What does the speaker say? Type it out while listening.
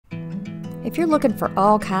If you're looking for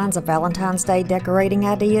all kinds of Valentine's Day decorating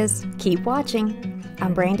ideas, keep watching.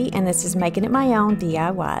 I'm Brandy and this is Making It My Own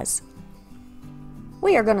DIYs.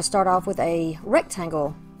 We are going to start off with a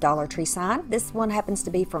rectangle Dollar Tree sign. This one happens to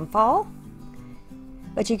be from fall,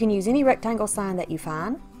 but you can use any rectangle sign that you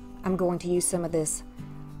find. I'm going to use some of this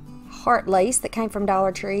heart lace that came from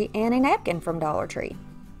Dollar Tree and a napkin from Dollar Tree.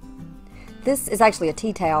 This is actually a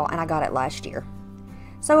tea towel and I got it last year.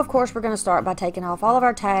 So of course we're going to start by taking off all of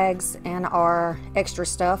our tags and our extra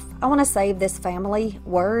stuff. I want to save this family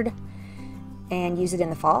word and use it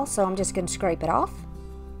in the fall, so I'm just going to scrape it off.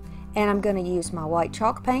 And I'm going to use my white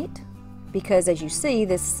chalk paint because, as you see,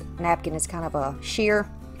 this napkin is kind of a sheer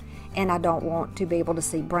and I don't want to be able to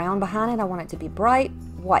see brown behind it. I want it to be bright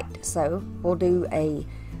white. So we'll do a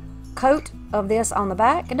coat of this on the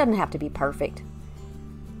back. It doesn't have to be perfect.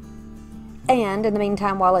 And in the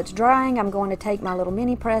meantime, while it's drying, I'm going to take my little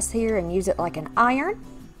mini press here and use it like an iron.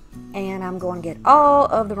 And I'm going to get all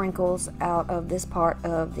of the wrinkles out of this part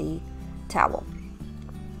of the towel.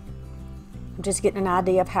 I'm just getting an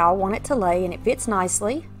idea of how I want it to lay, and it fits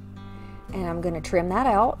nicely. And I'm going to trim that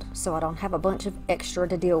out so I don't have a bunch of extra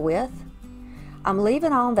to deal with. I'm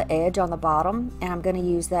leaving on the edge on the bottom, and I'm going to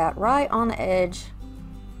use that right on the edge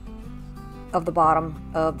of the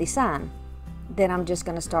bottom of the sign. Then I'm just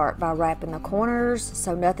going to start by wrapping the corners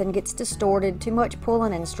so nothing gets distorted. Too much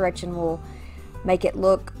pulling and stretching will make it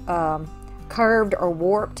look curved or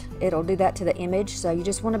warped. It'll do that to the image, so you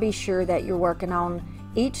just want to be sure that you're working on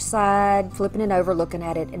each side, flipping it over, looking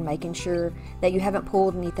at it, and making sure that you haven't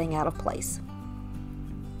pulled anything out of place.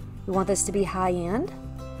 We want this to be high-end,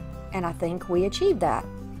 and I think we achieved that.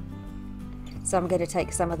 So I'm going to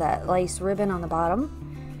take some of that lace ribbon on the bottom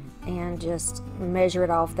and just measure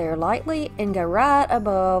it off there lightly and go right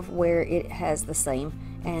above where it has the seam,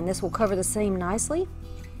 and this will cover the seam nicely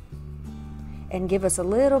and give us a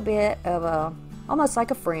little bit of a almost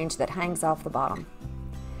like a fringe that hangs off the bottom.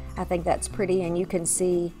 I think that's pretty, and you can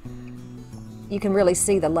really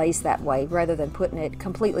see the lace that way rather than putting it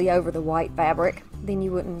completely over the white fabric. Then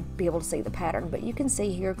you wouldn't be able to see the pattern, but you can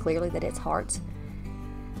see here clearly that it's hearts.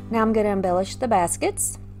 Now I'm going to embellish the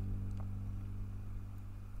baskets.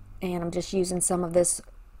 And I'm just using some of this.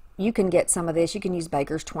 You can get some of this. You can use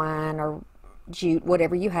baker's twine or jute,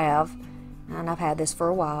 whatever you have. And I've had this for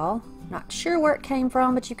a while. Not sure where it came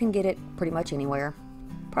from, but you can get it pretty much anywhere.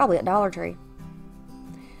 Probably at Dollar Tree.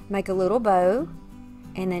 Make a little bow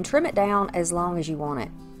and then trim it down as long as you want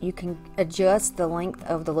it. You can adjust the length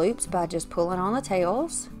of the loops by just pulling on the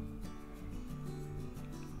tails.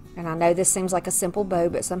 And I know this seems like a simple bow,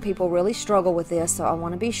 but some people really struggle with this, so I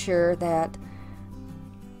want to be sure that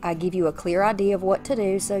I give you a clear idea of what to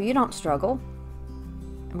do so you don't struggle.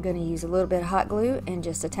 I'm going to use a little bit of hot glue and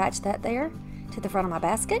just attach that there to the front of my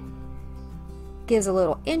basket. Gives a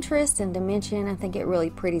little interest and dimension. I think it really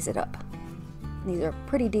pretties it up. These are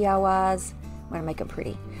pretty DIYs. I'm going to make them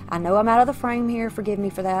pretty. I know I'm out of the frame here, forgive me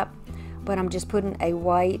for that, but I'm just putting a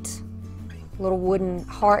white little wooden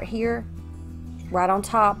heart here right on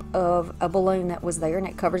top of a balloon that was there, and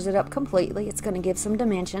it covers it up completely. It's going to give some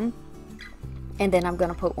dimension. And then I'm going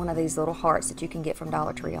to put one of these little hearts that you can get from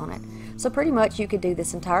Dollar Tree on it. So pretty much you could do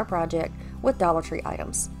this entire project with Dollar Tree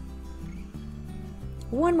items.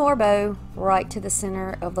 One more bow right to the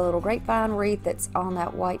center of the little grapevine wreath that's on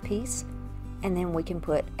that white piece. And then we can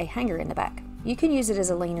put a hanger in the back. You can use it as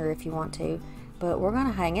a leaner if you want to, but we're going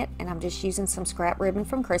to hang it, and I'm just using some scrap ribbon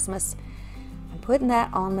from Christmas. I'm putting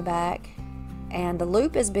that on the back. And the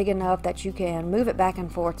loop is big enough that you can move it back and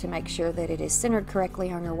forth to make sure that it is centered correctly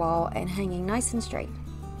on your wall and hanging nice and straight.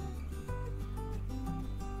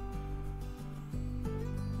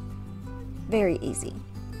 Very easy.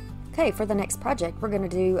 Okay, for the next project, we're going to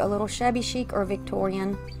do a little shabby chic or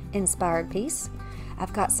Victorian inspired piece.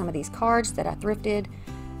 I've got some of these cards that I thrifted,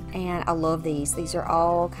 and I love these. These are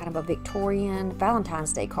all kind of a Victorian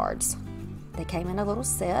Valentine's Day cards. They came in a little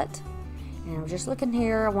set. And I'm just looking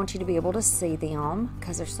here. I want you to be able to see them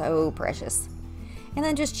because they're so precious. And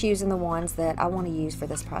then just choosing the ones that I want to use for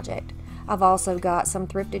this project. I've also got some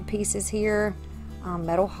thrifted pieces here,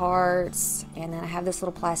 metal hearts, and then I have this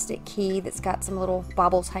little plastic key that's got some little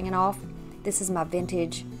baubles hanging off. This is my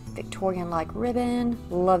vintage Victorian-like ribbon.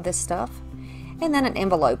 Love this stuff. And then an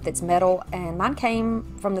envelope that's metal, and mine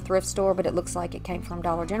came from the thrift store, but it looks like it came from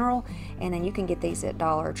Dollar General, and then you can get these at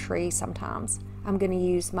Dollar Tree sometimes. I'm going to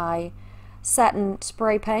use my satin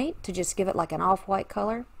spray paint to just give it like an off-white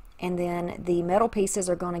color, and then the metal pieces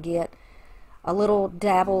are going to get a little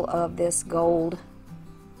dabble of this gold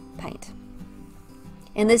paint,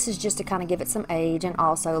 and this is just to kind of give it some age and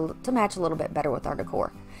also to match a little bit better with our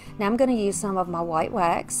decor. Now I'm going to use some of my white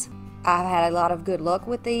wax I've had a lot of good luck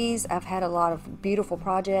with these. I've had a lot of beautiful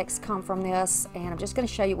projects come from this, and I'm just going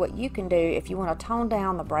to show you what you can do if you want to tone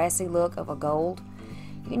down the brassy look of a gold.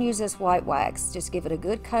 You can use this white wax. Just give it a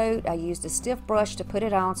good coat. I used a stiff brush to put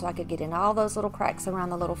it on so I could get in all those little cracks around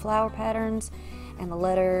the little flower patterns and the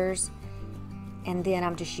letters. And then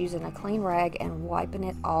I'm just using a clean rag and wiping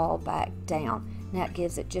it all back down. Now it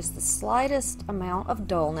gives it just the slightest amount of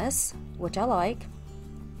dullness, which I like.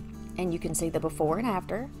 And you can see the before and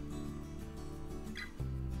after.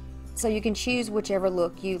 So you can choose whichever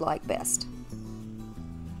look you like best.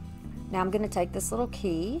 Now I'm going to take this little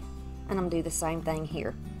key and I'm going to do the same thing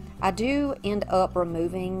here. I do end up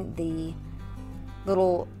removing the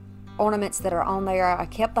little ornaments that are on there. I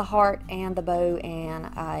kept the heart and the bow, and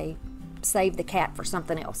I saved the cat for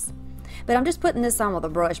something else. But I'm just putting this on with a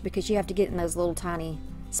brush because you have to get in those little tiny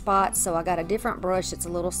spots. So I got a different brush that's a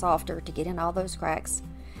little softer to get in all those cracks.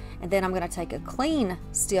 And then I'm going to take a clean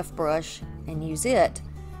stiff brush and use it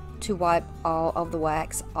to wipe all of the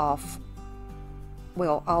wax off,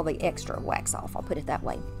 well, all the extra wax off, I'll put it that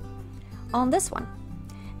way, on this one.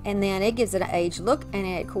 And then it gives it an aged look, and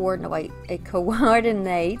it coordinates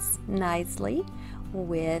nicely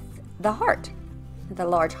with the heart, the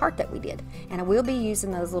large heart that we did. And I will be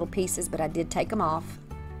using those little pieces, but I did take them off,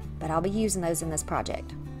 but I'll be using those in this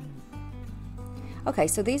project. Okay,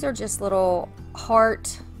 so these are just little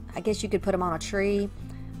heart, I guess you could put them on a tree.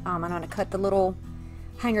 I'm going to cut the little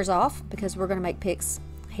hangers off because we're going to make picks.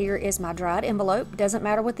 Here is my dried envelope. Doesn't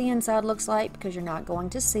matter what the inside looks like because you're not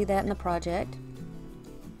going to see that in the project.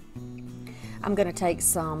 I'm going to take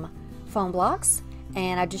some foam blocks,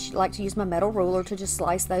 and I just like to use my metal ruler to just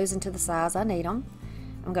slice those into the size I need them.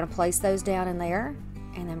 I'm going to place those down in there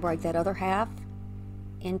and then break that other half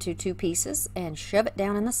into 2 pieces and shove it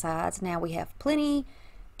down in the sides. Now we have plenty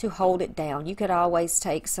to hold it down. You could always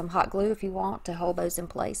take some hot glue if you want to hold those in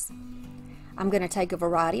place. I'm going to take a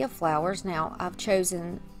variety of flowers. Now I've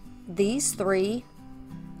chosen these 3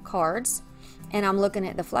 cards, and I'm looking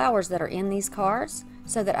at the flowers that are in these cards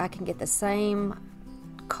so that I can get the same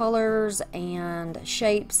colors and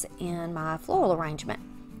shapes in my floral arrangement.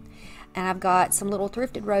 And I've got some little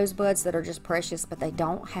thrifted rosebuds that are just precious, but they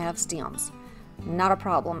don't have stems. Not a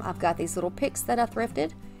problem. I've got these little picks that I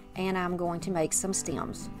thrifted, and I'm going to make some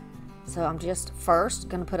stems. So I'm just first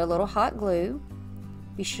going to put a little hot glue.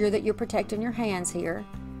 Be sure that you're protecting your hands here.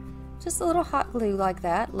 Just a little hot glue like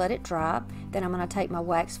that. Let it dry. Then I'm going to take my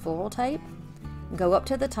wax floral tape, go up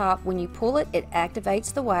to the top. When you pull it, it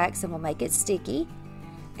activates the wax and will make it sticky.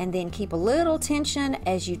 And then keep a little tension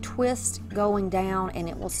as you twist going down, and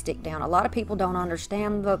it will stick down. A lot of people don't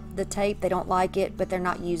understand the tape. They don't like it, but they're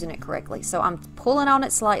not using it correctly. So I'm pulling on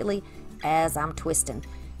it slightly as I'm twisting.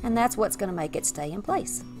 And that's what's going to make it stay in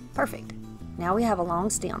place. Perfect. Now we have a long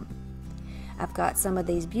stem. I've got some of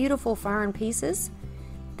these beautiful fern pieces.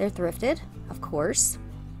 They're thrifted, of course.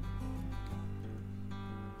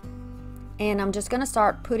 And I'm just going to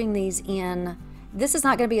start putting these in. This is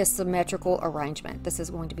not going to be a symmetrical arrangement. This is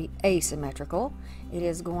going to be asymmetrical. It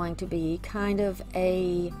is going to be kind of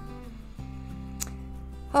a,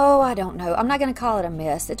 oh, I don't know. I'm not going to call it a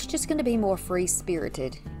mess. It's just going to be more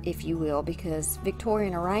free-spirited, if you will, because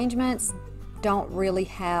Victorian arrangements don't really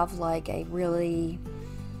have like a really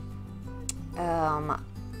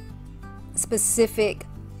specific,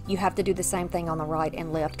 you have to do the same thing on the right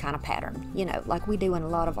and left kind of pattern, you know, like we do in a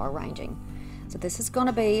lot of our arranging. So this is going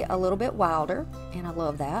to be a little bit wilder, and I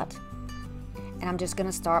love that. And I'm just going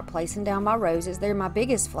to start placing down my roses. They're my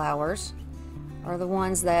biggest flowers, are the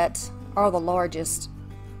ones that are the largest.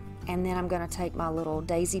 And then I'm going to take my little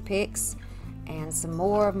daisy picks and some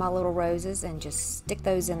more of my little roses and just stick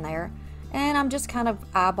those in there. And I'm just kind of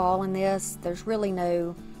eyeballing this. There's really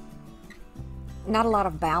not a lot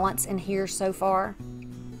of balance in here so far,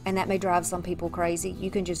 and that may drive some people crazy. You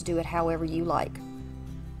can just do it however you like.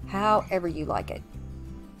 However you like it.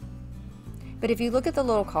 But if you look at the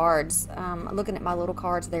little cards, looking at my little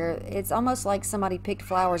cards there, it's almost like somebody picked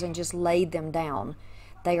flowers and just laid them down.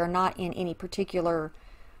 They are not in any particular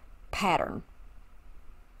pattern.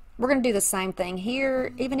 We're going to do the same thing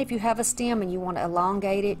here. Even if you have a stem and you want to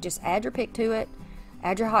elongate it, just add your pick to it,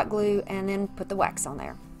 add your hot glue, and then put the wax on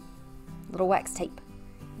there. Little wax tape.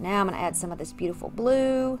 Now I'm going to add some of this beautiful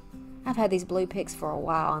blue. I've had these blue picks for a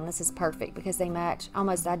while, and this is perfect because they match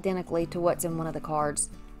almost identically to what's in one of the cards.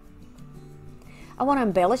 I want to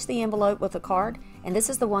embellish the envelope with a card, and this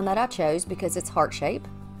is the one that I chose because it's heart shape.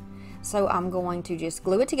 So I'm going to just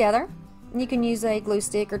glue it together. You can use a glue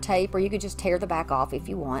stick or tape, or you could just tear the back off if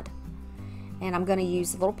you want. And I'm going to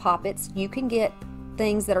use little poppets. You can get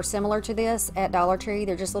things that are similar to this at Dollar Tree.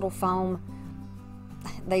 They're just little foam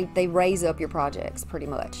they raise up your projects pretty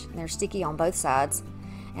much. And they're sticky on both sides.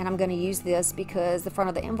 And I'm going to use this because the front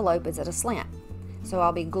of the envelope is at a slant. So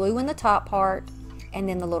I'll be gluing the top part, and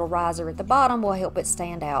then the little riser at the bottom will help it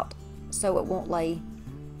stand out so it won't lay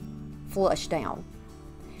flush down.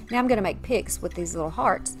 Now I'm going to make picks with these little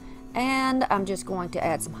hearts, and I'm just going to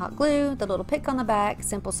add some hot glue, the little pick on the back,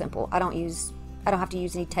 simple. I don't have to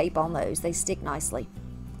use any tape on those. They stick nicely.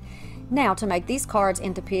 Now to make these cards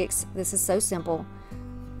into picks, this is so simple.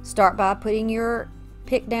 Start by putting your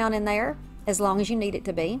pick down in there as long as you need it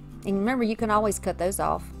to be. And remember, you can always cut those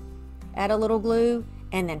off. Add a little glue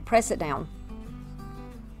and then press it down.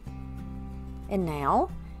 And now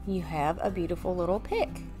you have a beautiful little pick.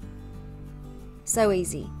 So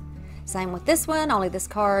easy. Same with this one, only this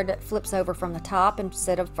card flips over from the top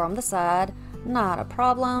instead of from the side. Not a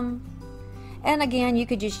problem. And again, you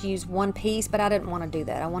could just use one piece, but I didn't want to do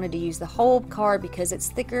that. I wanted to use the whole card because it's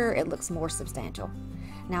thicker, it looks more substantial.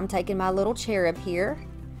 Now I'm taking my little cherub here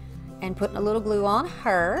and putting a little glue on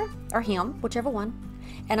her, or him, whichever one,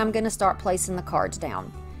 and I'm going to start placing the cards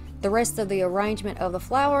down. The rest of the arrangement of the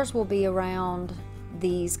flowers will be around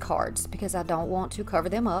these cards because I don't want to cover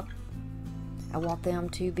them up. I want them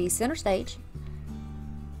to be center stage.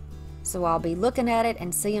 So I'll be looking at it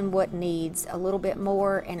and seeing what needs a little bit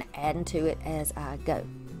more and adding to it as I go.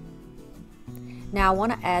 Now I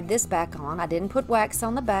want to add this back on. I didn't put wax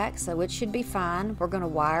on the back, so it should be fine. We're going to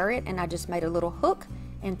wire it, and I just made a little hook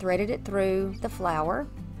and threaded it through the flower.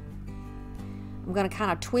 I'm going to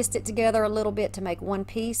kind of twist it together a little bit to make one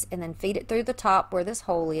piece and then feed it through the top where this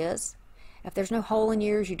hole is. If there's no hole in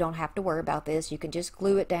yours, you don't have to worry about this. You can just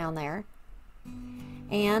glue it down there.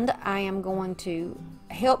 And I am going to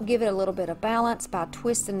help give it a little bit of balance by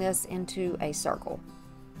twisting this into a circle.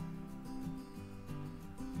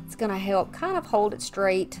 It's going to help kind of hold it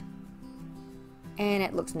straight, and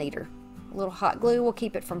it looks neater. A little hot glue will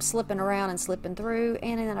keep it from slipping around and slipping through,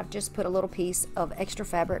 and then I've just put a little piece of extra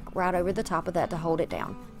fabric right over the top of that to hold it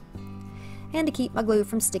down and to keep my glue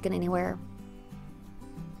from sticking anywhere.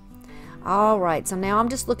 Alright, so now I'm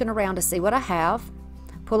just looking around to see what I have,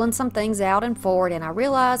 pulling some things out and forward, and I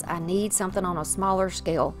realize I need something on a smaller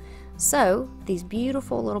scale. So these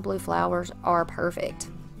beautiful little blue flowers are perfect.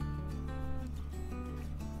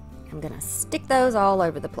 I'm gonna stick those all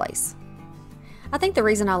over the place. I think the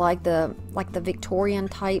reason I like the Victorian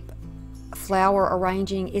type flower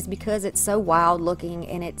arranging is because it's so wild looking,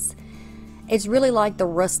 and it's really like the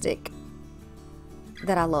rustic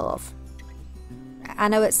that I love. I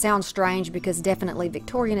know it sounds strange because definitely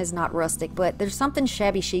Victorian is not rustic, but there's something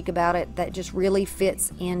shabby chic about it that just really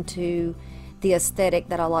fits into the aesthetic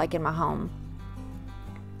that I like in my home.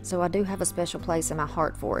 So I do have a special place in my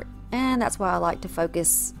heart for it, and that's why I like to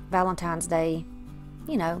focus Valentine's Day,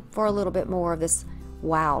 you know, for a little bit more of this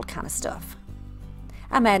wild kind of stuff.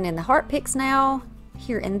 I'm adding in the heart picks now,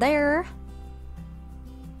 here and there.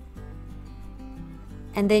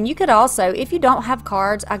 And then you could also, if you don't have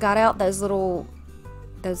cards, I got out those little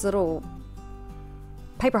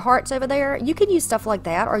paper hearts over there. You can use stuff like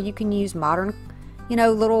that, or you can use modern, you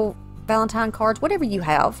know, little Valentine cards, whatever you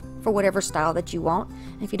have for whatever style that you want.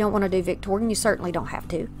 And if you don't want to do Victorian, you certainly don't have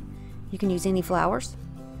to. You can use any flowers.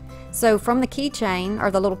 So from the keychain,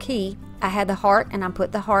 or the little key, I had the heart, and I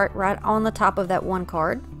put the heart right on the top of that one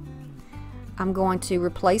card. I'm going to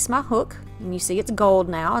replace my hook, and you see it's gold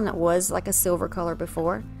now, and it was like a silver color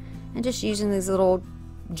before. And just using these little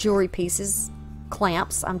jewelry pieces,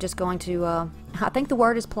 clamps, I'm just going to, I think the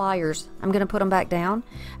word is pliers. I'm going to put them back down.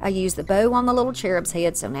 I used the bow on the little cherub's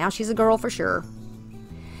head, so now she's a girl for sure.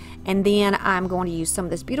 And then I'm going to use some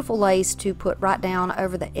of this beautiful lace to put right down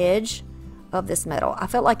over the edge of this metal. I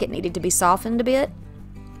felt like it needed to be softened a bit,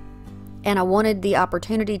 and I wanted the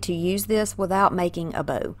opportunity to use this without making a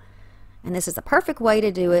bow. And this is the perfect way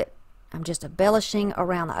to do it. I'm just embellishing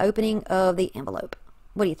around the opening of the envelope.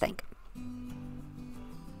 What do you think?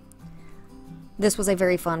 This was a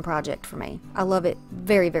very fun project for me. I love it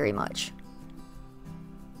very, very much.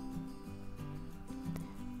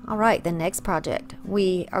 Alright, the next project.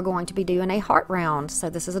 We are going to be doing a heart round. So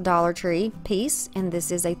this is a Dollar Tree piece, and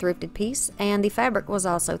this is a thrifted piece, and the fabric was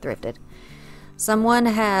also thrifted. Someone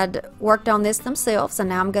had worked on this themselves, and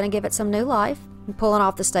now I'm going to give it some new life. I'm pulling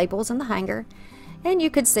off the staples and the hanger, and you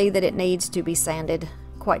could see that it needs to be sanded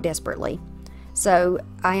quite desperately. So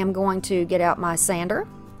I am going to get out my sander,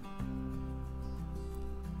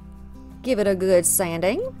 give it a good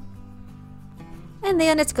sanding, and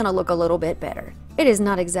then it's going to look a little bit better. It is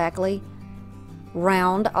not exactly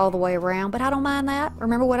round all the way around, but I don't mind that.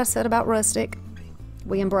 Remember what I said about rustic?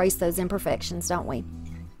 We embrace those imperfections, don't we?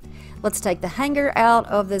 Let's take the hanger out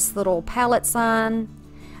of this little palette sign.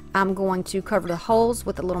 I'm going to cover the holes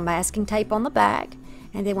with a little masking tape on the back,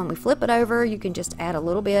 and then when we flip it over, you can just add a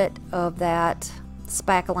little bit of that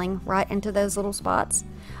spackling right into those little spots.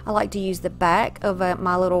 I like to use the back of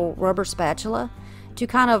my little rubber spatula to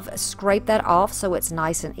kind of scrape that off so it's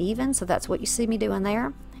nice and even. So that's what you see me doing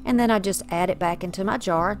there. And then I just add it back into my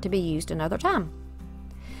jar to be used another time.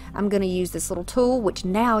 I'm going to use this little tool, which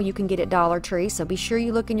now you can get at Dollar Tree, so be sure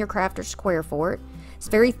you look in your Crafter's Square for it. It's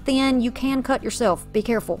very thin. You can cut yourself. Be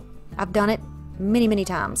careful. I've done it many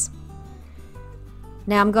times.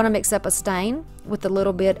 Now I'm going to mix up a stain with a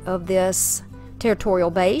little bit of this Territorial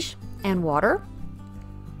Beige and water.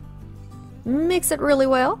 Mix it really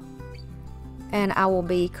well, and I will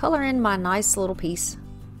be coloring my nice little piece.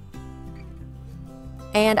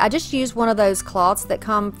 And I just used one of those cloths that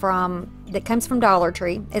comes from Dollar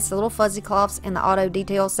Tree. It's the little fuzzy cloths in the auto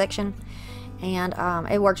detail section, and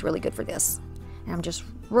it works really good for this. And I'm just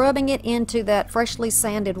rubbing it into that freshly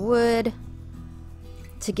sanded wood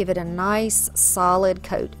to give it a nice solid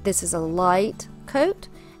coat. This is a light coat,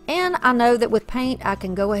 and I know that with paint I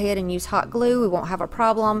can go ahead and use hot glue. We won't have a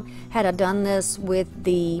problem. Had I done this with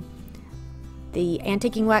the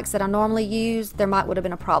antiquing wax that I normally use, there would have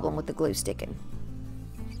been a problem with the glue sticking.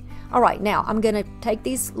 Alright, now I'm going to take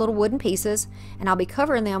these little wooden pieces and I'll be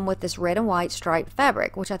covering them with this red and white striped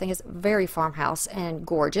fabric, which I think is very farmhouse and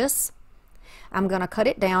gorgeous. I'm going to cut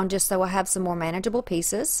it down just so I have some more manageable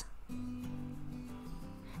pieces.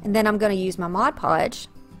 And then I'm going to use my Mod Podge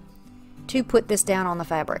to put this down on the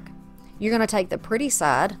fabric. You're going to take the pretty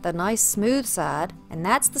side, the nice smooth side, and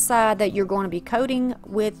that's the side that you're going to be coating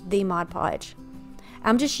with the Mod Podge.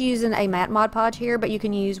 I'm just using a matte Mod Podge here, but you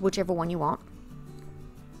can use whichever one you want.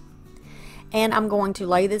 And I'm going to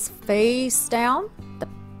lay this face down,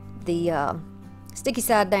 the sticky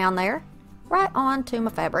side down there, right onto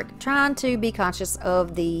my fabric, trying to be conscious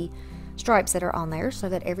of the stripes that are on there so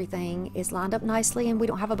that everything is lined up nicely and we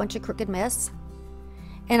don't have a bunch of crooked mess.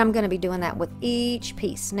 And I'm going to be doing that with each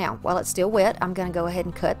piece. Now, while it's still wet, I'm going to go ahead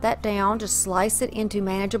and cut that down, just slice it into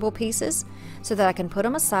manageable pieces so that I can put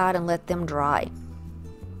them aside and let them dry.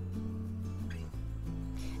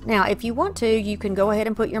 Now, if you want to, you can go ahead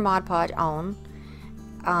and put your Mod Podge on,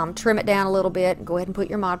 trim it down a little bit, and go ahead and put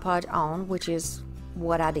your Mod Podge on, which is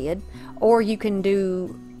what I did. Or you can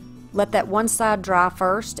let that one side dry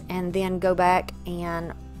first and then go back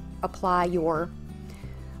and apply your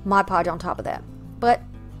Mod Podge on top of that. But,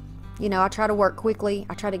 you know, I try to work quickly.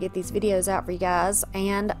 I try to get these videos out for you guys,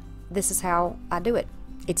 and this is how I do it.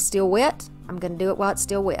 It's still wet. I'm going to do it while it's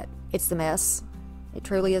still wet. It's the mess. It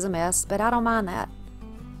truly is a mess, but I don't mind that.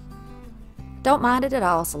 Don't mind it at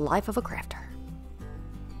all. It's the life of a crafter.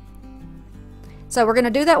 So we're going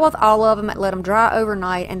to do that with all of them and let them dry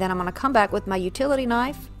overnight, and then I'm going to come back with my utility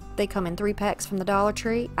knife. They come in 3 packs from the Dollar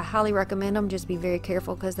Tree. I highly recommend them. Just be very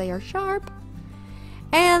careful because they are sharp.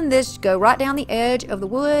 And this go right down the edge of the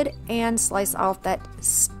wood and slice off that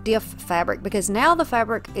stiff fabric, because now the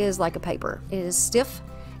fabric is like a paper. It is stiff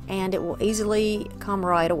and it will easily come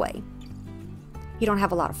right away. You don't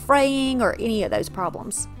have a lot of fraying or any of those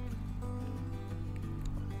problems.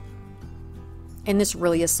 And this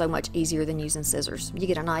really is so much easier than using scissors. You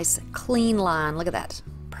get a nice clean line. Look at that.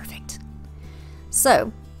 Perfect.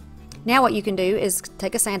 So now what you can do is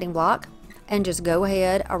take a sanding block and just go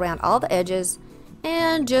ahead around all the edges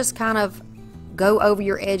and just kind of go over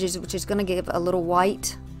your edges, which is going to give a little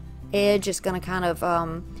white edge. It's going to kind of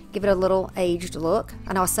give it a little aged look.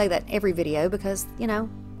 I know I say that in every video because, you know,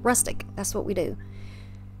 rustic. That's what we do.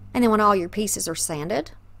 And then when all your pieces are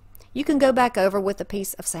sanded, you can go back over with a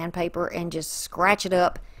piece of sandpaper and just scratch it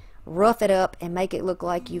up, rough it up, and make it look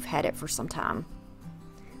like you've had it for some time.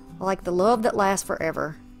 Like the love that lasts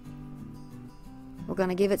forever. We're going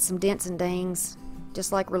to give it some dents and dings,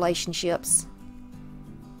 just like relationships.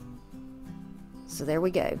 So there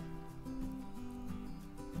we go.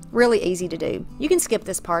 Really easy to do. You can skip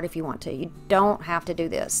this part if you want to. You don't have to do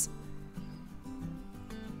this.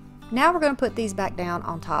 Now we're going to put these back down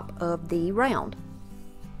on top of the round.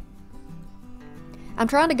 I'm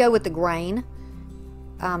trying to go with the grain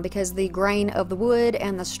because the grain of the wood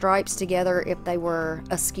and the stripes together, if they were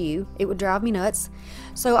askew, it would drive me nuts.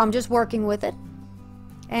 So I'm just working with it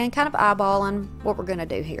and kind of eyeballing what we're going to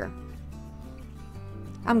do here.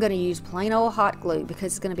 I'm going to use plain old hot glue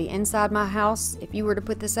because it's going to be inside my house. If you were to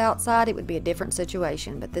put this outside, it would be a different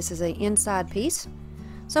situation, but this is an inside piece,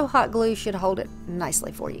 so hot glue should hold it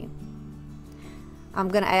nicely for you. I'm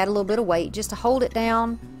going to add a little bit of weight just to hold it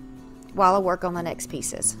down while I work on the next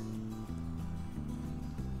pieces.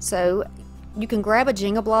 So you can grab a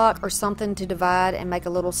Jenga block or something to divide and make a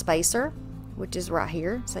little spacer, which is right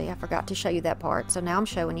here. See, I forgot to show you that part, so now I'm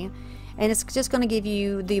showing you. and it's just going to give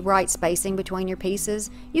you the right spacing between your pieces.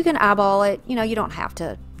 You can eyeball it, you know, you don't have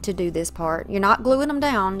to do this part. You're not gluing them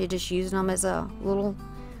down, you're just using them as a little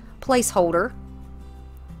placeholder.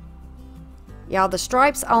 Y'all, the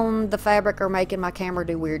stripes on the fabric are making my camera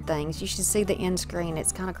do weird things. You should see the end screen.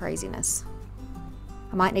 It's kind of craziness.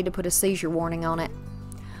 I might need to put a seizure warning on it.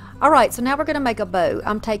 Alright, so now we're going to make a bow.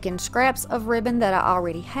 I'm taking scraps of ribbon that I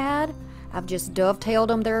already had. I've just dovetailed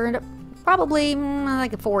them. They're probably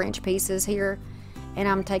like 4-inch pieces here. And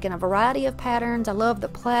I'm taking a variety of patterns. I love the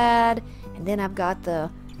plaid. And then I've got the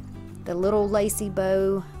little lacy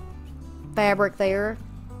bow fabric there.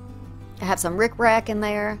 I have some rickrack in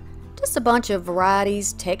there. Just a bunch of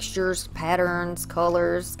varieties, textures, patterns,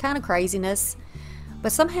 colors, kind of craziness.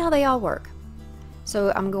 But somehow they all work.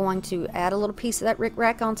 So I'm going to add a little piece of that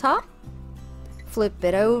rickrack on top. Flip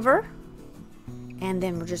it over. And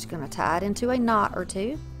then we're just going to tie it into a knot or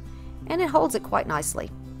two. And it holds it quite nicely.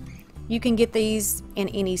 You can get these in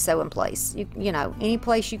any sewing place. You know, any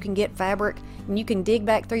place you can get fabric. And you can dig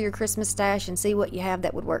back through your Christmas stash and see what you have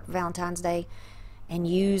that would work for Valentine's Day. And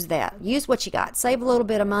use that. Use what you got. Save a little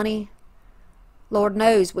bit of money. Lord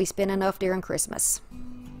knows we spend enough during Christmas.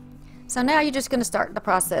 So now you're just going to start the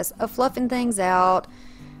process of fluffing things out.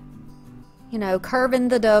 You know, curving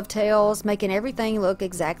the dovetails. Making everything look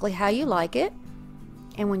exactly how you like it.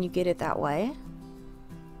 And when you get it that way,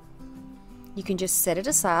 you can just set it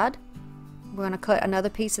aside. We're going to cut another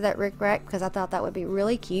piece of that rickrack because I thought that would be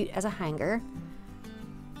really cute as a hanger.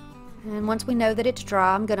 And once we know that it's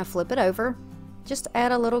dry, I'm going to flip it over. Just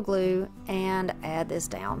add a little glue and add this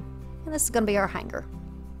down. And this is going to be our hanger.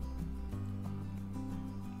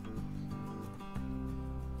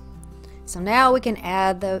 So now we can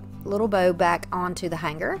add the little bow back onto the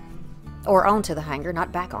hanger. Or onto the hanger,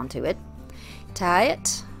 not back onto it. Tie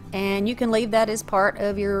it. And you can leave that as part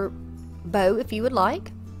of your bow if you would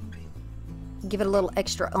like. Give it a little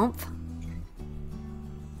extra oomph.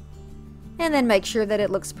 And then make sure that it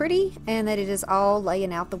looks pretty and that it is all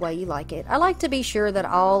laying out the way you like it. I like to be sure that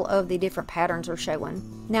all of the different patterns are showing.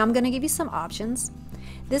 Now I'm going to give you some options.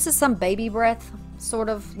 This is some baby breath sort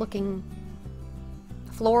of looking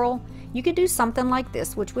floral. You could do something like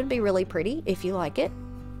this, which would be really pretty if you like it.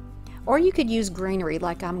 Or you could use greenery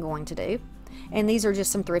like I'm going to do. And these are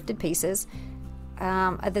just some thrifted pieces.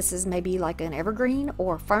 This is maybe like an evergreen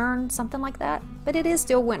or fern, something like that. But it is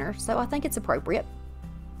still winter, so I think it's appropriate.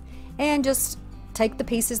 And just take the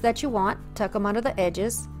pieces that you want, tuck them under the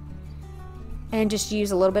edges, and just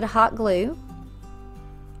use a little bit of hot glue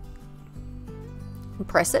and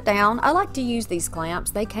press it down. I like to use these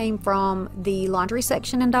clamps. They came from the laundry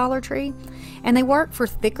section in Dollar Tree, and they work for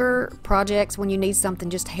thicker projects when you need something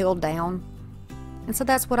just held down. And so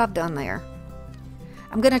that's what I've done there.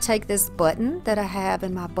 I'm going to take this button that I have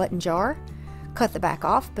in my button jar, cut the back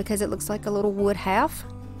off because it looks like a little wood half,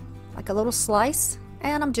 like a little slice.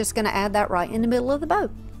 And I'm just going to add that right in the middle of the bow.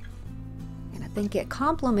 And I think it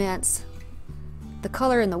complements the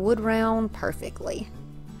color in the wood round perfectly.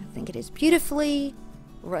 I think it is beautifully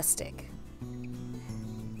rustic.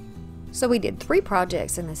 So we did 3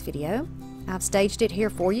 projects in this video. I've staged it here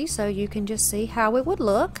for you so you can just see how it would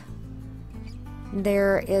look.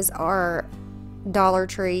 There is our Dollar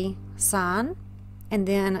Tree sign. And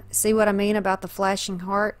then see what I mean about the flashing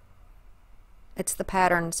heart? It's the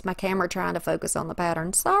patterns. My camera trying to focus on the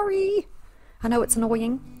patterns. Sorry. I know it's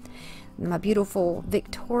annoying. My beautiful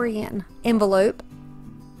Victorian envelope.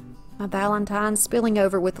 My Valentine spilling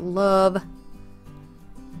over with love.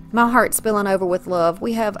 My heart spilling over with love.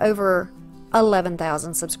 We have over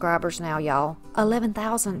 11,000 subscribers now, y'all.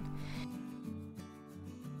 11,000.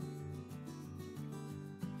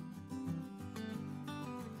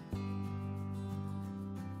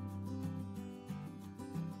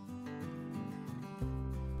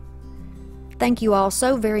 Thank you all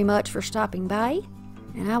so very much for stopping by,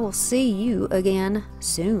 and I will see you again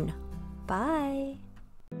soon. Bye.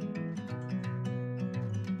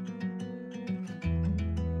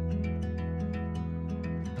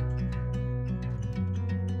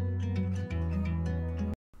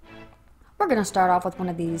 We're going to start off with one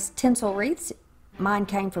of these tinsel wreaths. Mine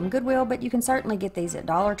came from Goodwill, but you can certainly get these at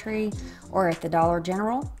Dollar Tree or at the Dollar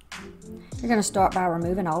General. You're going to start by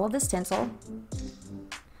removing all of this tinsel.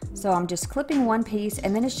 So I'm just clipping one piece,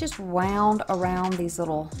 and then it's just wound around these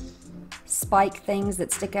little spike things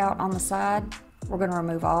that stick out on the side. We're going to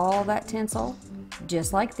remove all that tinsel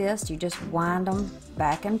just like this. You just wind them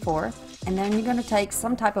back and forth, and then you're going to take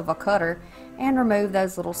some type of a cutter and remove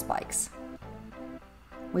those little spikes.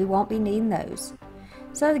 We won't be needing those.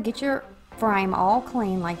 So to get your frame all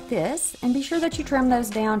clean like this, and be sure that you trim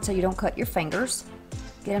those down so you don't cut your fingers.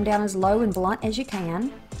 Get them down as low and blunt as you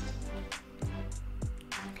can.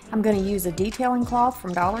 I'm going to use a detailing cloth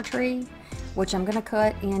from Dollar Tree, which I'm going to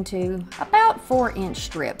cut into about 4-inch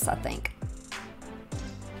strips, I think.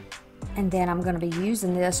 And then I'm going to be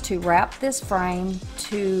using this to wrap this frame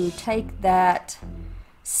to take that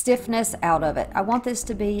stiffness out of it. I want this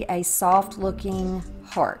to be a soft looking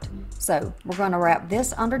heart. So we're going to wrap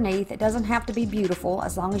this underneath. It doesn't have to be beautiful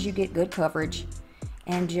as long as you get good coverage,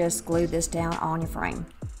 and just glue this down on your frame.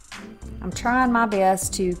 I'm trying my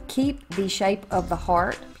best to keep the shape of the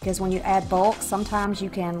heart, because when you add bulk, sometimes you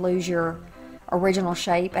can lose your original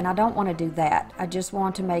shape, and I don't want to do that. I just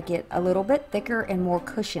want to make it a little bit thicker and more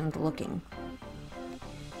cushioned looking.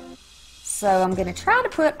 So I'm going to try to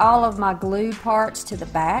put all of my glued parts to the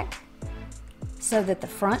back so that the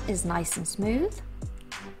front is nice and smooth.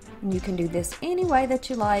 And you can do this any way that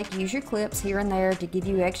you like. Use your clips here and there to give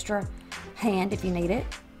you extra hand if you need it.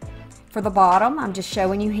 For the bottom, I'm just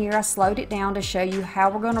showing you here, I slowed it down to show you how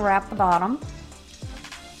we're going to wrap the bottom.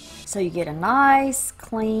 So you get a nice,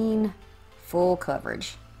 clean, full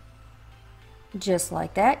coverage. Just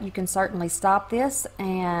like that. You can certainly stop this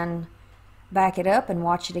and back it up and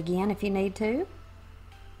watch it again if you need to.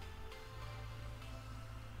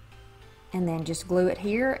 And then just glue it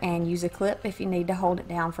here and use a clip if you need to hold it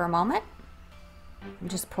down for a moment. I'm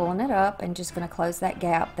just pulling it up and just going to close that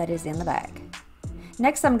gap that is in the back.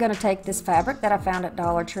 Next, I'm going to take this fabric that I found at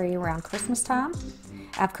Dollar Tree around Christmas time.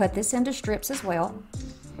 I've cut this into strips as well,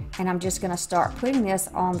 and I'm just going to start putting this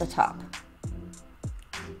on the top.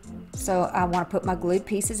 So I want to put my glued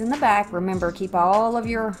pieces in the back. Remember, keep all of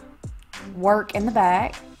your work in the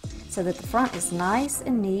back so that the front is nice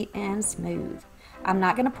and neat and smooth. I'm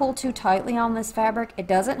not going to pull too tightly on this fabric. It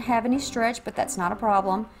doesn't have any stretch, but that's not a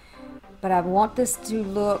problem. But I want this to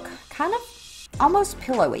look kind of almost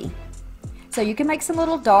pillowy. So you can make some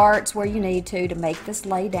little darts where you need to make this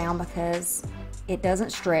lay down, because it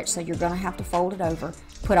doesn't stretch, so you're going to have to fold it over.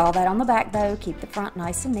 Put all that on the back though, keep the front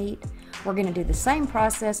nice and neat. We're going to do the same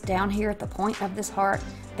process down here at the point of this heart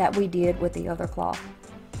that we did with the other cloth.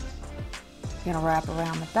 Going to wrap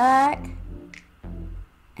around the back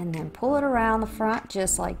and then pull it around the front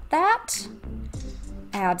just like that.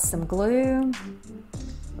 Add some glue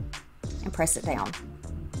and press it down.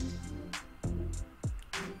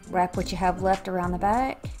 Wrap what you have left around the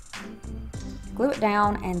back, glue it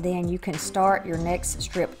down, and then you can start your next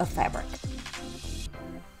strip of fabric.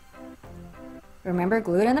 Remember,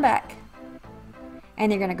 glue it in the back.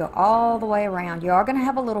 And you're going to go all the way around. You are going to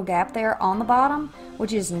have a little gap there on the bottom,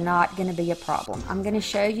 which is not going to be a problem. I'm going to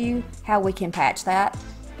show you how we can patch that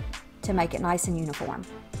to make it nice and uniform.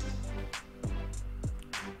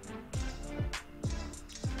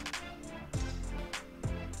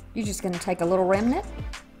 You're just going to take a little remnant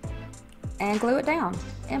and glue it down.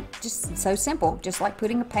 And just so simple, just like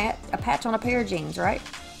putting a patch on a pair of jeans, right?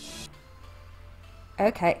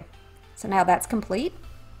 Okay, so now that's complete.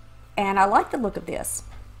 And I like the look of this.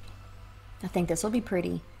 I think this will be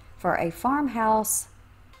pretty for a farmhouse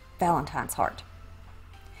Valentine's heart.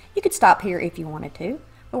 You could stop here if you wanted to,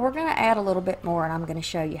 but we're going to add a little bit more, and I'm going to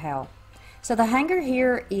show you how. So the hanger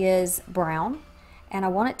here is brown, and I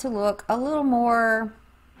want it to look a little more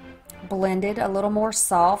blended, a little more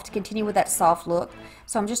soft, continue with that soft look.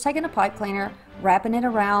 So I'm just taking a pipe cleaner, wrapping it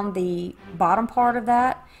around the bottom part of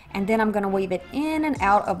that, and then I'm going to weave it in and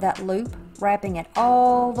out of that loop, wrapping it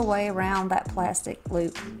all the way around that plastic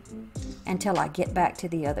loop until I get back to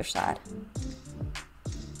the other side.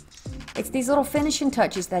 It's these little finishing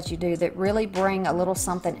touches that you do that really bring a little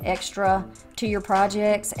something extra to your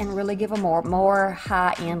projects and really give a more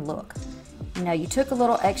high-end look. You know, you took a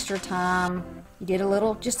little extra time, you did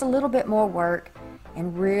just a little bit more work,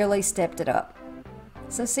 and really stepped it up.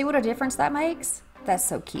 So see what a difference that makes? That's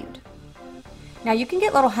so cute. Now you can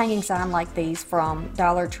get little hanging signs like these from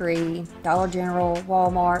Dollar Tree, Dollar General,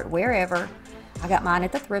 Walmart, wherever. I got mine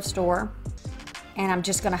at the thrift store, and I'm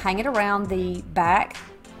just going to hang it around the back.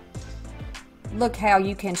 Look how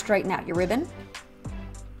you can straighten out your ribbon.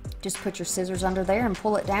 Just put your scissors under there and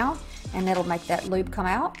pull it down, and it'll make that loop come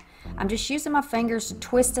out. I'm just using my fingers,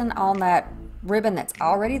 twisting on that ribbon that's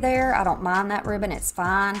already there. I don't mind that ribbon, it's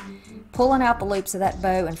fine. Pulling out the loops of that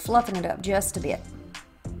bow and fluffing it up just a bit.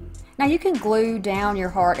 Now you can glue down your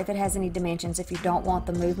heart if it has any dimensions if you don't want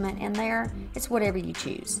the movement in there. It's whatever you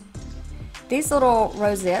choose. These little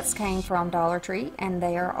rosettes came from Dollar Tree, and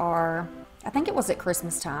there are, I think it was at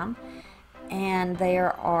Christmas time, and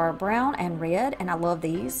there are brown and red, and I love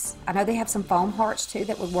these. I know they have some foam hearts too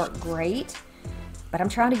that would work great, but I'm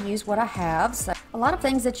trying to use what I have. So a lot of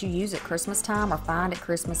things that you use at Christmas time or find at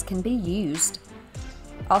Christmas can be used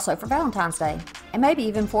also for Valentine's Day, and maybe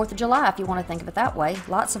even 4th of July if you want to think of it that way.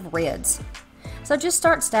 Lots of reds. So So just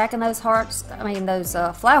start stacking those those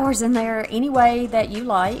flowers in there any way that you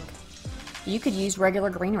like. You could use regular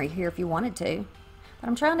greenery here if you wanted to, but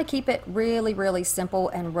I'm trying to keep it really, really simple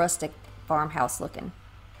and rustic farmhouse looking.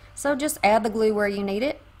 So just add the glue where you need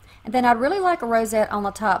it. And then I'd really like a rosette on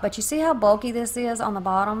the top, but you see how bulky this is on the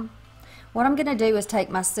bottom? What I'm going to do is take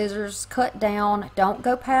my scissors, cut down, don't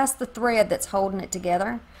go past the thread that's holding it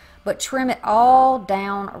together, but trim it all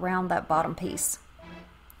down around that bottom piece.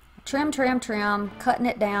 Trim, trim, trim, cutting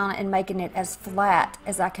it down and making it as flat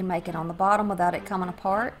as I can make it on the bottom without it coming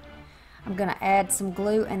apart. I'm going to add some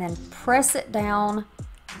glue and then press it down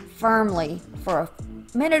firmly for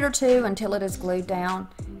a minute or two until it is glued down,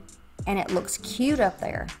 and it looks cute up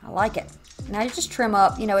there. I like it. Now you just trim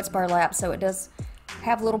up, you know it's burlap, so it does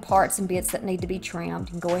have little parts and bits that need to be trimmed.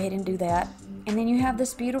 You can go ahead and do that. And then you have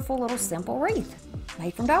this beautiful little simple wreath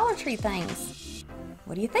made from Dollar Tree things.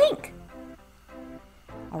 What do you think?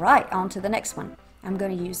 All right, on to the next one. I'm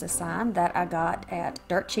going to use a sign that I got at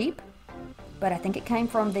Dirt Cheap, but I think it came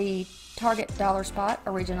from the Target Dollar Spot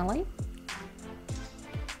originally.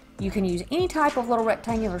 You can use any type of little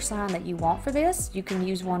rectangular sign that you want for this. You can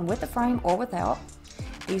use one with a frame or without.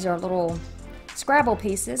 These are little Scrabble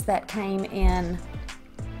pieces that came in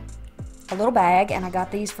a little bag, and I got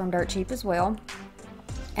these from Dirt Cheap as well.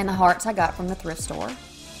 And the hearts I got from the thrift store.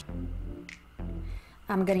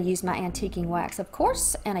 I'm going to use my antiquing wax, of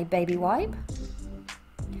course, and a baby wipe.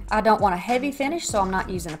 I don't want a heavy finish, so I'm not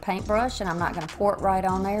using a paintbrush, and I'm not going to pour it right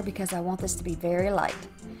on there because I want this to be very light.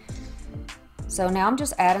 So now I'm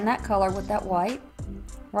just adding that color with that white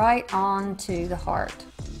right onto the heart.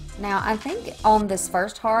 Now I think on this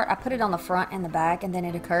first heart, I put it on the front and the back, and then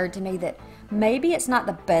it occurred to me that maybe it's not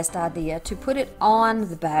the best idea to put it on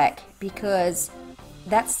the back, because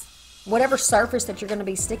that's whatever surface that you're going to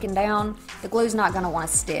be sticking down, the glue's not going to want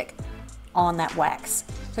to stick on that wax.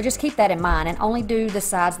 So just keep that in mind and only do the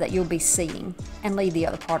sides that you'll be seeing and leave the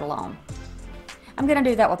other part alone. I'm going to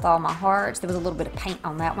do that with all my hearts. There was a little bit of paint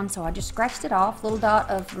on that one, so I just scratched it off, little dot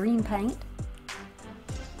of green paint.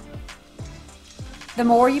 The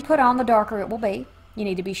more you put on, the darker it will be. You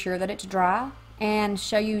need to be sure that it's dry, and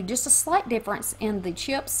show you just a slight difference in the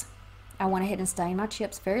chips. I went ahead and stained my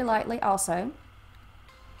chips very lightly also.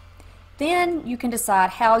 Then you can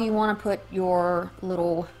decide how you want to put your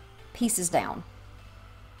little pieces down.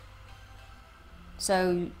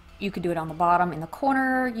 So you could do it on the bottom in the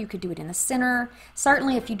corner, you could do it in the center.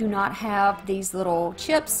 Certainly if you do not have these little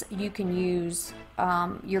chips, you can use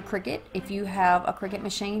your Cricut if you have a Cricut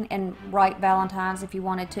machine, and write Valentines if you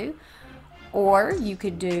wanted to. Or you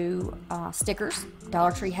could do stickers.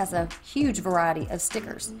 Dollar Tree has a huge variety of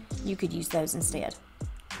stickers. You could use those instead.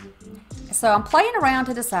 So I'm playing around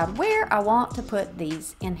to decide where I want to put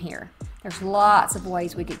these in here. There's lots of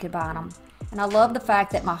ways we could combine them. And I love the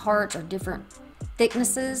fact that my hearts are different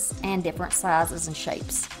thicknesses and different sizes and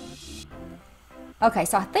shapes. Okay,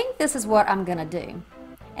 so I think this is what I'm gonna do.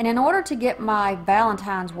 And in order to get my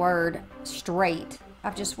Valentine's word straight,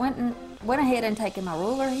 I've just went ahead and taken my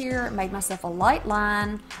ruler here and made myself a light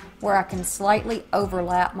line where I can slightly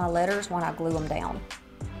overlap my letters when I glue them down.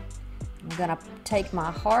 I'm gonna take my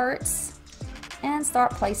hearts and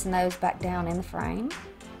start placing those back down in the frame.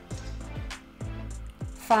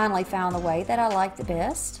 Finally found the way that I like the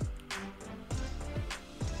best.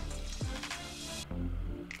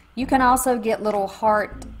 You can also get little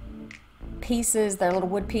heart pieces, they're little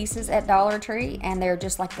wood pieces at Dollar Tree, and they're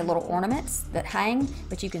just like the little ornaments that hang,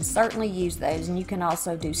 but you can certainly use those, and you can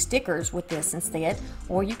also do stickers with this instead,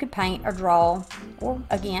 or you could paint or draw, or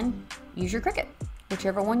again, use your Cricut,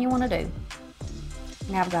 whichever one you want to do.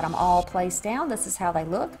 Now I've got them all placed down. This is how they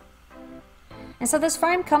look. And so this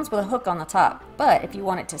frame comes with a hook on the top, but if you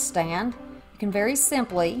want it to stand, you can very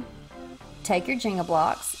simply take your Jenga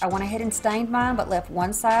blocks. I went ahead and stained mine, but left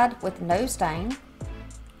one side with no stain,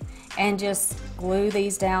 and just glue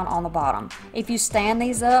these down on the bottom. If you stand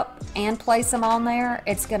these up and place them on there,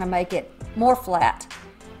 it's going to make it more flat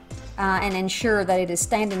and ensure that it is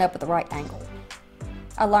standing up at the right angle.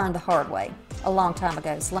 I learned the hard way a long time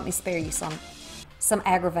ago, so let me spare you some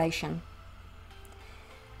aggravation.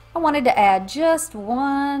 I wanted to add just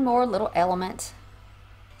one more little element.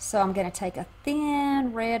 So I'm going to take a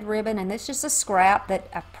thin red ribbon, and it's just a scrap that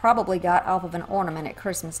I probably got off of an ornament at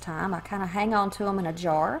Christmas time. I kind of hang on to them in a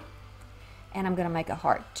jar. And I'm going to make a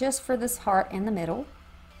heart just for this heart in the middle.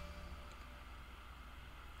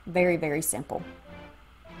 Very, very simple.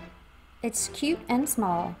 It's cute and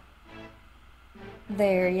small.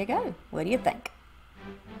 There you go. What do you think?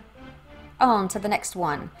 On to the next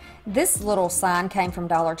one. This little sign came from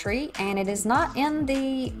Dollar Tree, and it is not in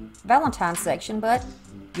the Valentine section, but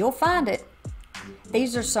you'll find it.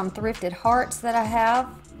 These are some thrifted hearts that I have.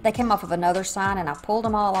 They came off of another sign and I pulled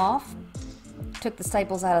them all off. Took the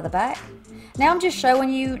staples out of the back. Now I'm just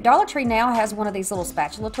showing you, Dollar Tree now has one of these little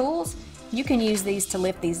spatula tools. You can use these to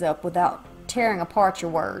lift these up without tearing apart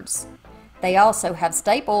your words. They also have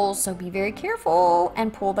staples, so be very careful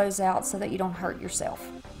and pull those out so that you don't hurt yourself.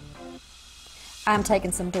 I'm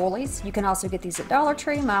taking some doilies. You can also get these at Dollar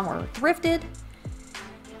Tree. Mine were thrifted.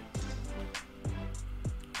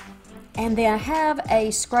 And then I have a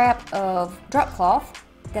scrap of drop cloth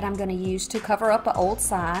that I'm going to use to cover up an old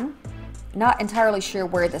sign. Not entirely sure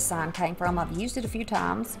where the sign came from. I've used it a few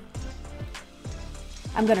times.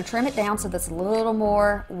 I'm going to trim it down so that's a little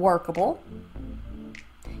more workable.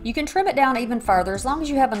 You can trim it down even further as long as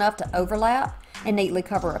you have enough to overlap and neatly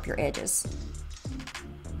cover up your edges.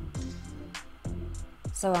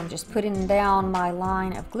 So I'm just putting down my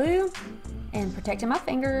line of glue and protecting my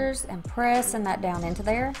fingers and pressing that down into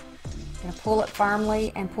there. I'm going to pull it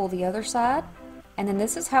firmly and pull the other side. And then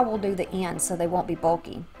this is how we'll do the ends so they won't be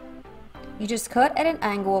bulky. You just cut at an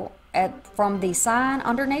angle from the sign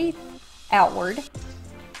underneath outward,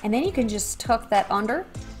 and then you can just tuck that under,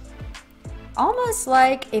 almost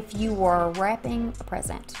like if you were wrapping a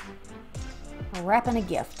present or wrapping a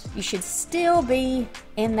gift. You should still be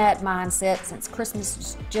in that mindset since Christmas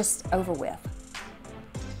is just over with.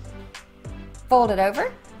 Fold it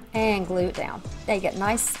over and glue it down. There you get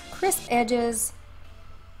nice crisp edges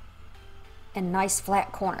and nice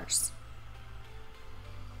flat corners.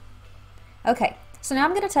 Okay, so now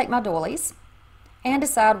I'm going to take my doilies and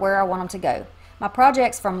decide where I want them to go. My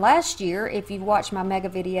projects from last year, if you've watched my mega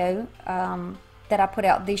video that I put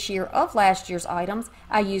out this year of last year's items,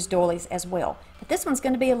 I used doilies as well. But this one's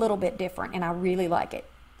going to be a little bit different and I really like it.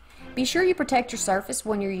 Be sure you protect your surface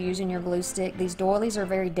when you're using your glue stick. These doilies are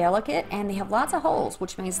very delicate and they have lots of holes,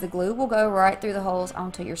 which means the glue will go right through the holes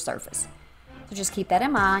onto your surface. So just keep that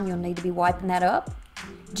in mind. You'll need to be wiping that up.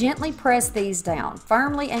 Gently press these down,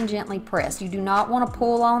 firmly and gently press. You do not want to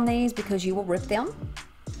pull on these because you will rip them.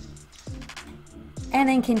 And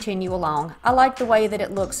then continue along. I like the way that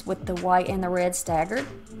it looks with the white and the red staggered,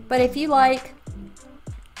 but if you like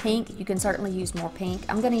pink, you can certainly use more pink.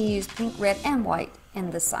 I'm going to use pink, red, and white in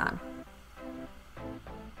this sign.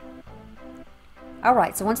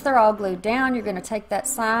 Alright, so once they're all glued down, you're going to take that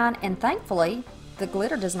sign, and thankfully the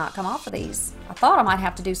glitter does not come off of these. I thought I might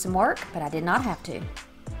have to do some work, but I did not have to.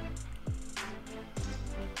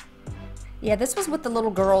 Yeah, this was with the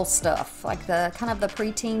little girl stuff, like the kind of the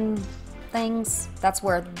preteen things. That's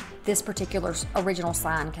where this particular original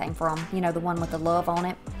sign came from, you know, the one with the love on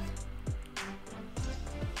it.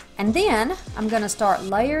 And then I'm going to start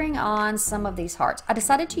layering on some of these hearts. I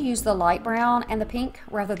decided to use the light brown and the pink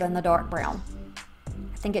rather than the dark brown.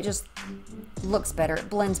 I think it just looks better, it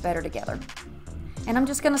blends better together. And I'm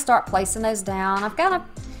just going to start placing those down. I've got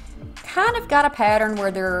kind of got a pattern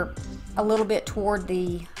where they're a little bit toward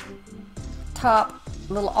the top,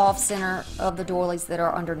 little off center of the doilies that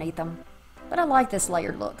are underneath them. But I like this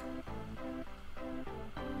layered look.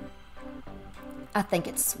 I think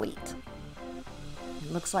it's sweet.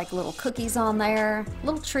 It looks like little cookies on there,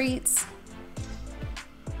 little treats.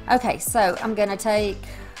 Okay, so I'm gonna take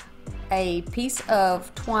a piece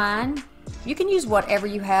of twine. You can use whatever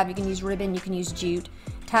you have. You can use ribbon, you can use jute.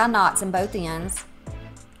 Tie knots in both ends.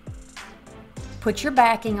 Put your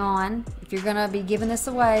backing on. If you're gonna be giving this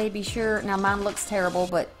away, be sure, now mine looks terrible,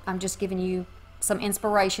 but I'm just giving you some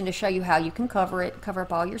inspiration to show you how you can cover it, cover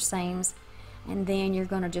up all your seams, and then you're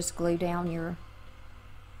gonna just glue down your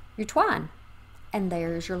twine. And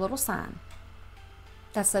there's your little sign.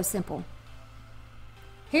 That's so simple.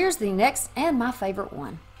 Here's the next and my favorite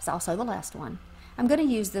one. It's also the last one. I'm going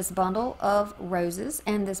to use this bundle of roses,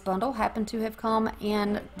 and this bundle happened to have come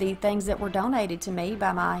in the things that were donated to me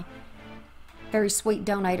by my very sweet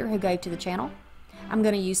donator who gave to the channel. I'm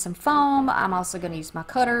going to use some foam. I'm also going to use my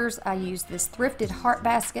cutters. I use this thrifted heart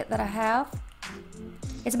basket that I have.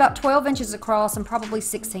 It's about 12 inches across and probably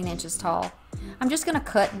 16 inches tall. I'm just going to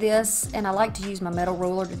cut this, and I like to use my metal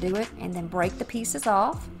ruler to do it, and then break the pieces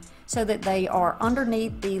off so that they are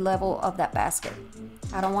underneath the level of that basket.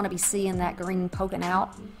 I don't want to be seeing that green poking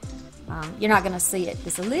out. You're not going to see it.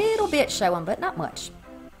 It's a little bit showing, but not much.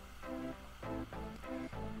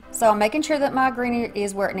 So I'm making sure that my green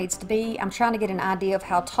is where it needs to be. I'm trying to get an idea of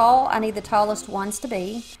how tall I need the tallest ones to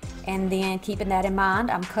be, and then keeping that in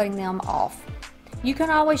mind, I'm cutting them off. You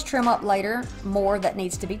can always trim up later more that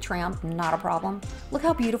needs to be trimmed, not a problem. Look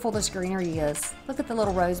how beautiful this greenery is. Look at the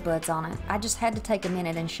little rosebuds on it. I just had to take a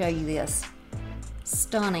minute and show you this.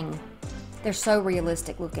 Stunning. They're so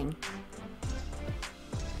realistic looking.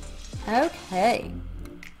 Okay.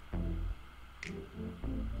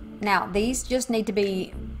 Now these just need to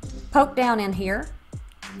be poked down in here.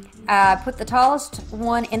 I put the tallest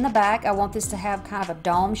one in the back. I want this to have kind of a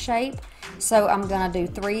dome shape, so I'm gonna do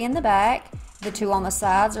 3 in the back. The 2 on the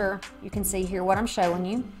sides are, you can see here what I'm showing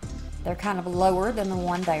you. They're kind of lower than the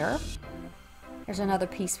one there. There's another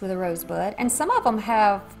piece with a rosebud, and some of them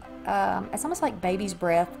have it's almost like baby's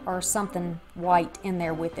breath or something white in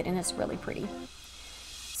there with it, and it's really pretty.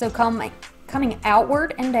 So coming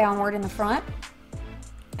outward and downward in the front,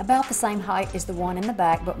 about the same height as the one in the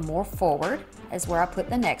back, but more forward is where I put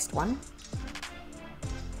the next one.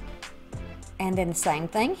 And then the same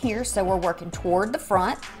thing here, so we're working toward the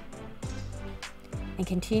front, and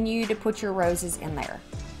continue to put your roses in there.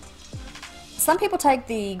 Some people take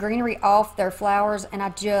the greenery off their flowers, and I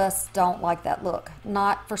just don't like that look.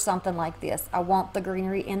 Not for something like this. I want the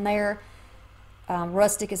greenery in there.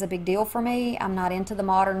 Rustic is a big deal for me. I'm not into the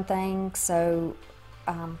modern thing, so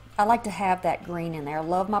I like to have that green in there. I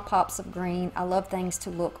love my pops of green. I love things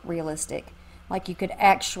to look realistic. Like you could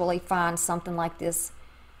actually find something like this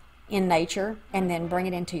in nature and then bring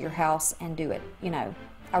it into your house and do it. You know,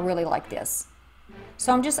 I really like this.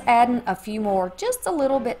 So I'm just adding a few more, just a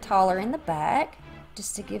little bit taller in the back,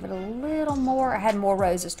 just to give it a little more. I had more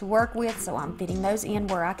roses to work with, so I'm fitting those in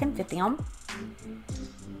where I can fit them.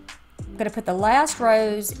 I'm going to put the last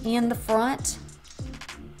rose in the front,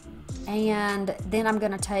 and then I'm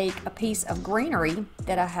going to take a piece of greenery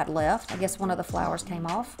that I had left. I guess one of the flowers came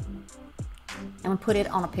off. I'm going to put it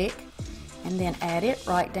on a pick and then add it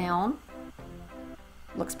right down.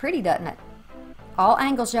 Looks pretty, doesn't it? All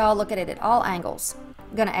angles, y'all. Look at it at all angles.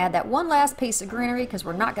 I'm going to add that one last piece of greenery because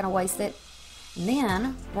we're not going to waste it. And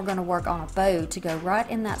then we're going to work on a bow to go right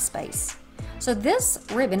in that space. So this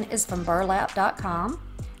ribbon is from burlap.com.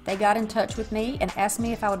 They got in touch with me and asked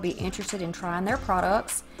me if I would be interested in trying their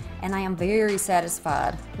products, and I am very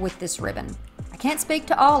satisfied with this ribbon. I can't speak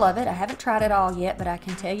to all of it. I haven't tried it all yet, but I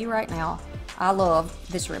can tell you right now, I love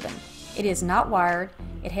this ribbon. It is not wired.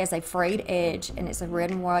 It has a frayed edge, and it's a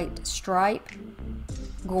red and white stripe.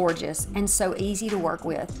 Gorgeous and so easy to work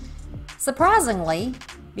with. Surprisingly,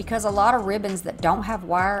 because a lot of ribbons that don't have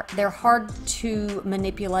wire, they're hard to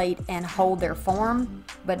manipulate and hold their form,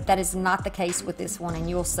 but that is not the case with this one, and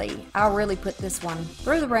you'll see. I really put this one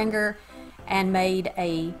through the ringer and made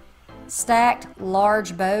a stacked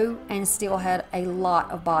large bow and still had a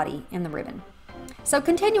lot of body in the ribbon. So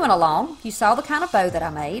continuing along, you saw the kind of bow that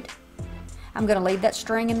I made. I'm going to leave that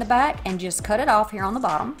string in the back and just cut it off here on the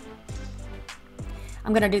bottom.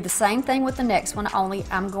 I'm going to do the same thing with the next one, only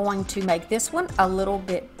I'm going to make this one a little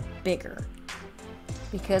bit bigger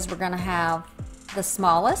because we're going to have the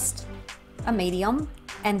smallest, a medium,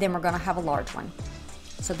 and then we're going to have a large one.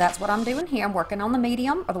 So that's what I'm doing here. I'm working on the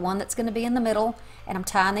medium, or the one that's going to be in the middle, and I'm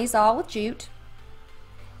tying these all with jute.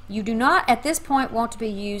 You do not at this point want to be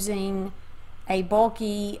using a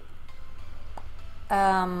bulky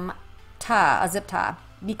tie, a zip tie,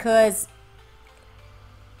 because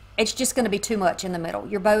it's just going to be too much in the middle.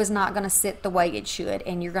 Your bow is not going to sit the way it should,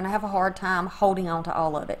 and you're going to have a hard time holding on to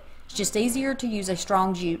all of it. It's just easier to use a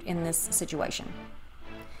strong jute in this situation.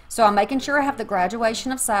 So I'm making sure I have the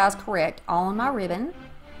graduation of size correct on my ribbon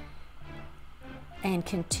and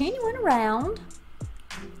continuing around.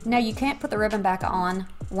 Now you can't put the ribbon back on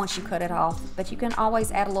once you cut it off, but you can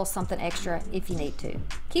always add a little something extra if you need to.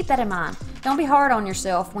 Keep that in mind. Don't be hard on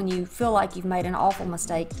yourself when you feel like you've made an awful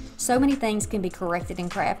mistake. So many things can be corrected in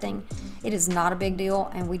crafting. It is not a big deal,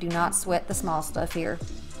 and we do not sweat the small stuff here.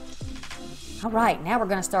 All right, now we're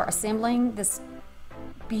going to start assembling this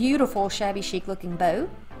beautiful shabby chic looking bow.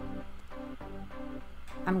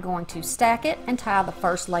 I'm going to stack it and tie the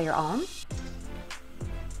first layer on.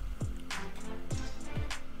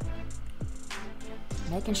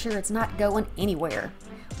 Making sure it's not going anywhere.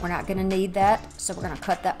 We're not going to need that, so we're going to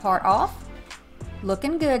cut that part off.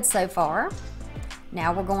 Looking good so far.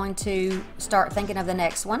 Now we're going to start thinking of the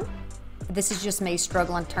next one. This is just me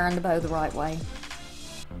struggling to turn the bow the right way.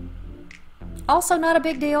 Also not a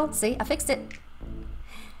big deal. See, I fixed it.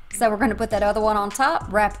 So we're going to put that other one on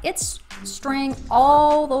top, wrap its string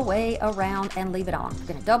all the way around and leave it on. We're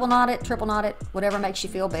going to double knot it, triple knot it, whatever makes you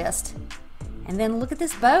feel best. And then look at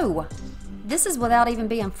this bow. This is without even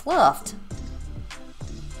being fluffed.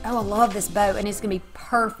 Oh, I love this bow, and it's going to be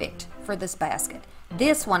perfect for this basket.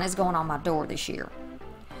 This one is going on my door this year.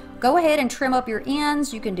 Go ahead and trim up your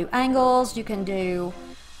ends. You can do angles, you can do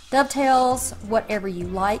dovetails, whatever you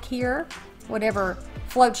like here, whatever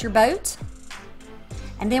floats your boat.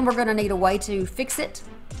 And then we're going to need a way to fix it,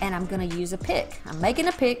 and I'm going to use a pick. I'm making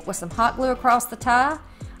a pick with some hot glue across the tie,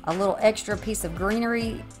 a little extra piece of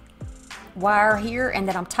greenery wire here, and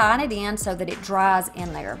then I'm tying it in so that it dries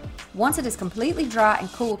in there. Once it is completely dry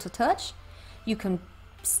and cool to touch, you can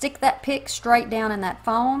stick that pick straight down in that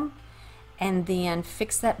foam and then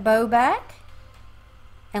fix that bow back.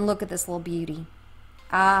 And look at this little beauty.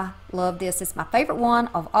 I love this. It's my favorite one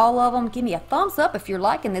of all of them. Give me a thumbs up if you're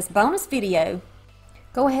liking this bonus video.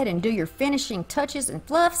 Go ahead and do your finishing touches and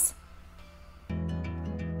fluffs.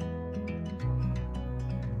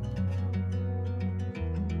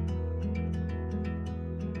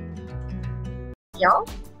 Y'all,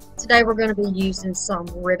 today we're going to be using some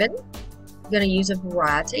ribbon. I'm going to use a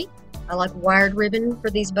variety. I like wired ribbon for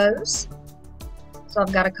these bows. So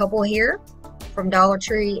I've got a couple here from Dollar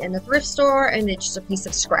Tree and the thrift store, and it's just a piece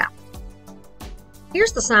of scrap.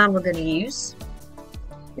 Here's the sign we're going to use.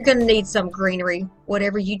 You're going to need some greenery,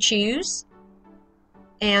 whatever you choose.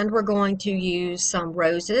 And we're going to use some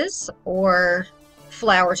roses or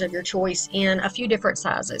flowers of your choice in a few different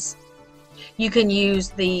sizes. You can use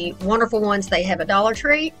the wonderful ones they have at Dollar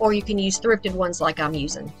Tree, or you can use thrifted ones like I'm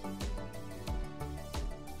using.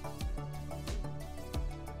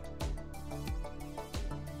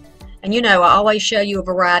 And you know, I always show you a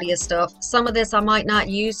variety of stuff. Some of this I might not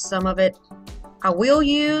use, some of it I will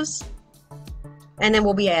use, and then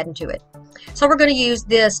we'll be adding to it. So we're going to use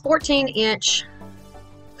this 14-inch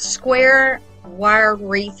square wire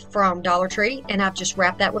wreath from Dollar Tree, and I've just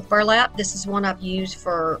wrapped that with burlap. This is one I've used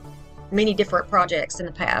for many different projects in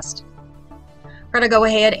the past. We're going to go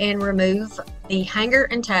ahead and remove the hanger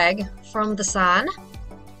and tag from the sign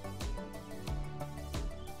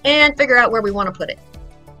and figure out where we want to put it.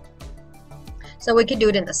 So we could do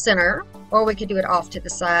it in the center, or we could do it off to the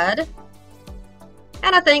side.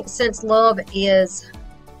 And I think since love is,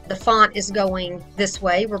 the font is going this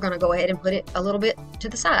way, we're going to go ahead and put it a little bit to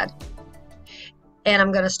the side. And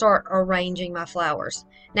I'm going to start arranging my flowers.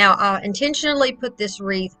 Now, I intentionally put this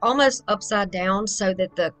wreath almost upside down so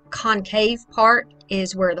that the concave part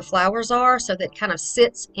is where the flowers are, so that it kind of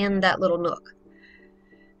sits in that little nook.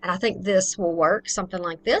 And I think this will work, something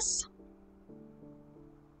like this.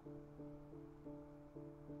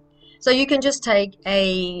 So you can just take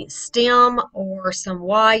a stem or some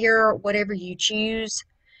wire, whatever you choose,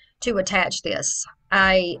 to attach this.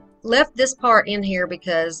 I left this part in here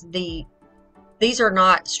because these are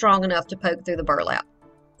not strong enough to poke through the burlap.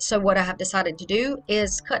 So what I have decided to do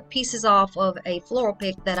is cut pieces off of a floral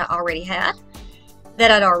pick that I already had, that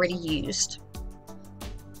I'd already used.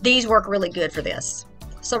 These work really good for this.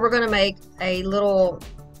 So we're going to make a little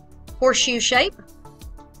horseshoe shape,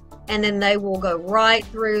 and then they will go right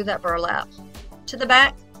through that burlap to the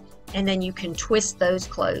back, and then you can twist those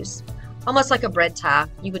closed. Almost like a bread tie.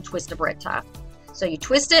 You would twist a bread tie. So you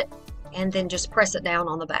twist it and then just press it down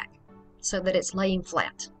on the back so that it's laying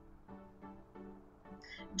flat.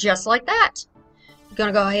 Just like that. You're going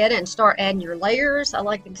to go ahead and start adding your layers. I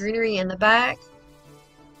like the greenery in the back.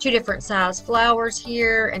 2 different size flowers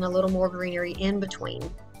here and a little more greenery in between.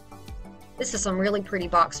 This is some really pretty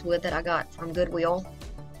boxwood that I got from Goodwill.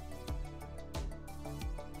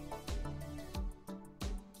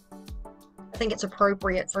 I think it's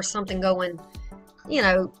appropriate for something going, you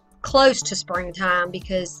know, close to springtime,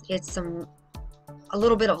 because it's a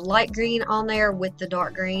little bit of light green on there with the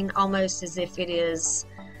dark green, almost as if it is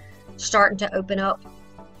starting to open up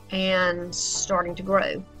and starting to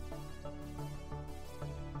grow.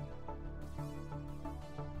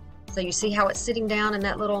 So you see how it's sitting down in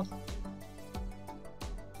that little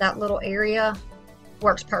area?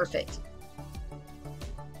 Works perfect.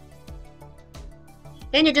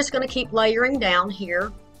 And you're just going to keep layering down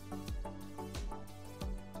here.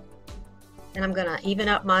 And I'm going to even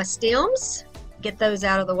up my stems, get those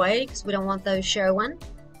out of the way because we don't want those showing.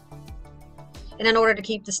 And in order to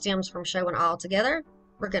keep the stems from showing all together,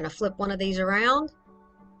 we're going to flip one of these around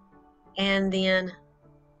and then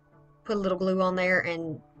put a little glue on there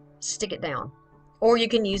and stick it down. Or you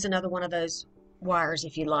can use another one of those wires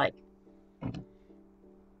if you like.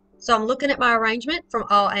 So I'm looking at my arrangement from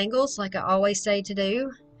all angles like I always say to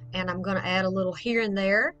do, and I'm going to add a little here and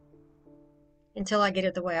there until I get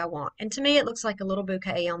it the way I want. And to me it looks like a little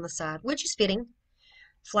bouquet on the side, which is fitting.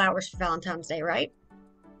 Flowers for Valentine's Day, right?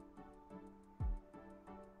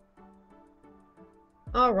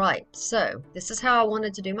 Alright, so this is how I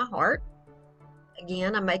wanted to do my heart.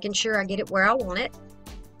 Again, I'm making sure I get it where I want it.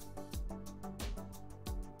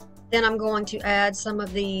 Then I'm going to add some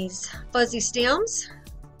of these fuzzy stems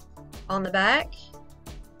on the back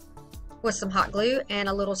with some hot glue and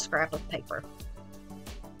a little scrap of paper.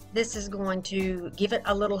 This is going to give it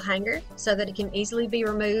a little hanger so that it can easily be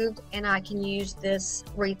removed, and I can use this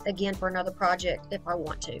wreath again for another project if I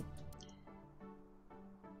want to.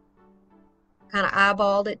 kind of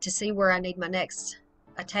eyeballed it to see where I need my next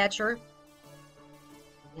attacher.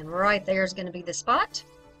 And right there is going to be the spot.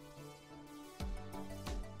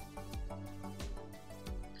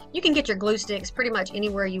 You can get your glue sticks pretty much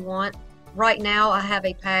anywhere you want. Right now I have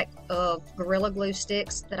a pack of Gorilla Glue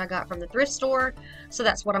sticks that I got from the thrift store, so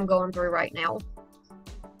that's what I'm going through right now.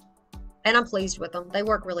 And I'm pleased with them. They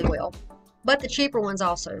work really well. But the cheaper ones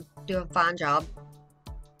also do a fine job.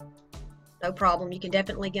 No problem. You can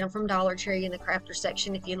definitely get them from Dollar Tree in the crafter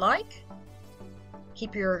section if you like.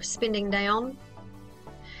 Keep your spending down.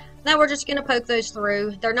 Now we're just going to poke those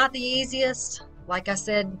through. They're not the easiest. Like I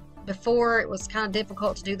said before, it was kind of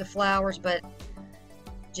difficult to do the flowers, but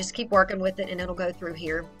just keep working with it and it'll go through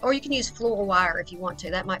here. Or you can use floral wire if you want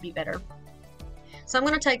to. That might be better. So I'm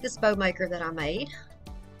going to take this bow maker that I made,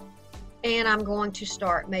 and I'm going to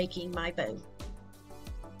start making my bow.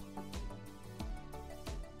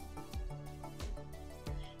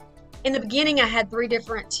 In the beginning, I had 3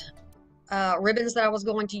 different ribbons that I was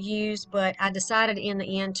going to use, but I decided in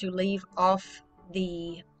the end to leave off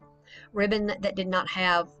the ribbon that did not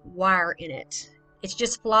have wire in it. It's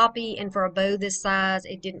just floppy, and for a bow this size,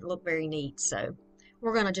 it didn't look very neat, so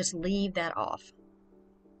we're going to just leave that off.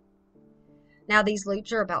 Now these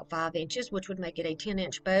loops are about 5 inches, which would make it a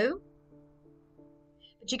 10-inch bow.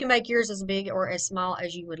 But you can make yours as big or as small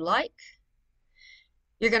as you would like.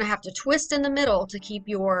 You're going to have to twist in the middle to keep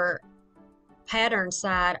your pattern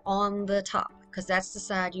side on the top, because that's the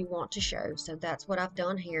side you want to show. So that's what I've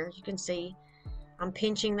done here. As you can see, I'm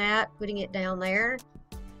pinching that, putting it down there,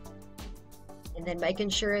 and then making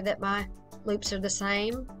sure that my loops are the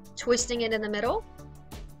same, twisting it in the middle.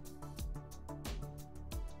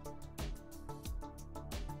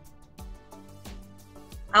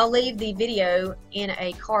 I'll leave the video in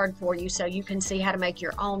a card for you so you can see how to make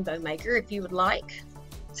your own bow maker if you would like.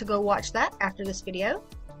 So go watch that after this video.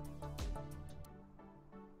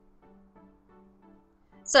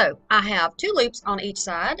 So I have 2 loops on each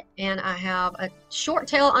side, and I have a short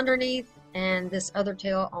tail underneath and this other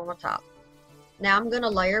tail on the top. Now I'm going to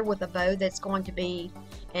layer with a bow that's going to be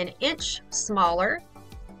 1 inch smaller.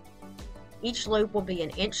 Each loop will be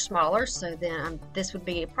 1 inch smaller, so then this would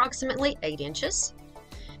be approximately 8 inches.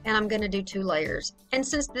 And I'm going to do 2 layers. And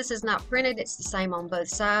since this is not printed, it's the same on both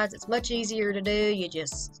sides. It's much easier to do. You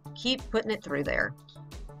just keep putting it through there.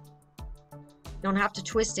 You don't have to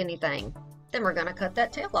twist anything. Then we're going to cut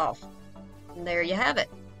that tail off. And there you have it.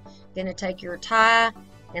 Going to take your tie,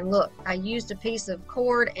 and look, I used a piece of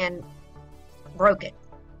cord and broke it.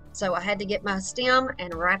 So I had to get my stem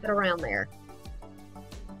and wrap it around there.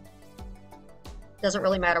 Doesn't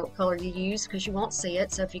really matter what color you use because you won't see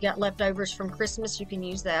it. So if you got leftovers from Christmas, you can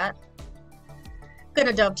use that. I'm going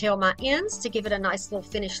to dovetail my ends to give it a nice little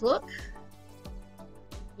finished look.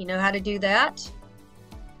 You know how to do that.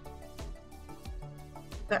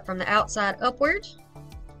 Cut from the outside upward,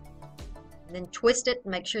 and then twist it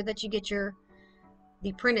and make sure that you get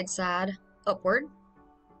the printed side upward.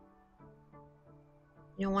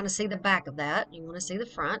 You don't want to see the back of that. You want to see the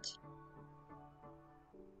front.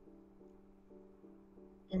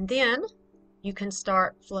 And then you can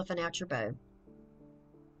start fluffing out your bow.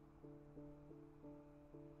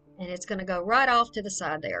 And it's going to go right off to the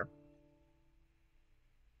side there.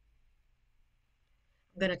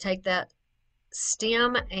 I'm going to take that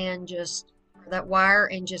stem and that wire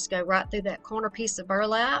and just go right through that corner piece of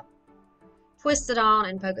burlap, twist it on,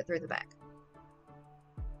 and poke it through the back.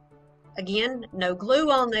 Again, no glue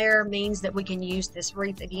on there means that we can use this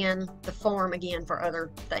wreath again, the form again, for other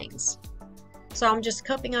things. So I'm just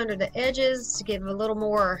cupping under the edges to give it a little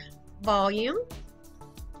more volume.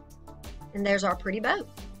 And there's our pretty bow.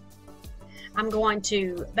 I'm going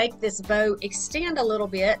to make this bow extend a little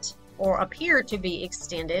bit, or appear to be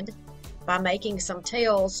extended, by making some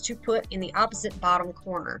tails to put in the opposite bottom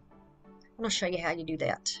corner. I'm going to show you how you do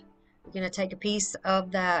that. We're going to take a piece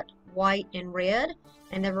of that white and red,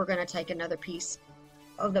 and then we're going to take another piece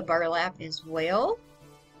of the burlap as well.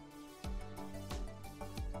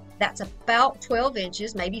 That's about 12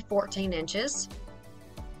 inches, maybe 14 inches.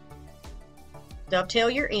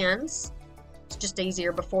 Dovetail your ends. It's just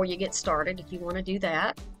easier before you get started if you want to do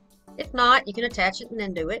that. If not, you can attach it and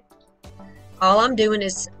then do it. All I'm doing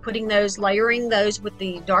is putting those, layering those with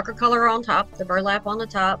the darker color on top, the burlap on the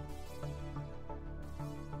top.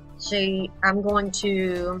 See, I'm going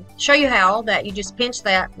to show you how that you just pinch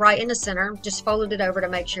that right in the center, just fold it over to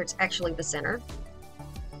make sure it's actually the center,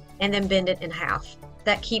 and then bend it in half.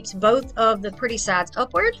 That keeps both of the pretty sides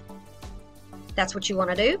upward. That's what you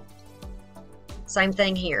want to do. Same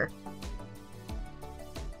thing here.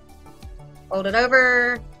 Fold it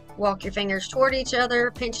over, walk your fingers toward each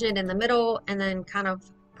other, pinching it in the middle, and then kind of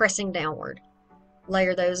pressing downward.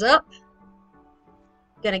 Layer those up.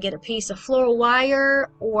 Gonna get a piece of floral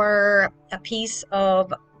wire or a piece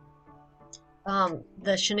of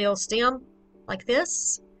the chenille stem like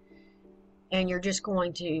this, and you're just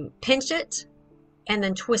going to pinch it and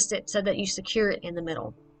then twist it so that you secure it in the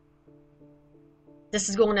middle. This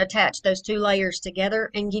is going to attach those two layers together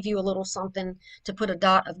and give you a little something to put a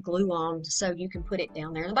dot of glue on so you can put it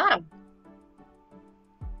down there in the bottom.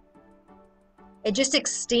 It just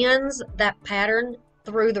extends that pattern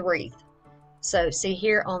through the wreath. So see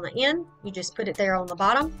here on the end, you just put it there on the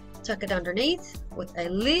bottom, tuck it underneath with a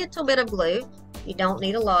little bit of glue. You don't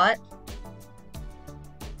need a lot.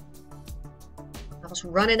 I was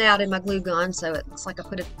running out in my glue gun, so it looks like I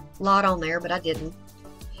put a lot on there, but I didn't.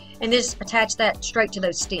 And just attach that straight to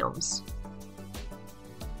those stems.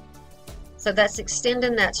 So that's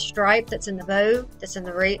extending that stripe that's in the bow, that's in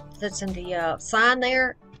the sign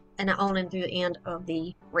there, and on and through the end of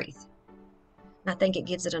the wreath. And I think it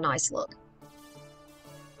gives it a nice look.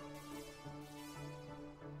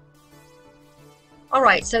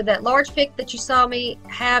 Alright, so that large pick that you saw me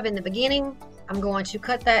have in the beginning, I'm going to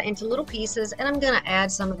cut that into little pieces, and I'm going to add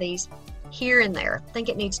some of these here and there. I think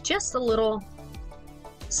it needs just a little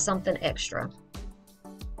something extra.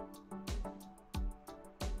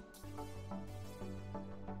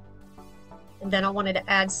 And then I wanted to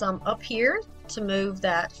add some up here to move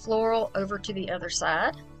that floral over to the other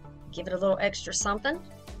side. Give it a little extra something.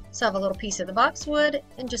 So I have a little piece of the boxwood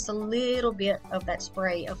and just a little bit of that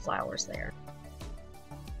spray of flowers there.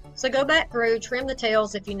 So go back through, trim the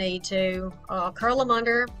tails if you need to, curl them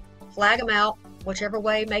under, flag them out, whichever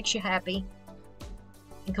way makes you happy,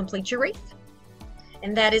 and complete your wreath.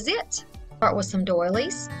 And that is it. Start with some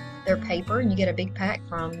doilies. They're paper, and you get a big pack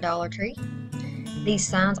from Dollar Tree. These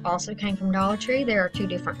signs also came from Dollar Tree. There are two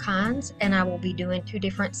different kinds, and I will be doing two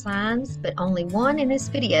different signs, but only one in this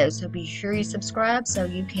video, so be sure you subscribe so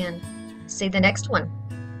you can see the next one.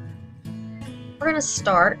 We're going to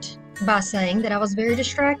start by saying that I was very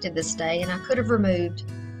distracted this day, and I could have removed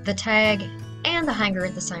the tag and the hanger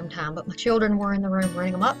at the same time, but my children were in the room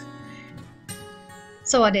running amok.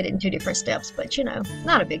 So I did it in two different steps, but you know,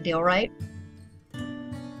 not a big deal, right?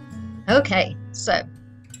 Okay, so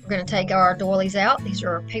we're going to take our doilies out. These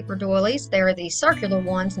are paper doilies. They're the circular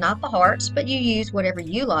ones, not the hearts, but you use whatever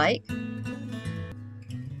you like.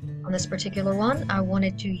 On this particular one, I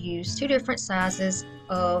wanted to use two different sizes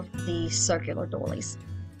of the circular doilies.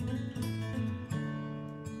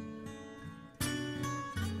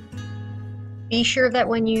 Be sure that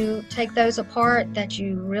when you take those apart that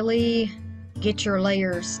you really get your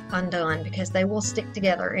layers undone, because they will stick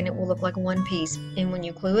together and it will look like one piece, and when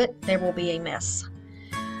you glue it there will be a mess.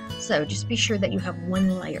 So just be sure that you have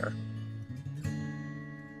one layer.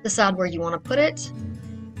 Decide where you want to put it.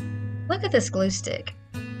 Look at this glue stick.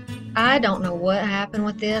 I don't know what happened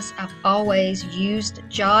with this. I've always used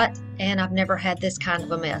Jot and I've never had this kind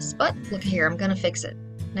of a mess, but look here, I'm gonna fix it.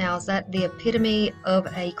 Now, is that the epitome of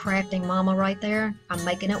a crafting mama right there? I'm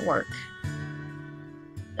making it work.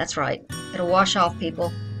 That's right. It'll wash off,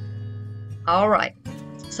 people. All right.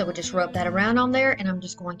 So we'll just rub that around on there, and I'm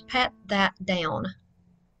just going to pat that down.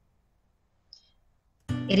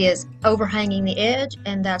 It is overhanging the edge,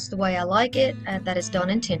 and that's the way I like it. That is done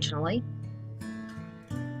intentionally.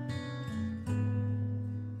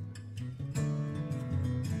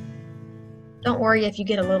 Don't worry if you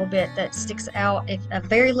get a little bit that sticks out. If a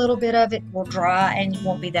very little bit of it will dry and it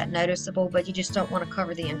won't be that noticeable, but you just don't want to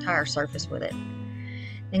cover the entire surface with it.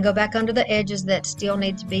 Then go back under the edges that still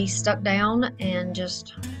need to be stuck down and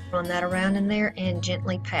just run that around in there and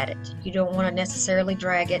gently pat it. You don't want to necessarily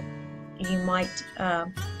drag it. You might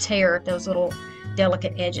tear those little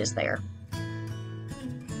delicate edges there.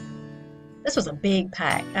 This was a big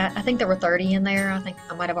pack. I think there were 30 in there. I think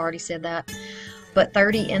I might have already said that. But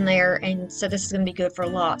 30 in there, and so this is going to be good for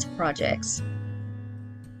lots of projects.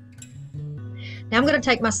 Now I'm going to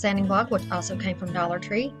take my sanding block, which also came from Dollar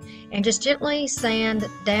Tree, and just gently sand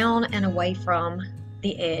down and away from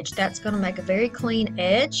the edge. That's going to make a very clean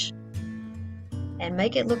edge and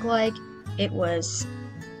make it look like it was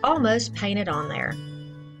almost painted on there.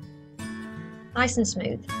 Nice and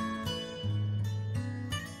smooth.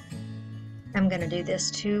 I'm going to do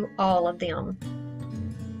this to all of them.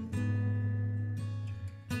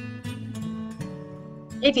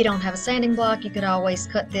 If you don't have a sanding block, you could always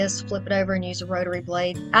cut this, flip it over, and use a rotary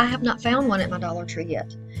blade. I have not found one at my Dollar Tree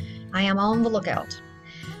yet. I am on the lookout.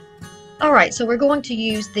 Alright, so we're going to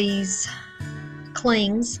use these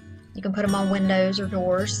clings. You can put them on windows or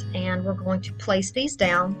doors, and we're going to place these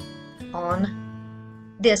down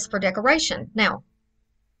on this for decoration. Now,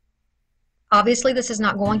 Obviously, this is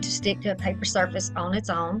not going to stick to a paper surface on its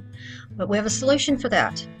own, but we have a solution for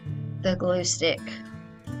that, the glue stick.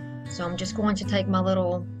 So I'm just going to take my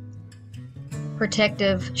little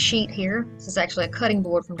protective sheet here. This is actually a cutting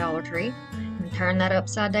board from Dollar Tree. And turn that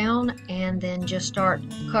upside down and then just start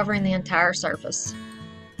covering the entire surface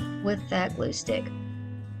with that glue stick.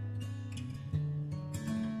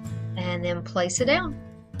 And then place it down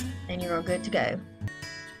and you're all good to go.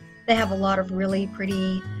 They have a lot of really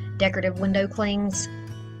pretty decorative window clings,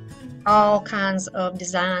 all kinds of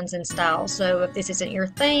designs and styles. So if this isn't your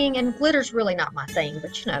thing, and glitter's really not my thing,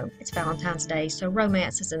 but you know, it's Valentine's Day, so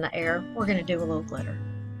romance is in the air. We're gonna do a little glitter.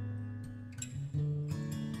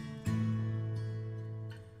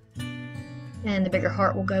 And the bigger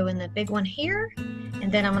heart will go in the big one here.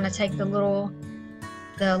 And then I'm gonna take the little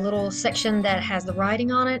section that has the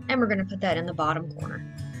writing on it, and we're gonna put that in the bottom corner.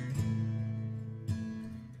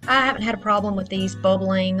 I haven't had a problem with these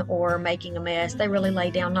bubbling or making a mess. They really lay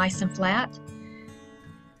down nice and flat,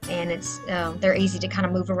 and they're easy to kind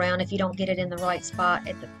of move around. If you don't get it in the right spot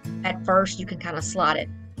at first, you can kind of slide it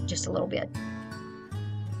just a little bit.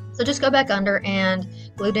 So just go back under and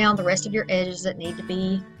glue down the rest of your edges that need to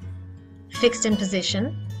be fixed in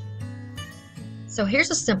position. So here's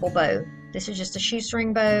a simple bow. This is just a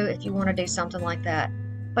shoestring bow if you want to do something like that,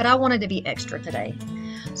 but I wanted to be extra today.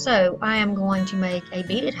 So I am going to make a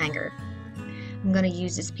beaded hanger. I'm going to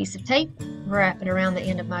use this piece of tape, wrap it around the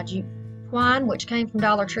end of my jute twine, which came from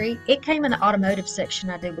Dollar Tree. It came in the automotive section,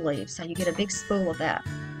 I do believe, so you get a big spool of that.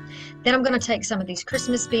 Then I'm going to take some of these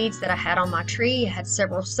Christmas beads that I had on my tree. It had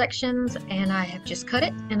several sections, and I have just cut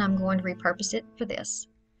it, and I'm going to repurpose it for this.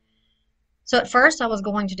 So at first I was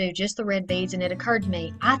going to do just the red beads, and it occurred to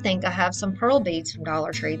me, I think I have some pearl beads from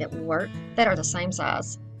Dollar Tree that will work, that are the same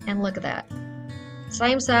size. And look at that.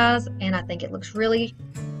 Same size, and I think it looks really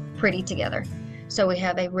pretty together. So we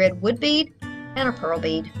have a red wood bead and a pearl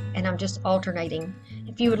bead, and I'm just alternating.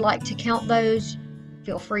 If you would like to count those,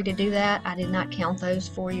 feel free to do that. I did not count those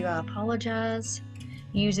for you. I apologize.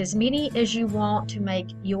 Use as many as you want to make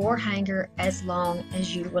your hanger as long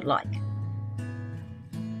as you would like.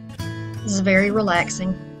 This is very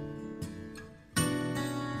relaxing.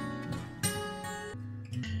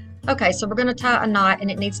 Okay, so we're going to tie a knot,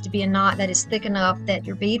 and it needs to be a knot that is thick enough that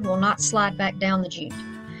your bead will not slide back down the jute.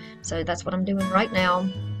 So that's what I'm doing right now,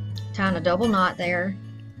 tying a double knot there.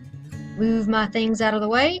 Move my things out of the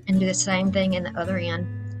way and do the same thing in the other end.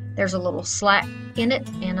 There's a little slack in it,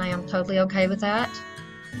 and I am totally okay with that.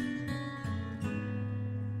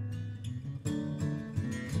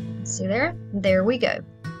 See there? There we go.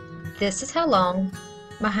 This is how long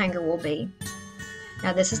my hanger will be.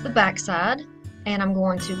 Now this is the back side, and I'm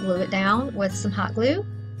going to glue it down with some hot glue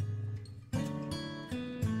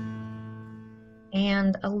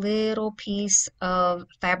and a little piece of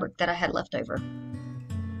fabric that I had left over.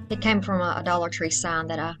 It came from a Dollar Tree sign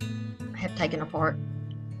that I have taken apart.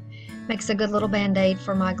 Makes a good little band-aid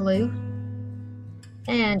for my glue.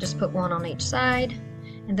 And just put one on each side,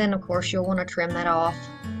 and then of course you'll want to trim that off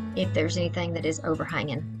if there's anything that is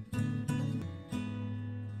overhanging.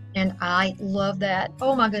 And I love that.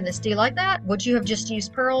 Oh my goodness, do you like that? Would you have just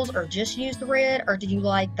used pearls or just used the red, or did you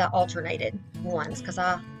like the alternated ones? Because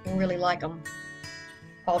I really like them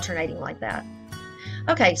alternating like that.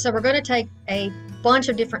 Okay, so we're going to take a bunch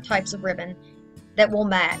of different types of ribbon that will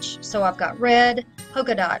match. So I've got red,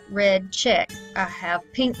 polka dot, red check. I have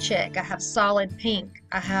pink check. I have solid pink.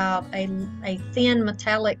 I have a thin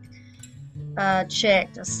metallic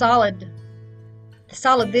check, a solid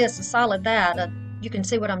this, a solid that. You can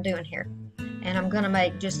see what I'm doing here. And I'm going to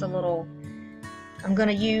make just a little, I'm going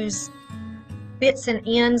to use bits and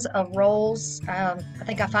ends of rolls. I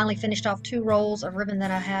think I finally finished off 2 rolls of ribbon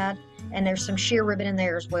that I had, and there's some sheer ribbon in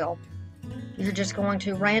there as well. You're just going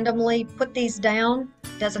to randomly put these down.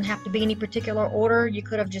 Doesn't have to be any particular order. You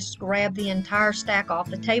could have just grabbed the entire stack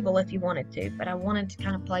off the table if you wanted to, but I wanted to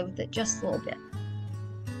kind of play with it just a little bit.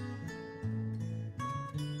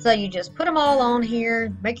 So you just put them all on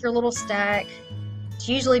here, make your little stack. It's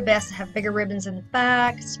usually best to have bigger ribbons in the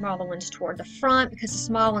back, smaller ones toward the front, because the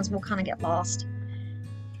small ones will kind of get lost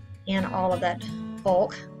in all of that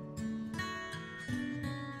bulk.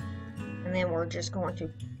 And then we're just going to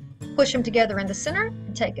push them together in the center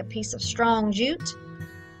and take a piece of strong jute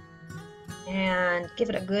and give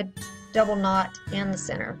it a good double knot in the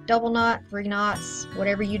center. Double knot, 3 knots,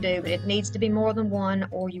 whatever you do, but it needs to be more than one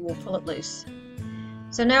or you will pull it loose.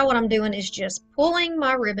 So now what I'm doing is just pulling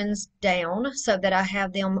my ribbons down so that I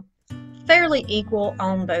have them fairly equal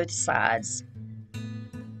on both sides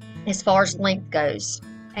as far as length goes.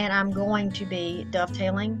 And I'm going to be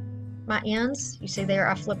dovetailing my ends. You see there,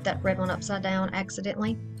 I flipped that red one upside down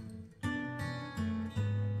accidentally.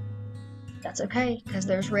 That's okay, because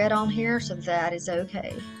there's red on here, so that is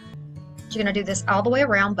okay. You're going to do this all the way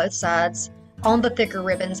around both sides on the thicker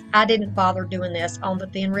ribbons. I didn't bother doing this on the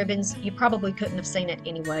thin ribbons. You probably couldn't have seen it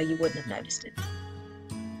anyway. You wouldn't have noticed it.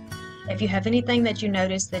 If you have anything that you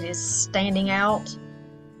notice that is standing out,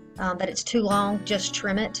 that it's too long, just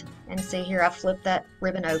trim it. And see here, I flipped that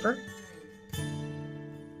ribbon over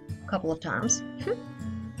a couple of times.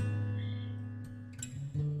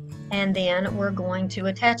 And then we're going to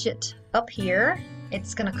attach it up here.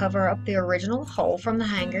 It's going to cover up the original hole from the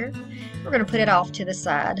hanger. We're going to put it off to the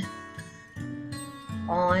side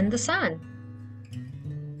on the sign.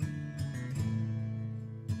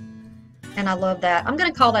 And I love that. I'm going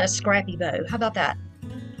to call that a scrappy bow. How about that?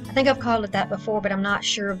 I think I've called it that before, but I'm not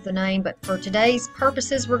sure of the name. But for today's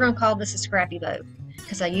purposes, we're going to call this a scrappy bow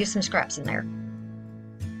because I used some scraps in there.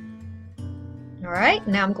 All right,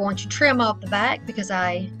 now I'm going to trim off the back because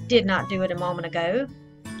I did not do it a moment ago.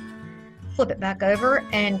 Flip it back over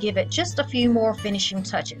and give it just a few more finishing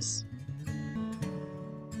touches.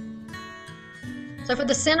 So for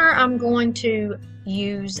the center, I'm going to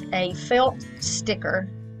use a felt sticker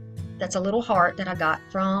that's a little heart that I got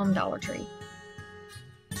from Dollar Tree.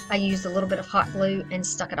 I used a little bit of hot glue and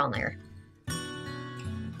stuck it on there.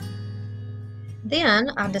 Then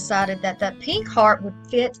I decided that that pink heart would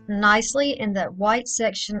fit nicely in that white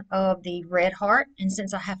section of the red heart, and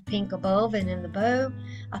since I have pink above and in the bow,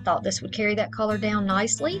 I thought this would carry that color down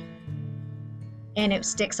nicely, and it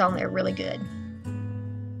sticks on there really good.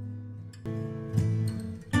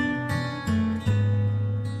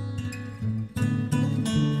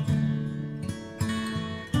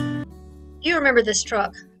 You remember this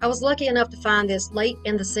truck. I was lucky enough to find this late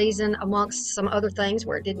in the season amongst some other things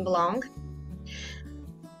where it didn't belong.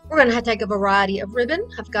 We're going to take a variety of ribbon.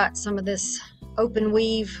 I've got some of this open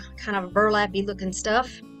weave, kind of burlappy looking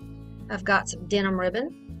stuff. I've got some denim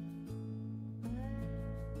ribbon.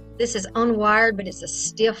 This is unwired, but it's a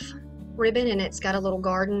stiff ribbon, and it's got a little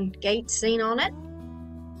garden gate scene on it.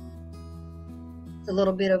 It's a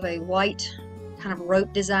little bit of a white kind of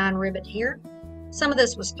rope design ribbon here. Some of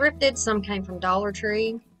this was thrifted, some came from Dollar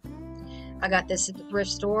Tree. I got this at the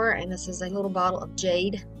thrift store, and this is a little bottle of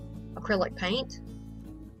jade acrylic paint.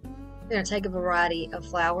 I'm going to take a variety of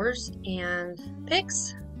flowers and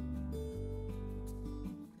picks.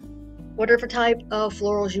 Whatever type of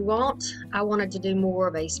florals you want. I wanted to do more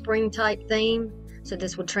of a spring type theme, so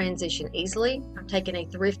this would transition easily. I'm taking a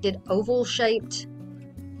thrifted oval shaped,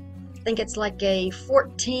 I think it's like a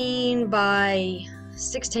 14 by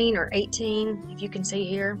 16 or 18, if you can see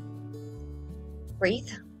here,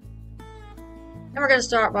 wreath. And we're going to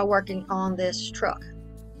start by working on this truck.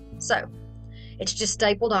 So it's just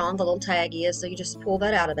stapled on, the little tag is, so you just pull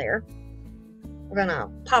that out of there. We're going to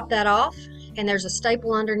pop that off, and there's a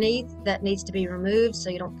staple underneath that needs to be removed so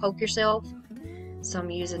you don't poke yourself. So I'm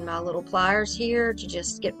using my little pliers here to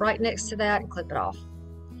just get right next to that and clip it off.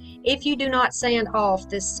 If you do not sand off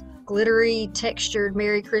this glittery, textured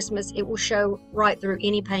Merry Christmas, it will show right through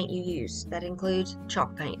any paint you use. That includes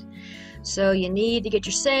chalk paint. So you need to get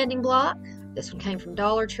your sanding block. This one came from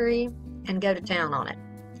Dollar Tree, and go to town on it.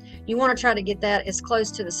 You want to try to get that as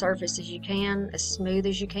close to the surface as you can, as smooth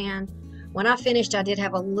as you can. When I finished, I did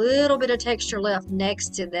have a little bit of texture left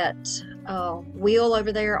next to that wheel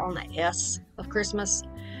over there on the S of Christmas,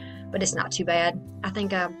 but it's not too bad. I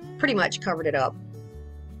think I pretty much covered it up.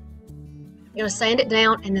 You're going to sand it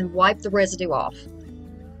down and then wipe the residue off.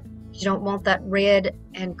 You don't want that red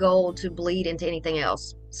and gold to bleed into anything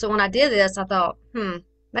else. So when I did this, I thought,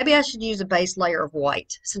 maybe I should use a base layer of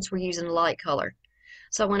white since we're using a light color.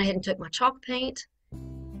 So I went ahead and took my chalk paint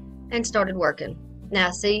and started working.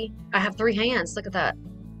 Now see, I have 3 hands. Look at that.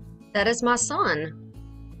 That is my son.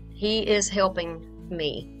 He is helping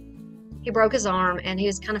me. He broke his arm and he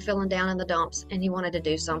was kind of feeling down in the dumps and he wanted to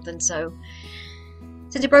do something. So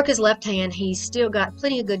since he broke his left hand, he's still got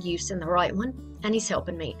plenty of good use in the right one, and he's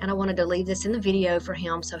helping me. And I wanted to leave this in the video for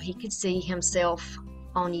him so he could see himself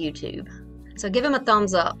on YouTube. So give him a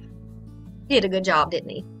thumbs up. He did a good job, didn't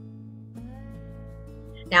he?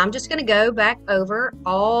 Now I'm just going to go back over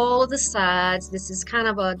all of the sides. This is kind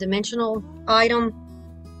of a dimensional item.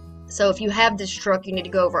 So if you have this truck, you need to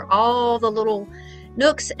go over all the little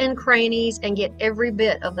nooks and crannies and get every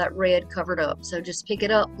bit of that red covered up. So just pick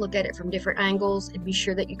it up, look at it from different angles, and be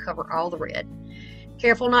sure that you cover all the red.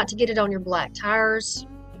 Careful not to get it on your black tires.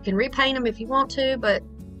 You can repaint them if you want to, but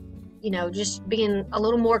you know, just being a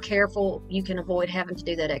little more careful, you can avoid having to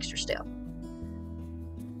do that extra step.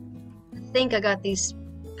 I think I got these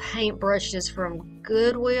paint brushes from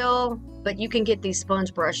Goodwill, but you can get these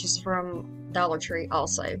sponge brushes from Dollar Tree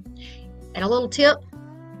also. And a little tip,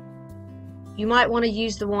 You might want to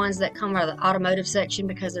use the ones that come out of the automotive section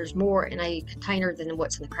because there's more in a container than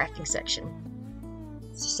what's in the crafting section.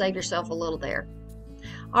 So save yourself a little there.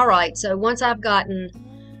 Alright, so once I've gotten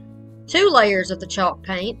 2 layers of the chalk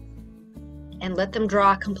paint and let them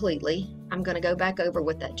dry completely, I'm going to go back over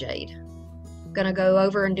with that jade. I'm going to go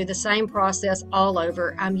over and do the same process all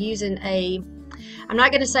over. I'm using I'm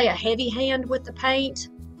not going to say a heavy hand with the paint,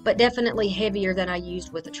 but definitely heavier than I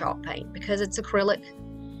used with the chalk paint because it's acrylic.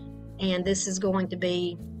 And this is going to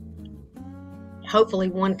be, hopefully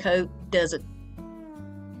 1 coat does it.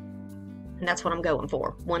 And that's what I'm going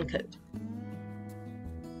for, 1 coat.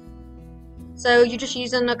 So you're just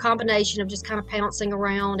using a combination of just kind of pouncing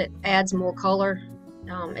around. It adds more color.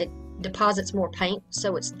 It deposits more paint,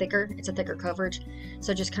 so it's thicker. It's a thicker coverage.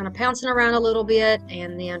 So just kind of pouncing around a little bit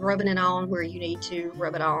and then rubbing it on where you need to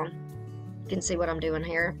rub it on. You can see what I'm doing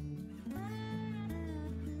here.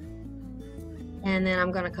 And then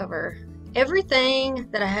I'm going to cover everything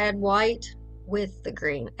that I had white with the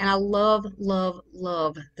green. And I love, love,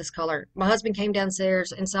 love this color. My husband came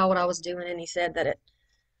downstairs and saw what I was doing, and he said that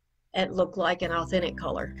it looked like an authentic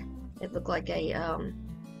color. It looked like a,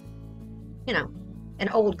 you know, an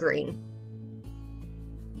old green.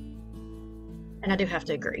 And I do have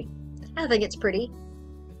to agree. I think it's pretty.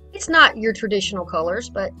 It's not your traditional colors,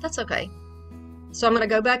 but that's okay. So I'm going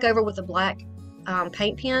to go back over with a black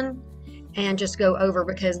paint pen and just go over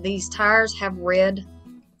because these tires have red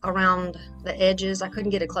around the edges. I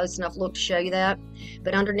couldn't get a close enough look to show you that,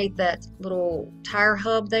 but underneath that little tire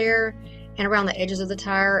hub there and around the edges of the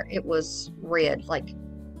tire, it was red, like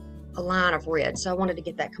a line of red. So I wanted to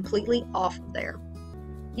get that completely off of there.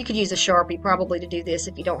 You could use a Sharpie probably to do this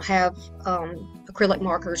if you don't have acrylic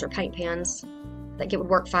markers or paint pens. I think it would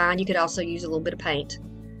work fine. You could also use a little bit of paint.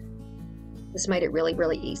 This made it really,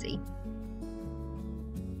 really easy.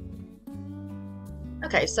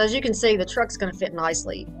 Okay, so as you can see, the truck's going to fit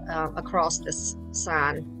nicely across this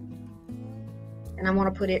sign. And I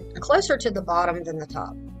want to put it closer to the bottom than the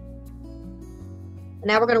top.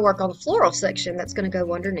 Now we're going to work on the floral section that's going to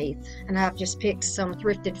go underneath. And I've just picked some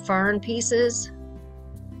thrifted fern pieces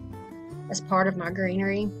as part of my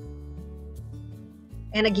greenery.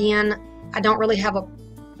 And again, I don't really have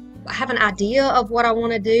I have an idea of what I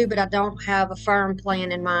want to do, but I don't have a firm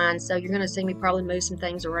plan in mind. So you're going to see me probably move some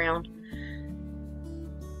things around.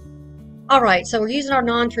 Alright, so we're using our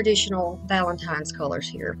non-traditional Valentine's colors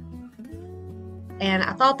here. And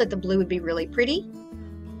I thought that the blue would be really pretty.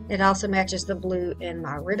 It also matches the blue in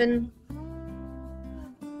my ribbon.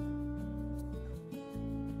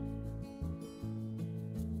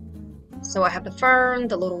 So I have the fern,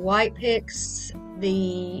 the little white picks,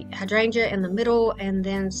 the hydrangea in the middle, and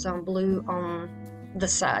then some blue on the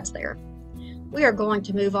sides there. We are going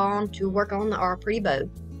to move on to work on our pretty bow.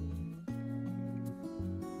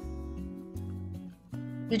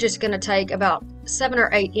 You're just going to take about 7 or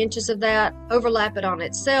 8 inches of that, overlap it on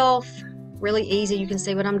itself, really easy. You can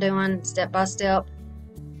see what I'm doing step by step.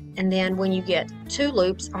 And then when you get 2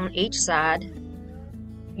 loops on each side,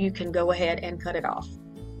 you can go ahead and cut it off.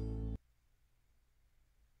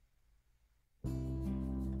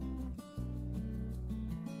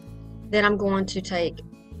 Then I'm going to take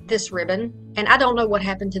this ribbon, and I don't know what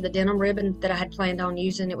happened to the denim ribbon that I had planned on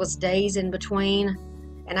using. It was days in between,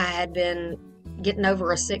 and I had been getting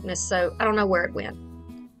over a sickness, so I don't know where it went.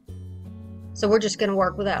 So we're just going to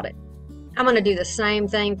work without it. I'm going to do the same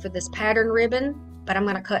thing for this pattern ribbon, but I'm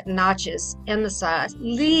going to cut notches in the sides,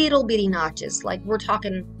 little bitty notches, like we're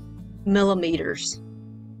talking millimeters,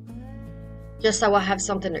 just so I have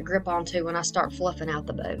something to grip onto when I start fluffing out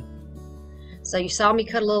the bow. So you saw me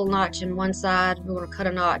cut a little notch in one side. We're going to cut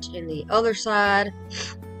a notch in the other side,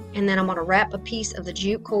 and then I'm going to wrap a piece of the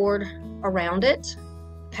jute cord around it,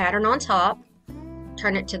 pattern on top,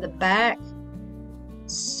 turn it to the back,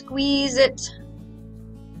 squeeze it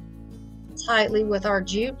tightly with our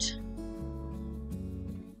jute,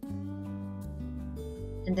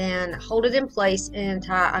 and then hold it in place and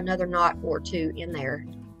tie another knot or 2 in there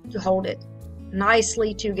to hold it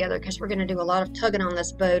nicely together, because we're going to do a lot of tugging on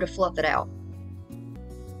this bow to fluff it out.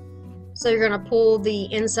 So you're going to pull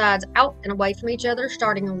the insides out and away from each other,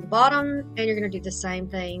 starting on the bottom, and you're going to do the same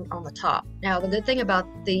thing on the top. Now, the good thing about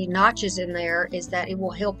the notches in there is that it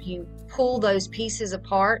will help you pull those pieces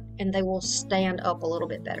apart, and they will stand up a little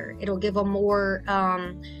bit better. It'll give them more,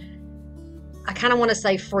 I kind of want to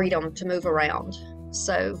say freedom to move around.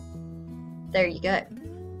 So there you go.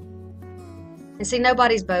 And see,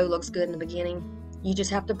 nobody's bow looks good in the beginning. You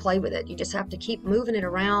just have to play with it. You just have to keep moving it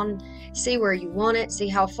around, see where you want it, see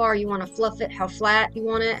how far you want to fluff it, how flat you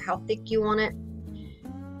want it, how thick you want it.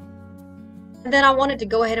 And then I wanted to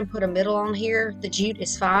go ahead and put a middle on here. The jute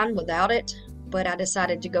is fine without it, but I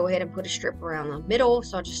decided to go ahead and put a strip around the middle,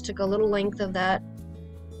 so I just took a little length of that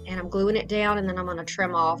and I'm gluing it down, and then I'm going to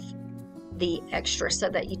trim off the extra so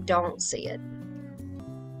that you don't see it.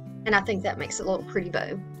 And I think that makes a little pretty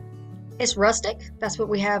bow. It's rustic, that's what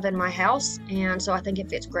we have in my house, and so I think it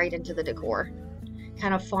fits great into the decor.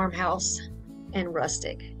 Kind of farmhouse and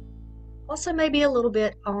rustic. Also maybe a little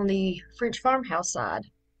bit on the French farmhouse side,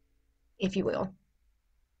 if you will.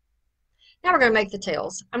 Now we're going to make the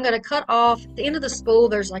tails. I'm going to cut off at the end of the spool.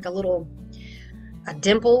 There's like a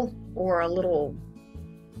dimple or a little,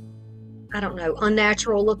 I don't know,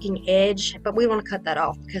 unnatural looking edge, but we want to cut that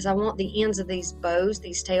off because I want the ends of these bows,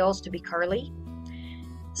 these tails, to be curly.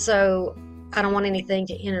 So I don't want anything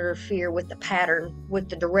to interfere with the pattern, with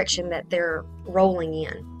the direction that they're rolling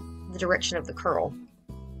in, the direction of the curl,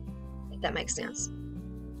 if that makes sense.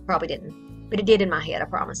 Probably didn't, but it did in my head, I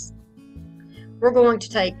promise. We're going to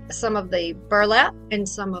take some of the burlap and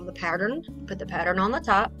some of the pattern, put the pattern on the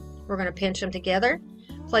top. We're going to pinch them together,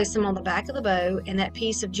 place them on the back of the bow, and that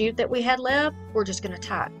piece of jute that we had left, we're just going to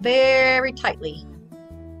tie it very tightly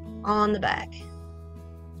on the back.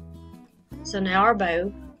 So now our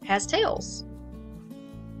bow has tails.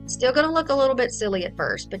 It's still going to look a little bit silly at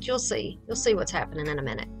first, but you'll see what's happening in a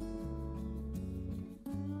minute.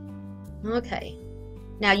 Okay,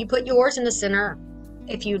 now you put yours in the center.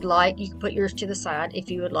 If you'd like, you can put yours to the side if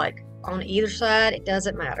you would like. On either side, it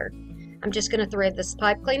doesn't matter. I'm just going to thread this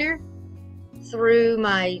pipe cleaner through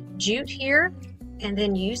my jute here and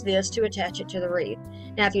then use this to attach it to the wreath.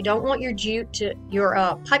 Now if you don't want your jute to, your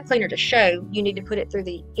pipe cleaner to show, you need to put it through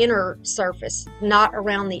the inner surface, not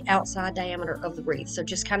around the outside diameter of the wreath. So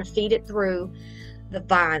just kind of feed it through the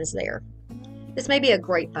vines there. This may be a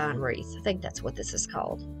grapevine wreath. I think that's what this is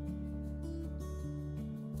called.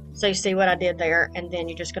 So you see what I did there, and then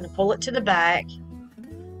you're just going to pull it to the back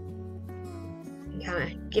and kind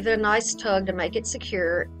of give it a nice tug to make it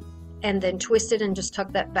secure, and then twist it and just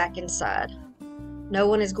tuck that back inside. No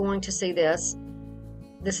one is going to see this.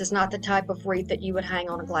 This is not the type of wreath that you would hang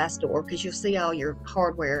on a glass door because you'll see all your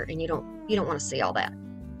hardware and you don't want to see all that.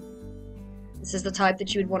 This is the type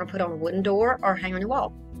that you would want to put on a wooden door or hang on your wall.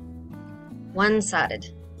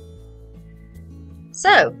 One-sided.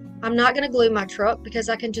 So I'm not going to glue my truck because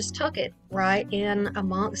I can just tuck it right in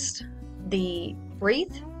amongst the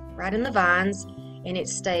wreath, right in the vines, and it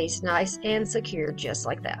stays nice and secure just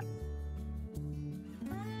like that.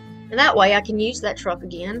 And that way I can use that truck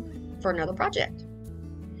again for another project.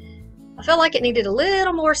 I felt like it needed a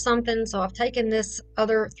little more something, so I've taken this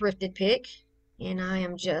other thrifted pick and I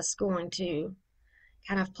am just going to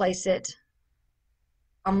kind of place it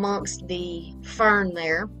amongst the fern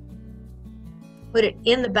there. Put it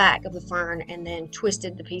in the back of the fern and then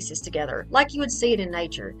twisted the pieces together like you would see it in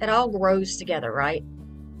nature. It all grows together, right?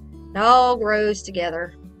 It all grows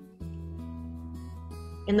together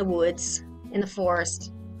in the woods, in the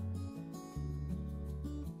forest.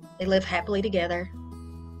 They live happily together.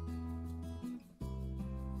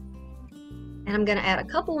 And I'm going to add a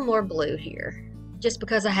couple more blue here. Just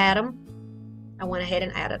because I had them, I went ahead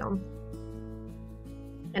and added them.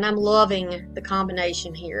 And I'm loving the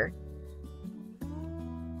combination here.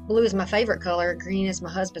 Blue is my favorite color. Green is my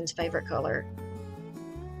husband's favorite color.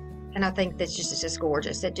 And I think this is just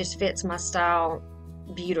gorgeous. It just fits my style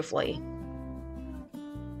beautifully.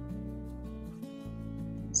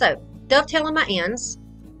 So, dovetailing my ends.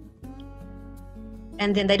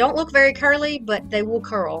 And then they don't look very curly, but they will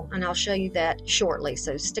curl. And I'll show you that shortly,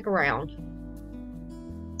 so stick around.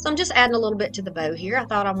 So I'm just adding a little bit to the bow here. I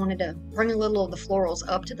thought I wanted to bring a little of the florals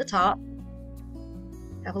up to the top.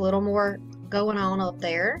 Have a little more going on up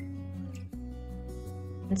there.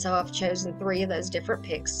 And so I've chosen 3 of those different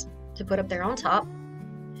picks to put up there on top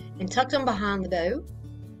and tucked them behind the bow.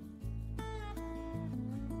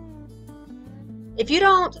 If you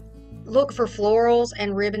don't look for florals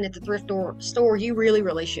and ribbon at the thrift store, you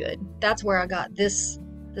really should. That's where I got this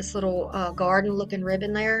little garden looking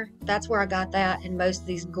ribbon there. That's where I got that and most of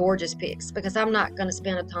these gorgeous picks, because I'm not going to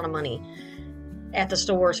spend a ton of money at the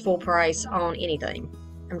stores full price on anything.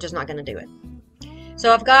 I'm just not going to do it.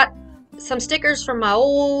 So I've got some stickers from my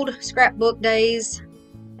old scrapbook days,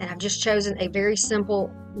 and I've just chosen a very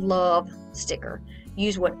simple love sticker.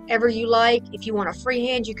 Use whatever you like. If you want a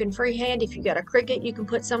freehand, you can freehand. If you got a Cricut, you can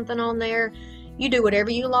put something on there. You do whatever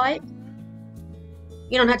you like.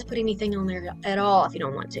 You don't have to put anything on there at all if you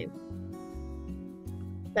don't want to.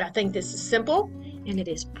 But I think this is simple and it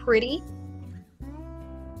is pretty.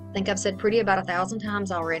 I think I've said pretty about 1,000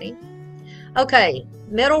 times already. Okay,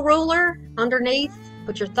 metal ruler underneath,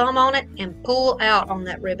 put your thumb on it and pull out on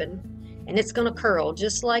that ribbon. And it's going to curl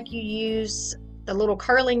just like you use the little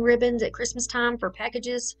curling ribbons at Christmas time for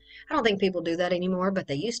packages. I don't think people do that anymore, but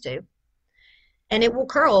they used to. And it will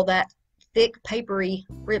curl that thick papery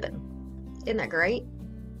ribbon. Isn't that great?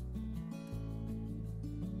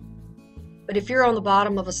 But if you're on the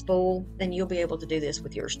bottom of a spool, then you'll be able to do this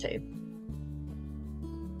with yours too.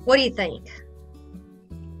 What do you think?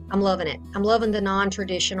 I'm loving it. I'm loving the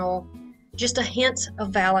non-traditional, just a hint of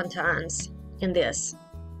Valentine's in this.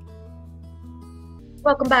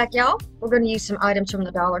 Welcome back, y'all. We're going to use some items from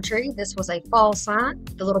the Dollar Tree. This was a fall sign,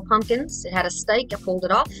 the little pumpkins. It had a stake. I pulled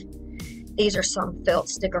it off. These are some felt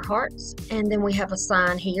sticker hearts. And then we have a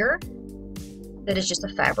sign here that is just a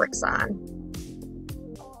fabric sign.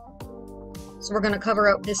 So we're going to cover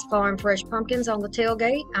up this farm fresh pumpkins on the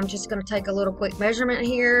tailgate. I'm just going to take a little quick measurement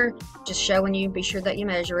here, just showing you, be sure that you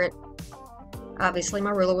measure it. Obviously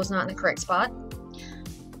my ruler was not in the correct spot.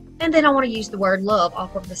 And then I want to use the word love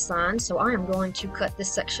off of the sign, so I am going to cut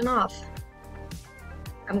this section off.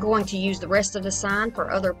 I'm going to use the rest of the sign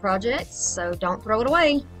for other projects, so don't throw it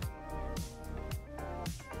away.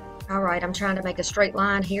 Alright, I'm trying to make a straight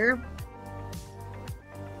line here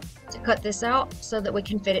to cut this out so that we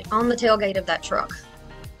can fit it on the tailgate of that truck.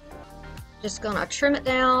 Just gonna trim it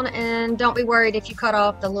down, and don't be worried if you cut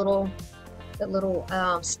off the little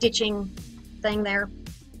stitching thing there,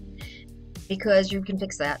 because you can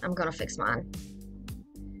fix that. I'm gonna fix mine.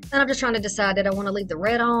 And I'm just trying to decide, did I want to leave the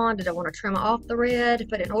red on? Did I want to trim off the red?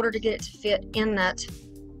 But in order to get it to fit in that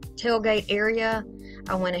tailgate area,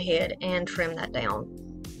 I went ahead and trimmed that down.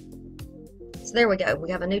 So there we go, we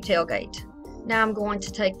have a new tailgate. Now I'm going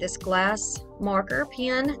to take this glass marker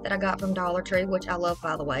pen that I got from Dollar Tree, which I love,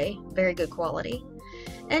 by the way, very good quality,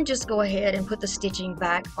 and just go ahead and put the stitching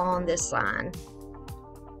back on this sign.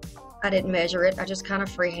 I didn't measure it, I just kind of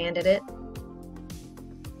freehanded it.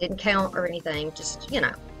 Didn't count or anything, just, you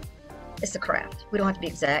know, it's a craft. We don't have to be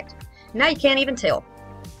exact. Now you can't even tell.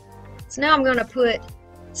 So now I'm going to put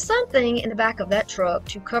something in the back of that truck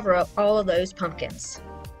to cover up all of those pumpkins.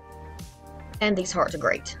 And these hearts are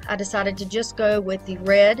great. I decided to just go with the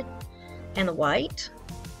red and the white,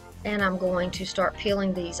 and I'm going to start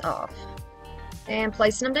peeling these off and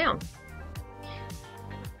placing them down.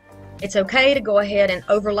 It's okay to go ahead and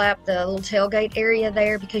overlap the little tailgate area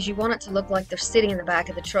there, because you want it to look like they're sitting in the back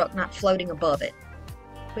of the truck, not floating above it.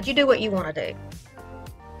 But you do what you want to do.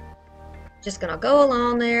 Just gonna go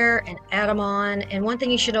along there and add them on. And one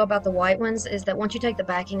thing you should know about the white ones is that once you take the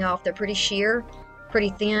backing off, they're pretty sheer, pretty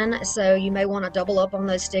thin, so you may want to double up on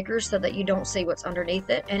those stickers so that you don't see what's underneath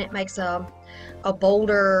it, and it makes a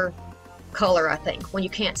bolder color, I think, when you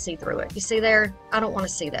can't see through it. You see there? I don't want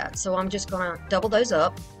to see that, so I'm just going to double those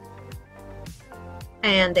up,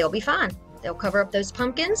 and they'll be fine. They'll cover up those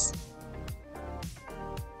pumpkins,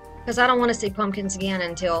 because I don't want to see pumpkins again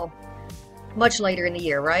until much later in the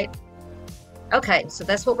year, right? Okay, so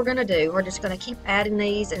that's what we're going to do. We're just going to keep adding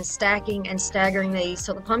these and stacking and staggering these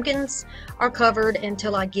so the pumpkins are covered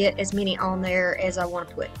until I get as many on there as I want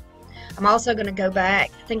to put. I'm also going to go back,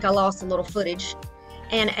 I think I lost a little footage,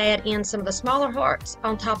 and add in some of the smaller hearts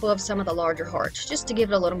on top of some of the larger hearts, just to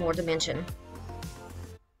give it a little more dimension.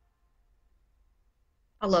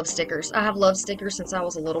 I love stickers. I have loved stickers since I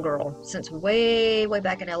was a little girl, since way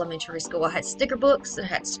back in elementary school. I had sticker books that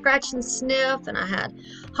had scratch and sniff, and I had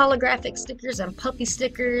holographic stickers and puppy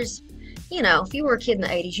stickers. You know, if you were a kid in the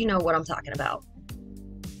 80s, you know what I'm talking about.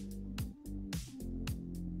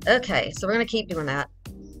 Okay, so we're going to keep doing that.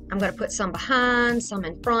 I'm going to put some behind, some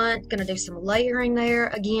in front, going to do some layering there.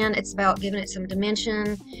 Again, it's about giving it some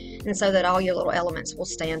dimension, and so that all your little elements will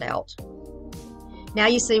stand out. Now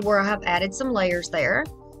you see where I have added some layers there,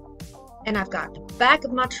 and I've got the back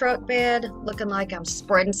of my truck bed looking like I'm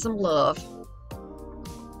spreading some love.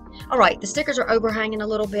 Alright, the stickers are overhanging a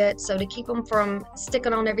little bit, so to keep them from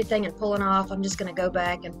sticking on everything and pulling off, I'm just going to go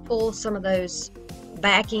back and pull some of those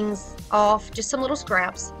backings off, just some little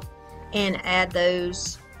scraps, and add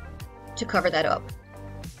those to cover that up.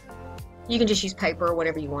 You can just use paper or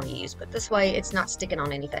whatever you want to use, but this way it's not sticking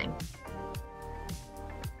on anything.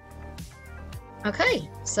 Okay,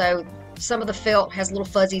 so some of the felt has little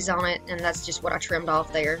fuzzies on it, and that's just what I trimmed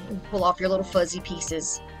off there. And pull off your little fuzzy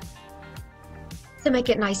pieces to make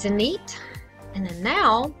it nice and neat. And then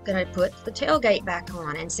now I'm going to put the tailgate back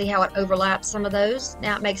on, and see how it overlaps some of those.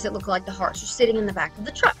 Now it makes it look like the hearts are sitting in the back of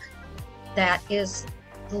the truck. That is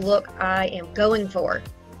the look I am going for.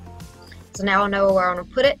 So now I know where I'm going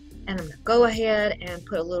to put it, and I'm going to go ahead and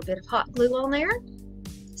put a little bit of hot glue on there.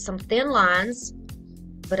 Some thin lines,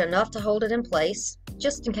 but enough to hold it in place,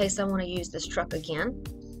 just in case I want to use this truck again.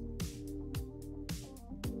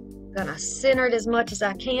 Gonna center it as much as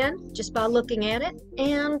I can just by looking at it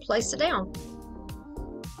and place it down.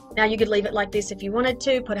 Now you could leave it like this if you wanted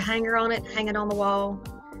to, put a hanger on it, hang it on the wall,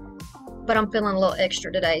 but I'm feeling a little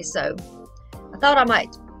extra today, so I thought I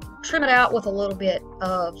might trim it out with a little bit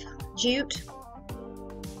of jute.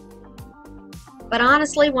 But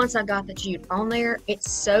honestly, once I got the jute on there,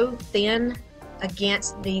 it's so thin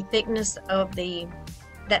against the thickness of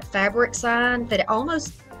that fabric side that it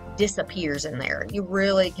almost disappears in there. You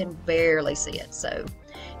really can barely see it. So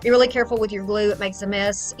be really careful with your glue. It makes a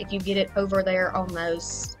mess if you get it over there on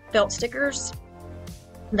those felt stickers.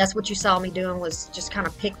 That's what you saw me doing, was just kind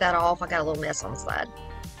of pick that off. I got a little mess on the side.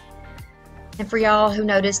 And for y'all who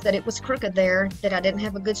noticed that it was crooked there, that I didn't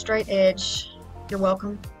have a good straight edge, you're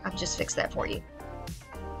welcome. I've just fixed that for you.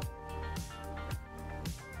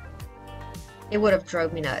 It would have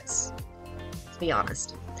drove me nuts, to be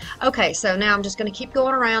honest. Okay, so now I'm just going to keep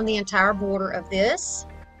going around the entire border of this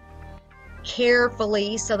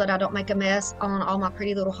carefully so that I don't make a mess on all my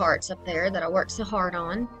pretty little hearts up there that I worked so hard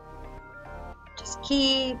on. Just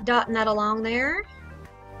keep dotting that along there.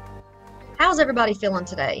 How's everybody feeling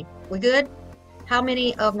today? We good? How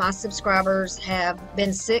many of my subscribers have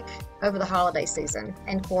been sick over the holiday season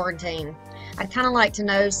and quarantine? I'd kind of like to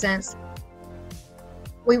know, since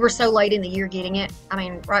we were so late in the year getting it. I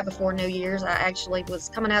mean, right before New Year's. I actually was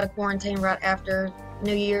coming out of quarantine right after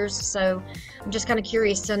New Year's, so I'm just kind of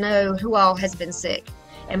curious to know who all has been sick.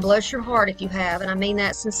 And bless your heart if you have, and I mean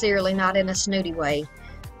that sincerely, not in a snooty way.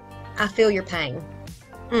 I feel your pain.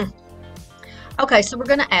 Okay, so we're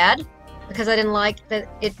going to add, because I didn't like that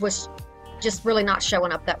it was just really not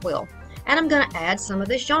showing up that well. And I'm going to add some of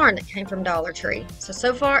this yarn that came from Dollar Tree.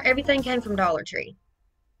 So far, everything came from Dollar Tree.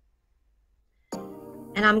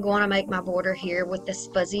 And I'm going to make my border here with this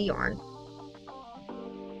fuzzy yarn.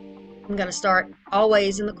 I'm going to start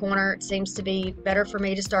always in the corner. It seems to be better for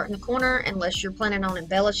me to start in the corner, unless you're planning on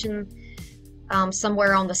embellishing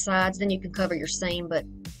somewhere on the sides, then you can cover your seam. But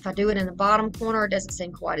if I do it in the bottom corner, it doesn't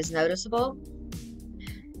seem quite as noticeable.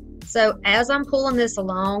 So as I'm pulling this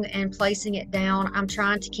along and placing it down, I'm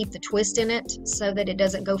trying to keep the twist in it so that it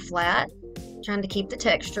doesn't go flat. Trying to keep the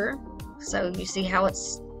texture. So you see how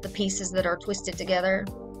it's the pieces that are twisted together.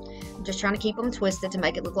 I'm just trying to keep them twisted to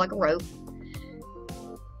make it look like a rope.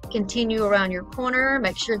 Continue around your corner.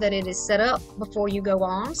 Make sure that it is set up before you go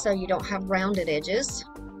on so you don't have rounded edges.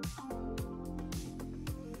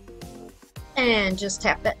 And just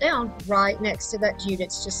tap that down right next to that jute.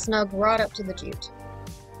 It's just snug right up to the jute.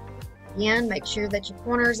 Again, make sure that your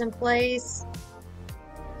corner is in place.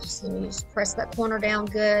 Just press that corner down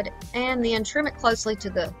good, and then trim it closely to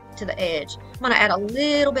the edge. I'm going to add a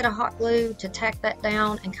little bit of hot glue to tack that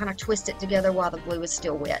down and kind of twist it together while the glue is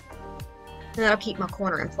still wet. And that'll keep my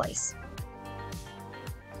corner in place.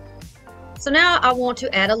 So now I want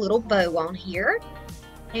to add a little bow on here,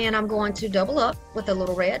 and I'm going to double up with a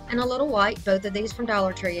little red and a little white, both of these from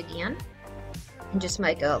Dollar Tree again, and just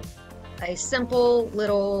make a simple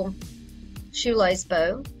little shoelace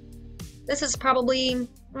bow. This is probably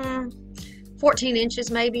 14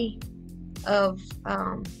 inches maybe of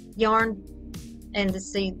yarn, and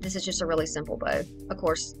see, this is just a really simple bow. Of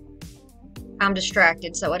course, I'm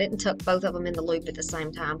distracted, so I didn't tuck both of them in the loop at the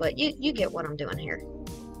same time, but you get what I'm doing here.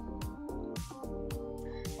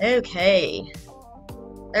 Okay,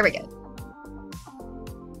 there we go.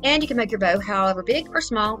 And you can make your bow however big or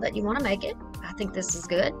small that you want to make it. I think this is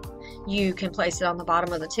good. You can place it on the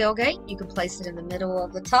bottom of the tailgate. You can place it in the middle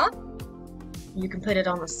of the top. You can put it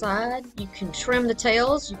on the side. You can trim the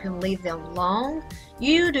tails. You can leave them long.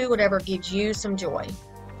 You do whatever gives you some joy.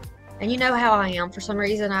 And you know how I am. For some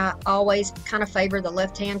reason, I always kind of favor the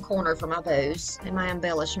left-hand corner for my bows and my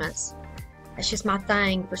embellishments. That's just my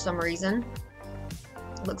thing for some reason.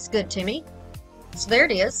 It looks good to me. So there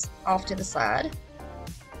it is, off to the side.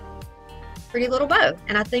 Pretty little bow.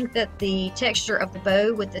 And I think that the texture of the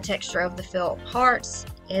bow with the texture of the felt hearts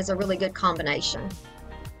is a really good combination.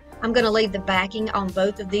 I'm going to leave the backing on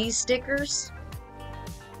both of these stickers,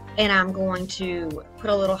 and I'm going to put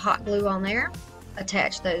a little hot glue on there,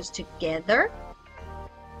 attach those together,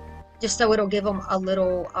 just so it'll give them a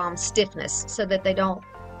little stiffness, so that they don't,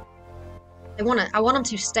 I want them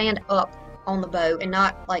to stand up on the bow and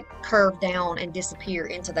not like curve down and disappear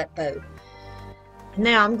into that bow.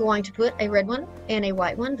 Now I'm going to put a red one and a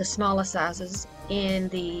white one, the smallest sizes, in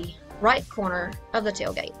the right corner of the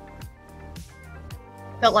tailgate.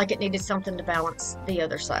 Felt like it needed something to balance the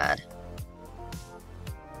other side.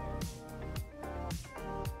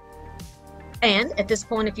 And at this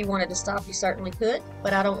point, if you wanted to stop, you certainly could,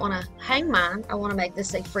 but I don't want to hang mine. I want to make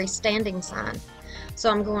this a freestanding sign.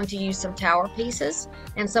 So I'm going to use some tower pieces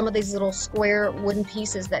and some of these little square wooden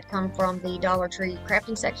pieces that come from the Dollar Tree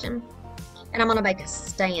crafting section. And I'm going to make a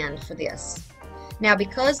stand for this. Now,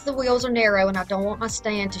 because the wheels are narrow and I don't want my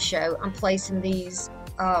stand to show, I'm placing these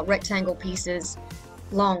rectangle pieces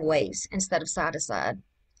long ways instead of side to side.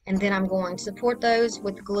 And then I'm going to support those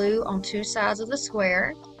with glue on two sides of the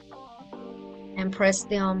square and press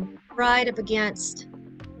them right up against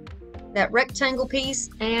that rectangle piece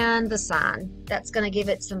and the sign. That's going to give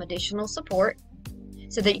it some additional support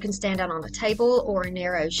so that you can stand out on a table or a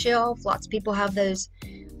narrow shelf. Lots of people have those.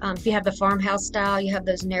 If you have the farmhouse style, you have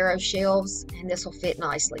those narrow shelves, and this will fit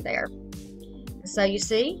nicely there. So you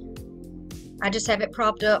see, I just have it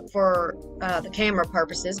propped up for the camera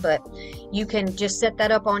purposes, but you can just set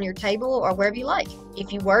that up on your table or wherever you like.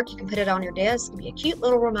 If you work, you can put it on your desk. It'll be a cute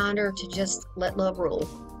little reminder to just let love rule.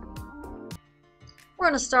 We're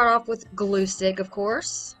going to start off with glue stick, of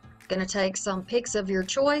course. Going to take some picks of your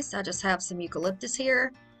choice. I just have some eucalyptus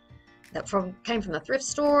here that came from the thrift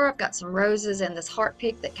store. I've got some roses and this heart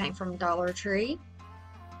pick that came from Dollar Tree.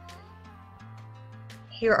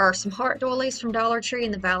 Here are some heart doilies from Dollar Tree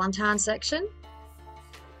in the Valentine section.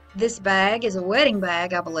 This bag is a wedding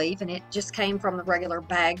bag, I believe, and it just came from the regular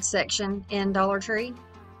bag section in Dollar Tree.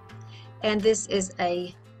 And this is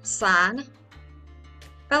a sign,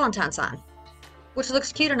 Valentine sign, which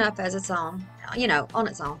looks cute enough as its own, you know, on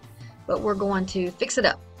its own. But we're going to fix it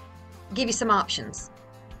up, give you some options.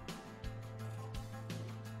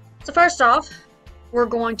 So first off, we're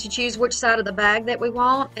going to choose which side of the bag that we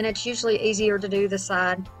want, and it's usually easier to do the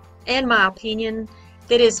side, in my opinion,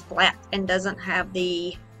 that is flat and doesn't have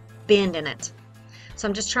the bend in it. So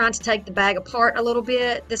I'm just trying to take the bag apart a little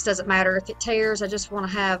bit. This doesn't matter if it tears. I just want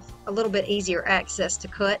to have a little bit easier access to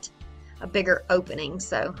cut, a bigger opening.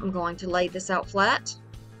 So I'm going to lay this out flat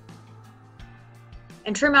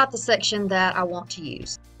and trim out the section that I want to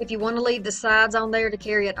use. If you want to leave the sides on there to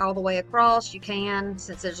carry it all the way across, you can,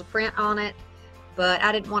 since there's a print on it, but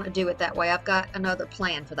I didn't want to do it that way. I've got another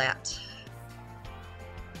plan for that.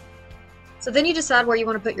 So then you decide where you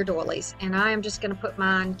want to put your doilies, and I am just going to put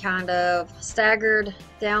mine kind of staggered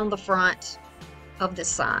down the front of this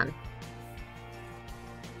sign.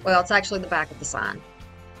 Well, it's actually the back of the sign.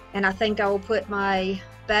 And I think I will put my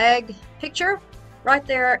bag picture right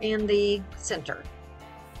there in the center,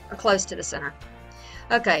 or close to the center.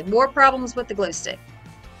 Okay, more problems with the glue stick.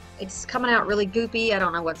 It's coming out really goopy. I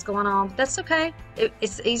don't know what's going on, but that's okay.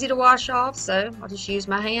 It's easy to wash off, so I'll just use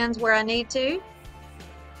my hands where I need to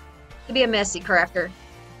be a messy crafter.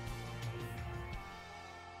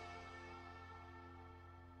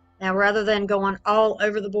 Now, rather than going all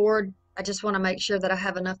over the board, I just want to make sure that I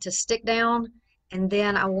have enough to stick down, and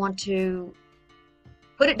then I want to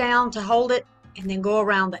put it down to hold it, and then go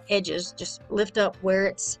around the edges. Just lift up where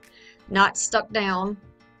it's not stuck down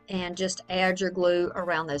and just add your glue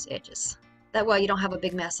around those edges. That way you don't have a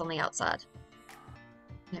big mess on the outside.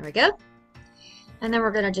 There we go. And then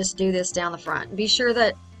we're going to just do this down the front. Be sure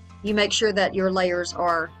that you make sure that your layers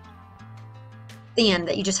are thin,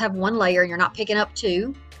 that you just have one layer and you're not picking up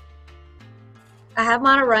two. I have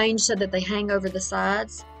mine arranged so that they hang over the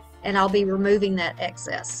sides, and I'll be removing that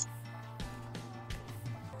excess.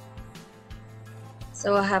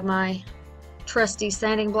 So I have my trusty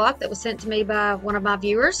sanding block that was sent to me by one of my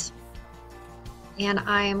viewers, and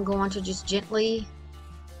I am going to just gently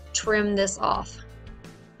trim this off.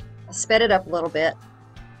 I sped it up a little bit.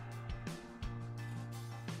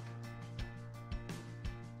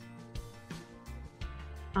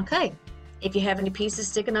 Okay, if you have any pieces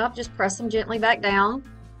sticking up, just press them gently back down,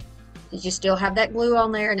 because you still have that glue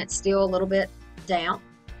on there and it's still a little bit damp.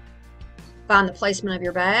 Find the placement of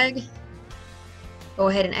your bag. Go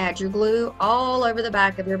ahead and add your glue all over the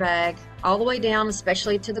back of your bag, all the way down,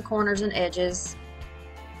 especially to the corners and edges,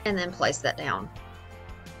 and then place that down.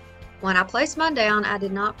 When I placed mine down, I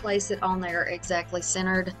did not place it on there exactly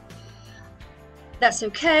centered. That's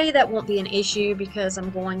okay, that won't be an issue because I'm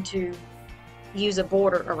going to use a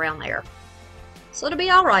border around there. So it'll be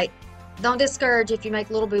alright. Don't discourage if you make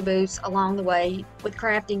little boo-boos along the way. With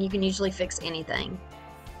crafting, you can usually fix anything.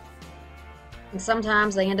 And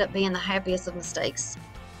sometimes they end up being the happiest of mistakes.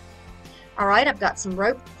 Alright, I've got some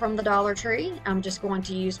rope from the Dollar Tree. I'm just going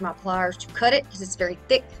to use my pliers to cut it because it's very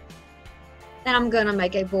thick. And I'm going to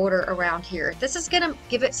make a border around here. This is going to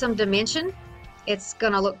give it some dimension. It's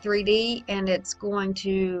going to look 3D and it's going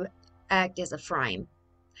to act as a frame.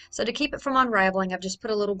 So to keep it from unraveling, I've just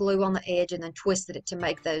put a little glue on the edge and then twisted it to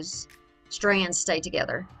make those strands stay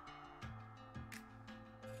together.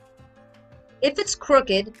 If it's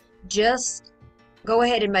crooked, just go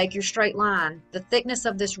ahead and make your straight line. The thickness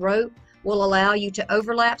of this rope will allow you to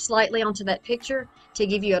overlap slightly onto that picture to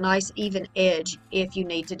give you a nice even edge if you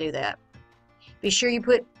need to do that. Be sure you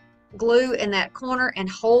put glue in that corner and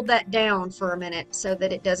hold that down for a minute so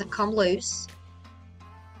that it doesn't come loose.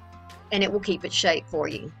 and it will keep its shape for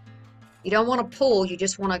you. You don't want to pull, you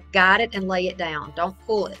just want to guide it and lay it down. Don't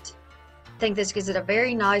pull it. I think this gives it a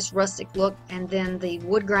very nice rustic look, and then the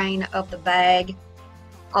wood grain of the bag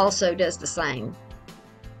also does the same.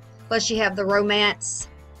 Plus you have the romance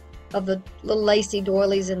of the little lacy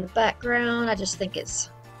doilies in the background. I just think it's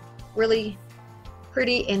really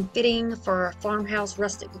pretty and fitting for farmhouse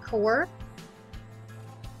rustic decor.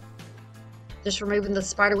 Just removing the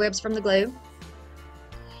spider webs from the glue.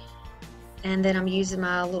 And then I'm using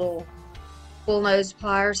my little bull nose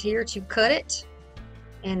pliers here to cut it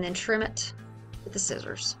and then trim it with the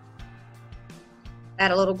scissors.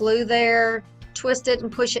 Add a little glue there, twist it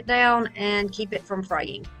and push it down and keep it from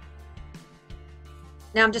fraying.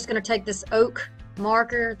 Now I'm just going to take this oak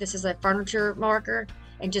marker, this is a furniture marker,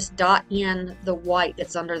 and just dot in the white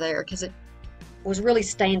that's under there because it was really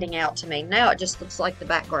standing out to me. Now it just looks like the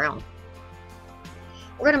background.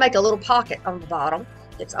 We're going to make a little pocket on the bottom.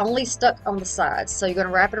 It's only stuck on the sides, so you're going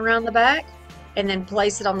to wrap it around the back and then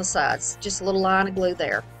place it on the sides. Just a little line of glue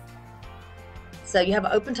there. So you have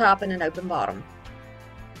an open top and an open bottom.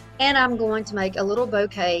 And I'm going to make a little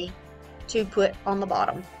bouquet to put on the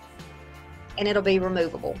bottom, and it'll be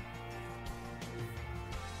removable.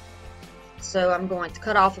 So I'm going to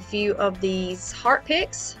cut off a few of these heart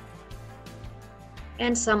picks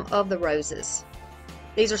and some of the roses.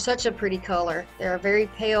 These are such a pretty color. They're a very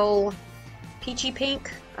pale peachy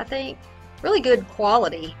pink, I think. Really good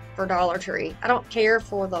quality for Dollar Tree. I don't care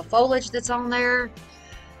for the foliage that's on there,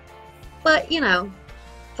 but you know,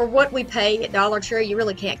 for what we pay at Dollar Tree, you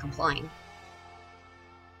really can't complain.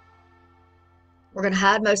 We're going to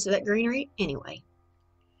hide most of that greenery anyway.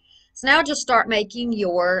 So now just start making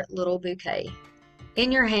your little bouquet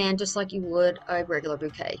in your hand, just like you would a regular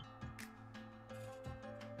bouquet.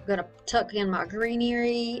 I'm going to tuck in my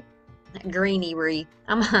greenery. The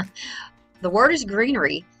word is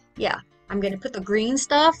greenery. Yeah, I'm going to put the green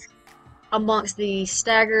stuff amongst the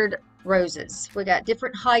staggered roses. We got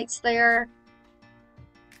different heights there,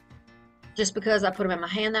 just because I put them in my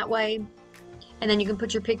hand that way. And then you can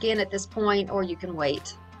put your pick in at this point, or you can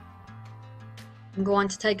wait. I'm going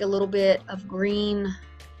to take a little bit of green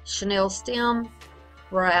chenille stem,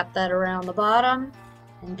 wrap that around the bottom,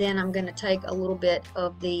 and then I'm going to take a little bit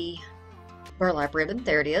of the burlap ribbon,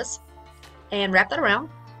 there it is, and wrap that around.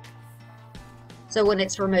 So when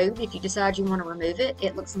it's removed, if you decide you want to remove it,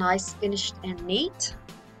 it looks nice, finished, and neat.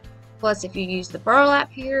 Plus, if you use the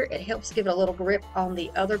burlap here, it helps give it a little grip on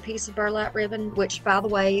the other piece of burlap ribbon, which, by the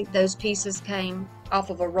way, those pieces came off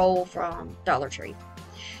of a roll from Dollar Tree.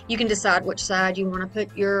 You can decide which side you want to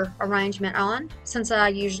put your arrangement on. Since I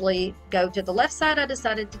usually go to the left side, I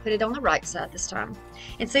decided to put it on the right side this time.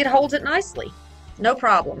 And see, it holds it nicely. No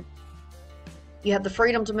problem. You have the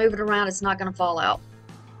freedom to move it around. It's not going to fall out.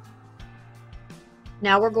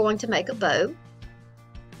 Now we're going to make a bow.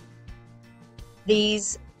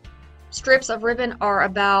 These strips of ribbon are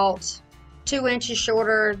about 2 inches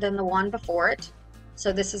shorter than the one before it.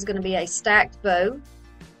 So this is going to be a stacked bow.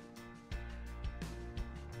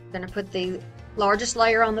 I'm going to put the largest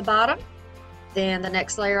layer on the bottom, then the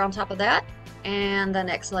next layer on top of that, and the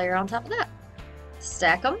next layer on top of that.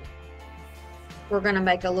 Stack them. We're going to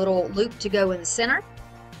make a little loop to go in the center.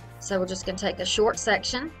 So we're just going to take a short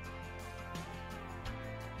section,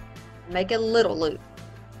 make a little loop.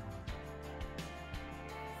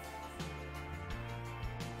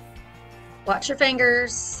 Watch your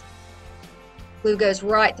fingers. Glue goes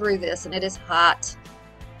right through this, and it is hot.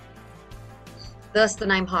 Thus the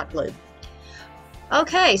name hot glue.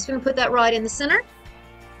 Okay, so we're going to put that right in the center.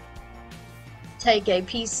 Take a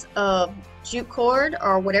piece of jute cord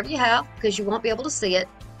or whatever you have, because you won't be able to see it.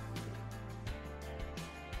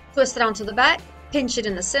 Twist it onto the back, pinch it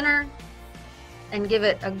in the center, and give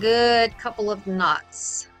it a good couple of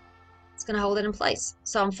knots. It's going to hold it in place.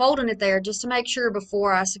 So I'm folding it there just to make sure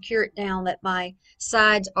before I secure it down that my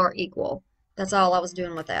sides are equal. That's all I was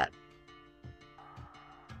doing with that.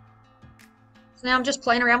 So now I'm just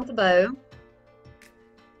playing around with the bow.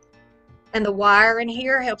 And the wire in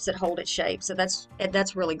here helps it hold its shape. So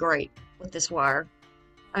that's really great with this wire.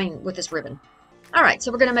 With this ribbon. Alright,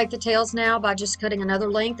 so we're going to make the tails now by just cutting another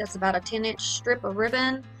length. That's about a 10-inch strip of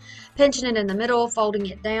ribbon. Pinching it in the middle, folding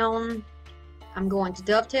it down. I'm going to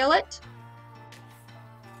dovetail it.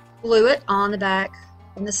 Glue it on the back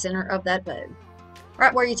in the center of that bow.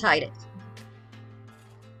 Right where you tied it.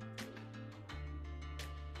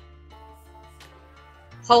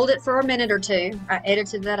 Hold it for a minute or two. I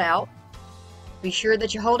edited that out. Be sure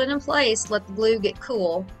that you hold it in place, let the glue get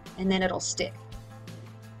cool, and then it'll stick.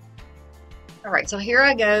 Alright, so here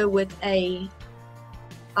I go with a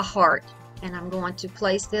heart, and I'm going to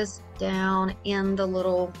place this down in the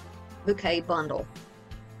little bouquet bundle.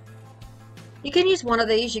 You can use one of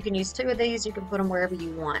these, you can use two of these, you can put them wherever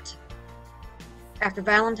you want. After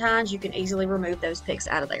Valentine's, you can easily remove those picks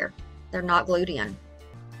out of there. They're not glued in.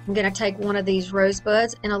 I'm going to take one of these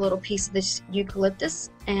rosebuds and a little piece of this eucalyptus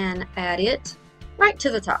and add it right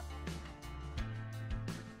to the top.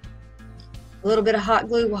 A little bit of hot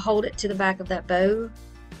glue will hold it to the back of that bow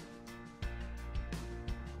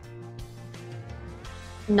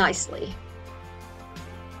nicely.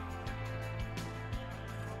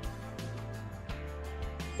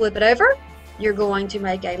 Flip it over. You're going to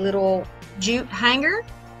make a little jute hanger.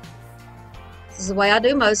 This is the way I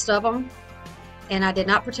do most of them, and I did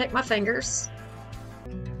not protect my fingers.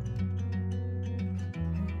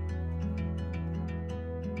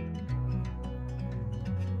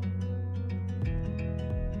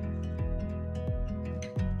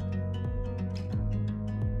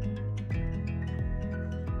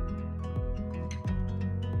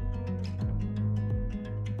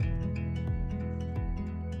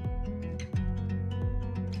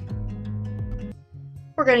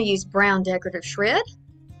 We're going to use brown decorative shred,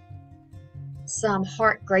 some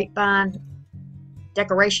heart grapevine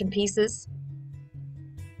decoration pieces,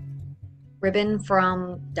 ribbon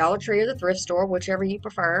from Dollar Tree or the thrift store, whichever you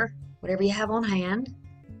prefer, whatever you have on hand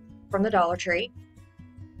from the Dollar Tree.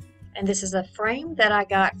 And this is a frame that I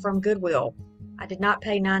got from Goodwill. I did not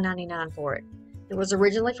pay $9.99 for it. It was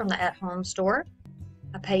originally from the at-home store.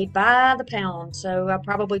 I paid by the pound, so I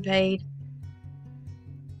probably paid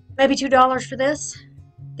maybe $2 for this.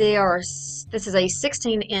 This is a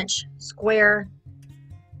 16-inch square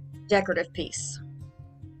decorative piece.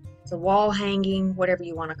 It's a wall hanging, whatever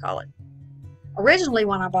you want to call it. Originally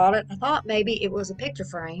when I bought it, I thought maybe it was a picture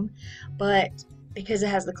frame, but because it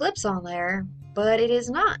has the clips on there, but it is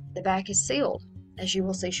not. The back is sealed, as you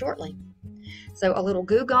will see shortly. So a little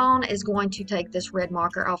Goo Gone is going to take this red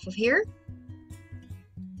marker off of here.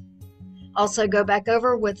 Also go back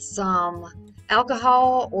over with some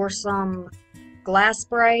alcohol or some glass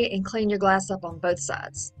spray and clean your glass up on both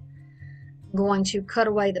sides. I'm going to cut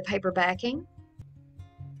away the paper backing.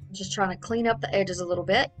 Just trying to clean up the edges a little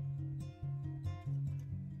bit.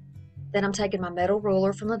 Then I'm taking my metal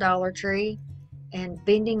ruler from the Dollar Tree and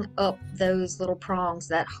bending up those little prongs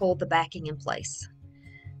that hold the backing in place.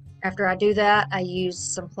 After I do that, I use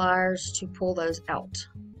some pliers to pull those out.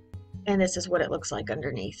 And this is what it looks like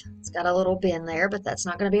underneath. It's got a little bend there, but that's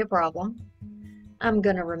not going to be a problem. I'm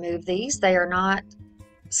going to remove these. They are not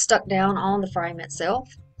stuck down on the frame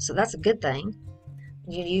itself, so that's a good thing.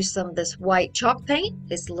 You use some of this white chalk paint.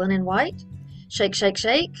 It's linen white. Shake, shake,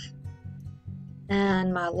 shake.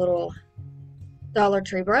 And my little Dollar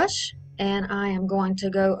Tree brush. And I am going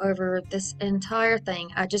to go over this entire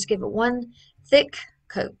thing. I just give it one thick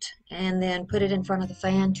coat and then put it in front of the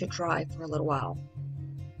fan to dry for a little while.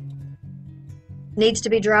 Needs to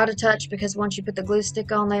be dry to touch because once you put the glue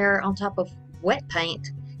stick on there on top of wet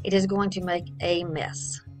paint, it is going to make a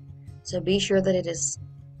mess. So be sure that it is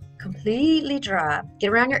completely dry.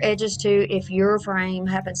 Get around your edges too if your frame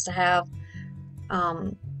happens to have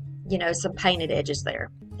you know, some painted edges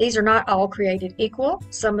there. These are not all created equal.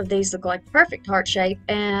 Some of these look like perfect heart shape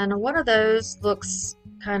and one of those looks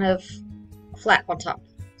kind of flat on top.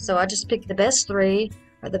 So I just picked the best three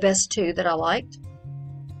or the best two that I liked.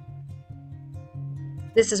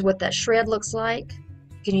 This is what that shred looks like.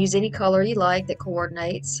 You can use any color you like that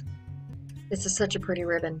coordinates. This is such a pretty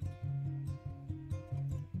ribbon.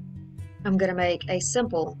 I'm going to make a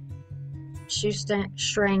simple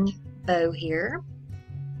shoestring bow here.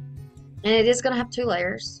 And it is going to have two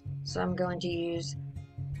layers. So I'm going to use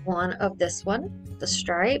one of this one, the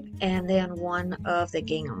stripe, and then one of the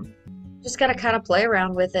gingham. Just got to kind of play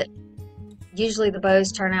around with it. Usually the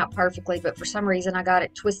bows turn out perfectly, but for some reason I got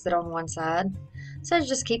it twisted on one side. So I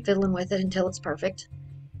just keep fiddling with it until it's perfect.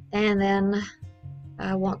 And then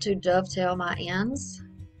I want to dovetail my ends,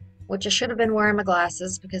 which I should have been wearing my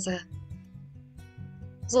glasses because I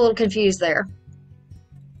was a little confused there.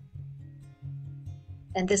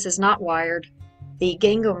 And this is not wired. The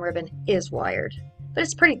gingham ribbon is wired, but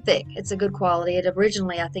it's pretty thick. It's a good quality. It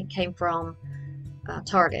originally, I think, came from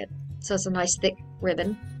Target. So it's a nice thick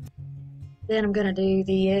ribbon. Then I'm going to do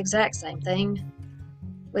the exact same thing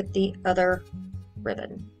with the other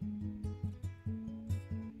ribbon.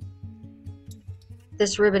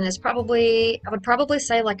 This ribbon is probably, I would probably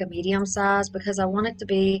say like a medium size because I want it to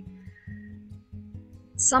be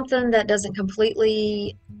something that doesn't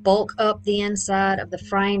completely bulk up the inside of the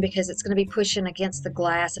frame because it's going to be pushing against the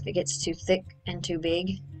glass if it gets too thick and too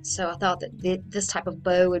big. So I thought that this type of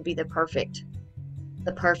bow would be the perfect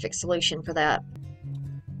solution for that.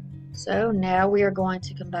 So now we are going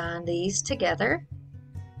to combine these together.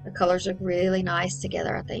 The colors look really nice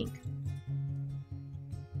together, I think.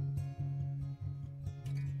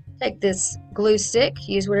 Take this glue stick,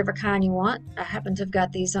 use whatever kind you want. I happen to have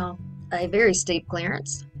got these on a very steep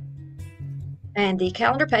clearance. And the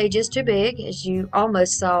calendar page is too big, as you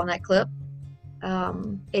almost saw in that clip.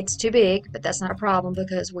 It's too big, but that's not a problem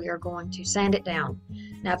because we are going to sand it down.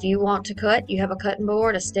 Now, if you want to cut, you have a cutting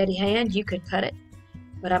board, a steady hand, you could cut it.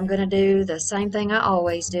 But I'm going to do the same thing I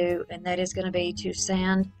always do, and that is going to be to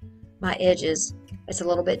sand my edges. It's a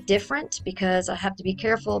little bit different because I have to be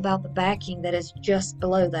careful about the backing that is just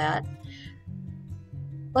below that.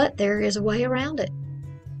 But there is a way around it.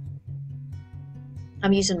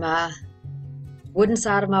 I'm using my wooden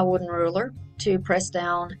side of my wooden ruler to press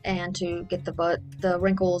down and to get the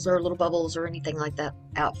wrinkles or little bubbles or anything like that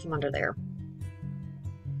out from under there.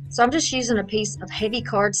 So I'm just using a piece of heavy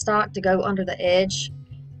cardstock to go under the edge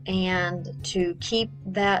and to keep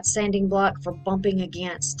that sanding block from bumping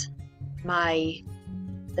against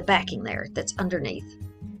the backing there that's underneath.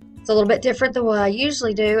 It's a little bit different than what I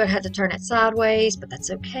usually do. I had to turn it sideways, but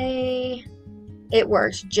that's okay. It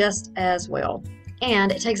works just as well.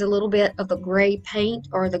 And it takes a little bit of the gray paint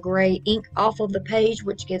or the gray ink off of the page,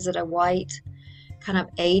 which gives it a white kind of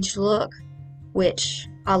aged look, which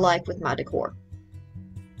I like with my decor.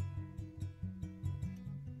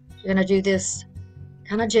 You're going to do this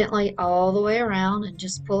kind of gently all the way around and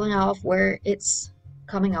just pulling off where it's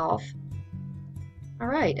coming off. All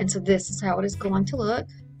right, and so this is how it is going to look.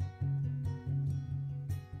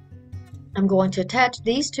 I'm going to attach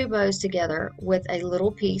these two bows together with a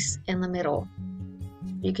little piece in the middle.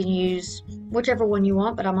 You can use whichever one you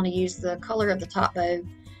want, but I'm going to use the color of the top bow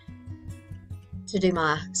to do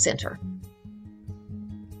my center.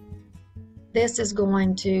 This is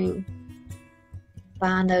going to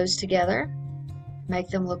bind those together, make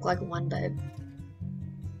them look like one bow.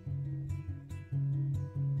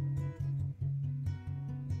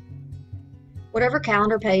 Whatever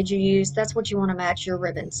calendar page you use, that's what you want to match your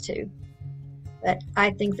ribbons to. But I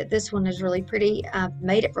think that this one is really pretty. I've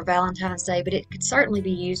made it for Valentine's Day, but it could certainly be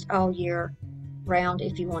used all year round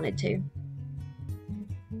if you wanted to.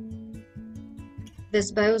 This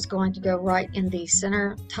bow is going to go right in the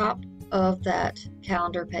center top of that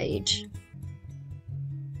calendar page.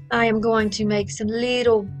 I am going to make some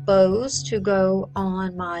little bows to go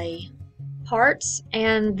on my parts,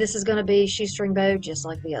 and this is going to be shoestring bow just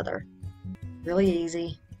like the other. Really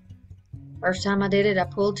easy. First time I did it, I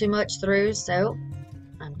pulled too much through, so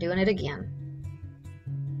I'm doing it again.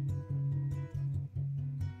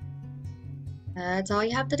 That's all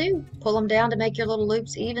you have to do. Pull them down to make your little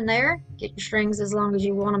loops even there. Get your strings as long as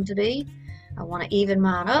you want them to be. I want to even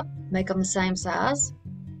mine up, make them the same size.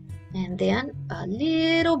 And then a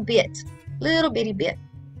little bitty bit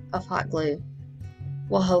of hot glue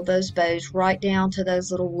will hold those bows right down to those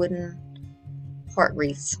little wooden heart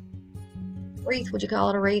wreaths. Wreath, would you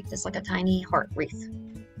call it a wreath? It's like a tiny heart wreath.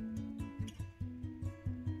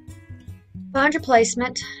 Find your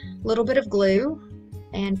placement, a little bit of glue,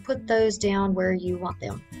 and put those down where you want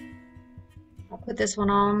them. I'll put this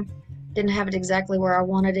one on. Didn't have it exactly where I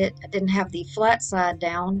wanted it. I didn't have the flat side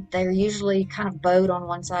down. They're usually kind of bowed on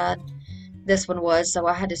one side. This one was, so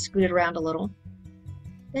I had to scoot it around a little.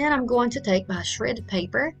 Then I'm going to take my shredded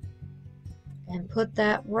paper and put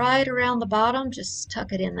that right around the bottom. Just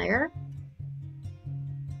tuck it in there.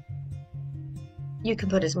 You can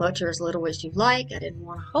put as much or as little as you like. I didn't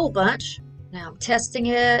want a whole bunch. Now I'm testing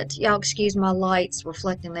it. Y'all excuse my lights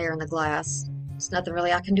reflecting there in the glass. There's nothing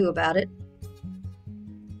really I can do about it.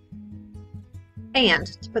 And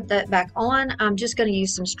to put that back on, I'm just going to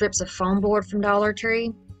use some strips of foam board from Dollar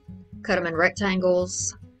Tree. Cut them in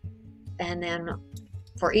rectangles, and then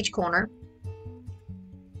for each corner.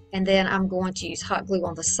 And then I'm going to use hot glue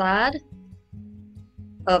on the side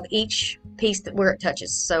of each piece where it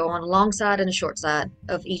touches. So on the long side and the short side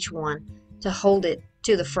of each one to hold it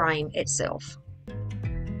to the frame itself.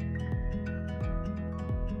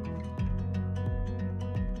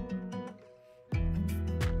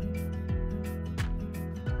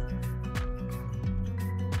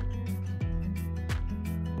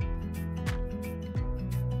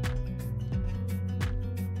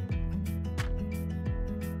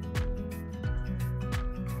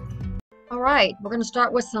 Alright, we're going to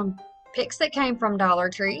start with some picks that came from Dollar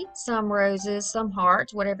Tree, some roses, some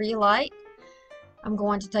hearts, whatever you like. I'm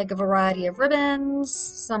going to take a variety of ribbons,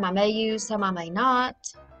 some I may use, some I may not.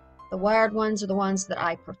 The wired ones are the ones that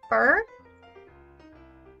I prefer.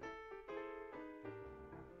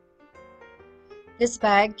 This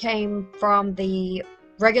bag came from the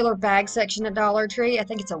regular bag section at Dollar Tree. I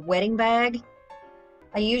think it's a wedding bag.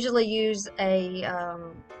 I usually use a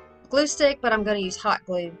glue stick, but I'm going to use hot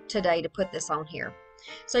glue today to put this on here.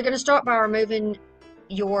 So you're going to start by removing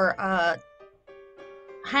your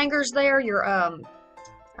hangers there, your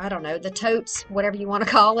I don't know, the totes, whatever you want to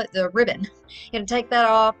call it, the ribbon. You're going to take that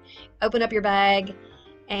off, open up your bag,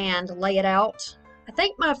 and lay it out. I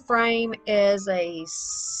think my frame is a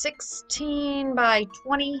 16 by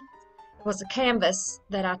 20. It was a canvas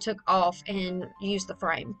that I took off and used the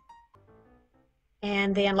frame.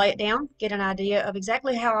 And then lay it down, get an idea of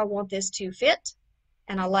exactly how I want this to fit.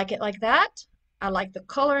 And I like it like that. I like the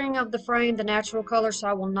coloring of the frame, the natural color, so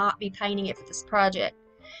I will not be painting it for this project.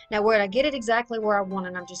 Now where I get it exactly where I want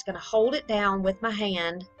it, I'm just going to hold it down with my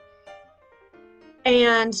hand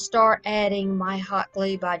and start adding my hot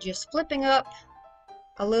glue by just flipping up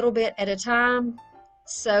a little bit at a time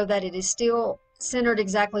so that it is still centered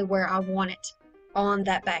exactly where I want it on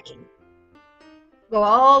that backing. Go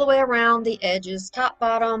all the way around the edges, top,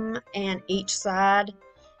 bottom, and each side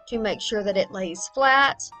to make sure that it lays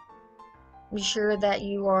flat. Be sure that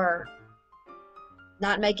you are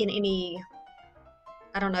not making any,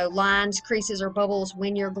 I don't know, lines, creases, or bubbles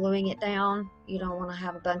when you're gluing it down. You don't want to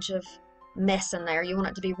have a bunch of mess in there. You want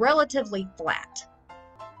it to be relatively flat.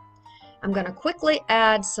 I'm going to quickly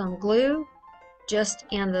add some glue just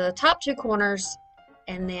in the top two corners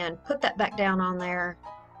and then put that back down on there.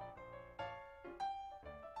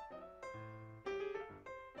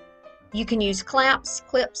 You can use clamps,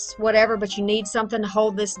 clips, whatever, but you need something to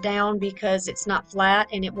hold this down because it's not flat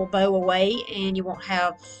and it will bow away and you won't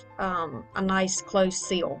have a nice close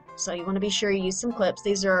seal. So you want to be sure you use some clips.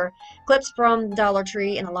 These are clips from Dollar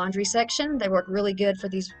Tree in the laundry section. They work really good for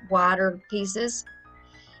these wider pieces.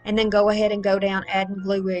 And then go ahead and go down adding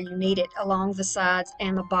glue where you need it along the sides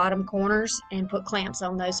and the bottom corners and put clamps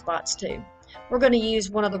on those spots too. We're going to use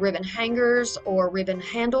one of the ribbon hangers or ribbon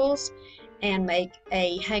handles and make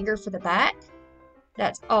a hanger for the back.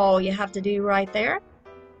 That's all you have to do right there.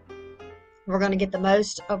 We're going to get the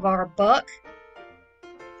most of our buck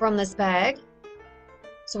from this bag.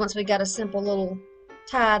 So once we got a simple little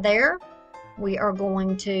tie there, we are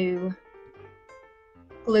going to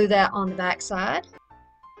glue that on the back side.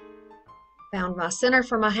 Found my center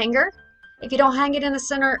for my hanger. If you don't hang it in the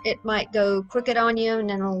center, it might go crooked on you and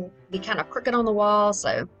then it'll be kind of crooked on the wall.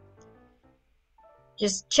 So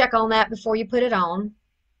just check on that before you put it on.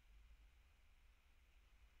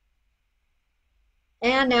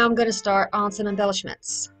 And now I'm going to start on some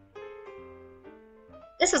embellishments.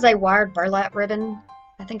 This is a wired burlap ribbon.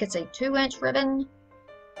 I think it's a 2-inch ribbon.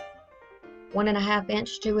 1.5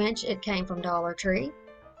 inch, 2 inch. It came from Dollar Tree.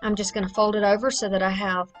 I'm just going to fold it over so that I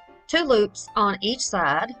have 2 loops on each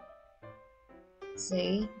side.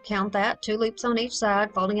 See, count that, 2 loops on each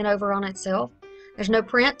side, folding it over on itself. There's no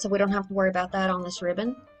print, so we don't have to worry about that on this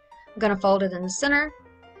ribbon. I'm going to fold it in the center,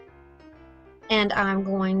 and I'm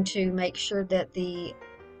going to make sure that the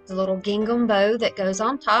little gingham bow that goes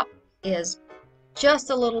on top is just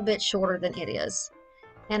a little bit shorter than it is.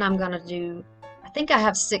 And I'm going to do, I think I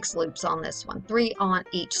have 6 loops on this one, 3 on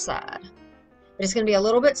each side. But it's going to be a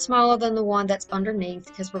little bit smaller than the one that's underneath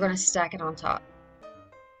because we're going to stack it on top.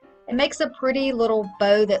 It makes a pretty little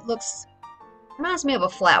bow that reminds me of a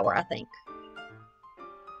flower, I think.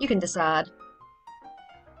 You can decide.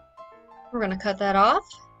 We're going to cut that off.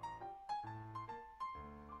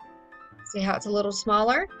 See how it's a little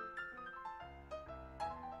smaller?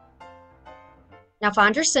 Now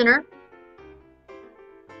find your center.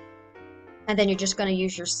 And then you're just going to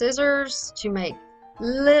use your scissors to make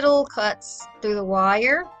little cuts through the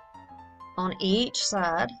wire on each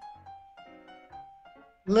side.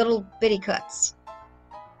 Little bitty cuts.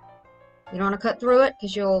 You don't want to cut through it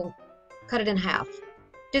because you'll cut it in half.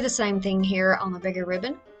 Do the same thing here on the bigger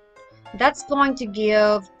ribbon. That's going to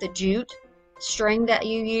give the jute string that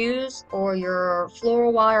you use or your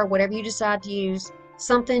floral wire, whatever you decide to use,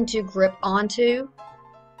 something to grip onto.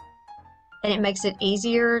 And it makes it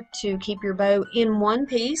easier to keep your bow in one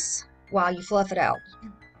piece while you fluff it out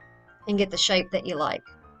and get the shape that you like.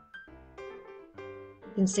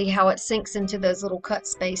 You can see how it sinks into those little cut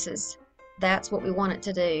spaces. That's what we want it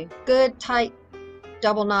to do. Good tight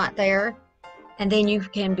double knot there. And then you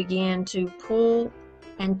can begin to pull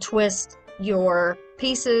and twist your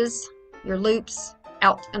pieces, your loops,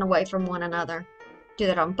 out and away from one another. Do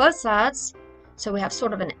that on both sides. So we have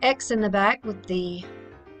sort of an X in the back with the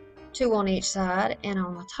 2 on each side, and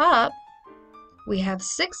on the top we have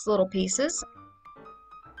 6 little pieces.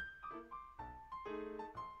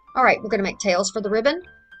 Alright, we're going to make tails for the ribbon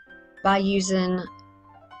by using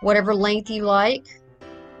whatever length you like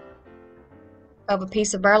of a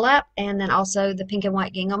piece of burlap, and then also the pink and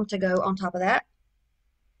white gingham to go on top of that.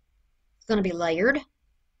 It's going to be layered.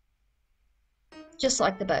 just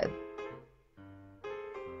like the bow.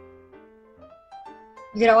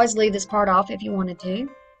 You could always leave this part off if you wanted to.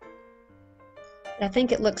 I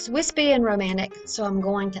think it looks wispy and romantic, so I'm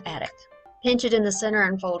going to add it. Pinch it in the center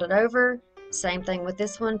and fold it over. Same thing with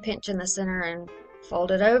this one, pinch in the center and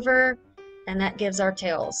fold it over, and that gives our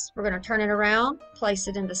tails. We're going to turn it around, place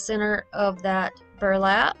it in the center of that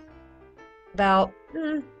burlap, about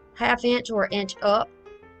 ½ inch or inch up,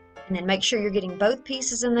 and then make sure you're getting both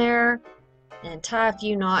pieces in there and tie a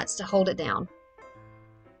few knots to hold it down.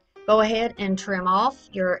 Go ahead and trim off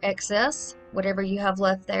your excess, whatever you have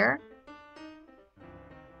left there.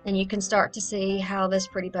 And you can start to see how this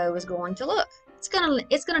pretty bow is going to look. It's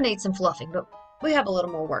gonna need some fluffing, but we have a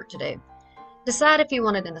little more work to do. Decide if you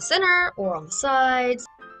want it in the center or on the sides.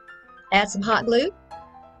 Add some hot glue.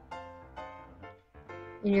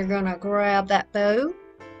 And you're gonna grab that bow,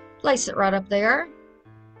 place it right up there,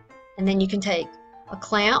 and then you can take a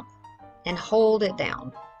clamp and hold it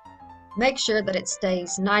down. Make sure that it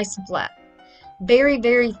stays nice and flat. Very,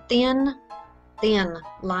 very thin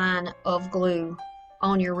line of glue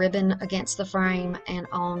on your ribbon against the frame and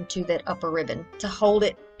onto that upper ribbon to hold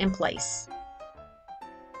it in place.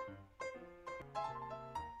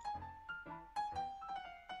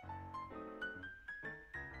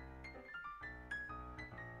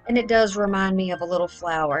 And it does remind me of a little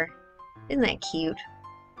flower. Isn't that cute?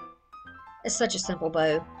 It's such a simple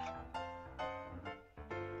bow.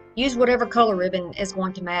 Use whatever color ribbon is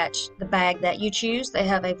going to match the bag that you choose. They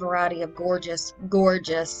have a variety of gorgeous,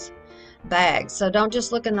 gorgeous bags. So don't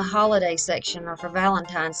just look in the holiday section or for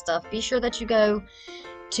Valentine stuff. Be sure that you go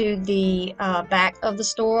to the back of the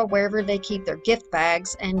store, wherever they keep their gift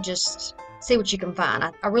bags, and just see what you can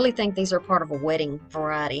find. I really think these are part of a wedding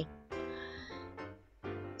variety.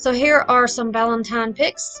 So here are some Valentine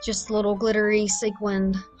picks, just little glittery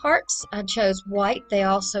sequined hearts. I chose white. They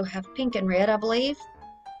also have pink and red, I believe.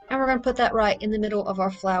 And we're going to put that right in the middle of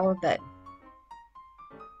our flower bow.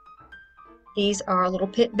 These are little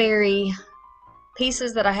pitberry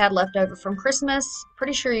pieces that I had left over from Christmas.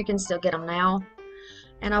 Pretty sure you can still get them now.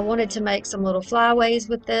 And I wanted to make some little flyaways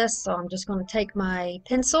with this, so I'm just going to take my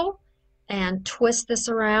pencil and twist this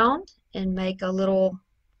around and make a little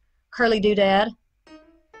curly doodad.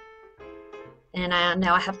 And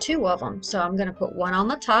now I have two of them, so I'm going to put one on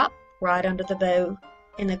the top right under the bow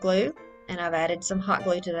in the glue, and I've added some hot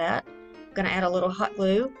glue to that. I'm going to add a little hot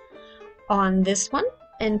glue on this one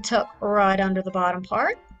and tuck right under the bottom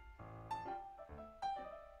part.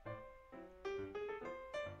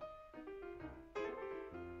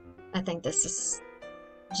 I think this is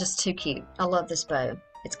just too cute. I love this bow.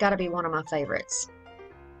 It's got to be one of my favorites.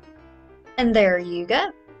 And there you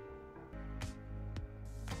go.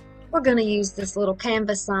 We're going to use this little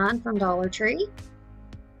canvas sign from Dollar Tree.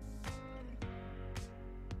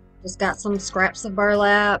 Just got some scraps of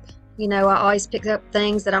burlap. You know, I always pick up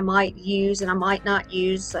things that I might use and I might not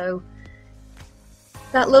use, so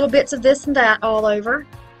got little bits of this and that all over.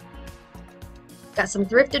 Got some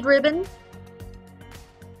thrifted ribbon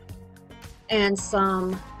and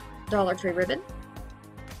some Dollar Tree ribbon.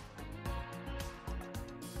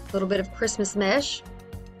 A little bit of Christmas mesh.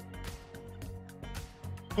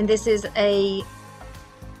 And this is a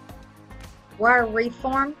wire wreath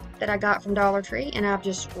form that I got from Dollar Tree, and I've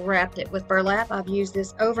just wrapped it with burlap. I've used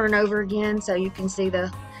this over and over again so you can see the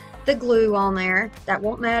glue on there. That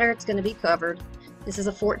won't matter, it's going to be covered. This is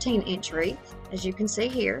a 14-inch wreath, as you can see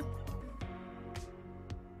here.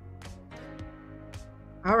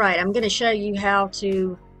 Alright, I'm going to show you how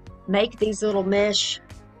to make these little mesh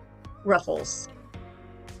ruffles.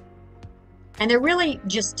 And they're really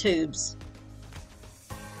just tubes.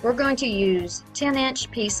 We're going to use 10-inch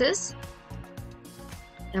pieces,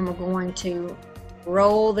 and we're going to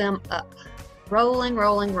roll them up. Rolling,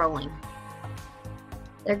 rolling, rolling.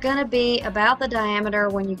 They're going to be about the diameter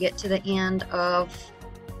when you get to the end of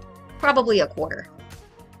probably a quarter.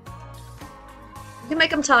 You can make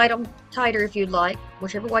them tighter if you'd like,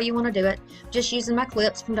 whichever way you want to do it. Just using my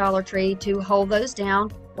clips from Dollar Tree to hold those down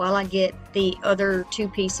while I get the other two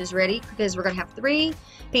pieces ready, because we're going to have 3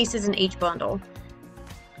 pieces in each bundle.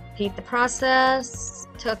 Repeat the process,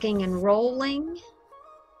 tucking and rolling.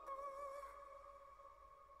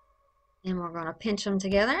 And we're going to pinch them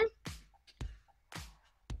together.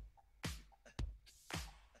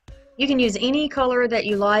 You can use any color that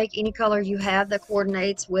you like, any color you have that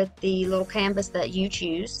coordinates with the little canvas that you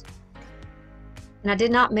choose. And I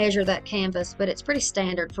did not measure that canvas, but it's pretty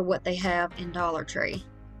standard for what they have in Dollar Tree.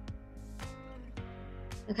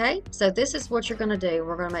 Okay, so this is what you're going to do.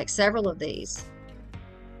 We're going to make several of these.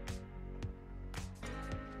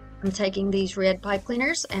 I'm taking these red pipe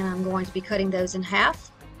cleaners and I'm going to be cutting those in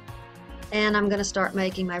half. and I'm going to start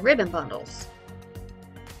making my ribbon bundles.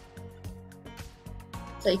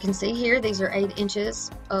 So you can see here, these are 8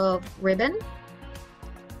 inches of ribbon.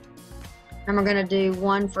 And we're going to do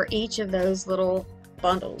one for each of those little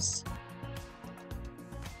bundles.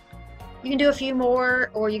 You can do a few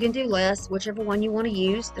more or you can do less, whichever one you want to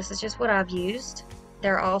use. This is just what I've used.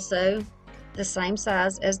 They're also the same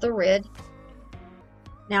size as the red.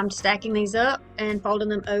 Now I'm stacking these up and folding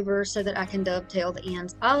them over so that I can dovetail the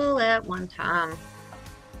ends all at one time.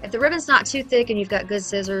 If the ribbon's not too thick and you've got good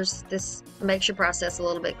scissors, this makes your process a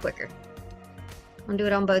little bit quicker. I'm going to do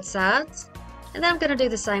it on both sides. And then I'm going to do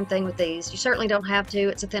the same thing with these. You certainly don't have to.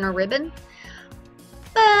 It's a thinner ribbon.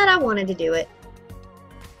 But I wanted to do it.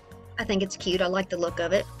 I think it's cute. I like the look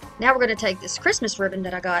of it. Now we're going to take this Christmas ribbon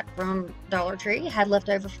that I got from Dollar Tree. I had left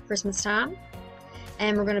over for Christmas time.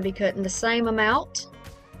 And we're going to be cutting the same amount.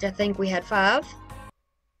 I think we had 5.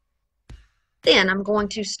 Then I'm going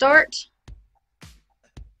to start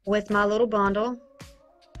with my little bundle.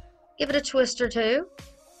 Give it a twist or two.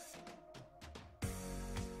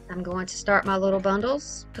 I'm going to start my little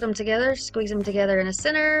bundles, put them together, squeeze them together in a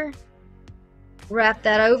center, wrap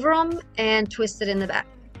that over them, and twist it in the back.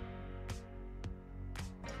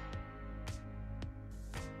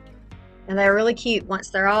 And they're really cute once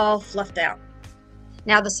they're all fluffed out.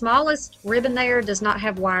 Now the smallest ribbon there does not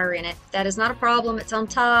have wire in it. That is not a problem. It's on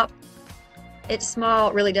top. It's small.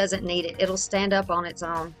 It really doesn't need it. It'll stand up on its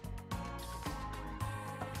own.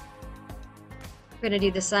 We're going to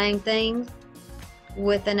do the same thing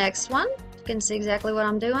with the next one. You can see exactly what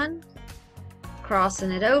I'm doing.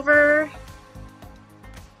 Crossing it over.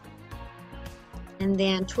 And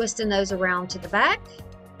then twisting those around to the back.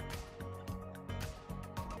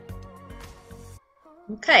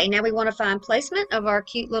 Okay, now we want to find placement of our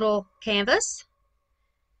cute little canvas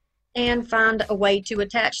and find a way to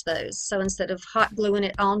attach those. So instead of hot gluing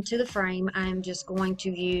it onto the frame, I'm just going to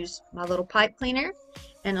use my little pipe cleaner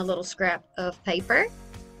and a little scrap of paper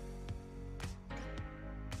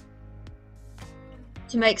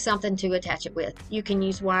to make something to attach it with. You can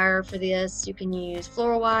use wire for this, you can use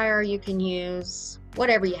floral wire, you can use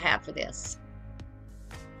whatever you have for this.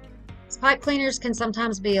 These pipe cleaners can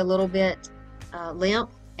sometimes be a little bit limp,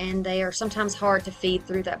 and they are sometimes hard to feed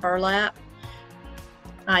through that burlap.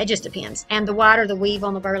 It just depends. And the wider the weave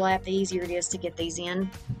on the burlap, the easier it is to get these in.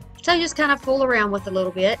 So you just kind of fool around with a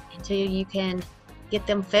little bit until you can get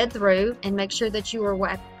them fed through, and make sure that you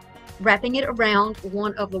are wrapping it around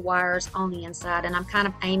one of the wires on the inside. And I'm kind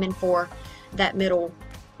of aiming for that middle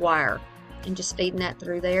wire and just feeding that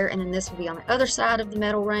through there. And then this will be on the other side of the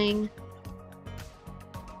metal ring.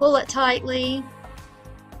 Pull it tightly.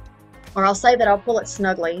 Or I'll say that I'll pull it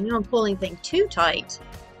snugly. You don't pull anything too tight.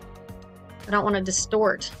 I don't want to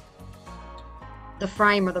distort the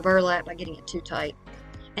frame or the burlap by getting it too tight.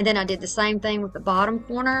 And then I did the same thing with the bottom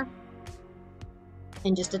corner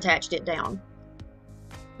and just attached it down.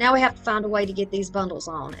 Now we have to find a way to get these bundles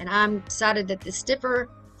on, and I'm decided that the stiffer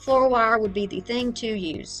floral wire would be the thing to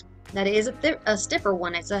use. That is a stiffer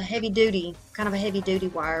one. It's a heavy duty, kind of a heavy duty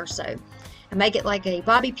wire. So I make it like a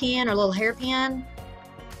bobby pin or a little hairpin.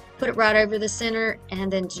 Put it right over the center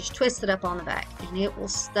and then just twist it up on the back, and it will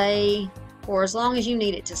stay for as long as you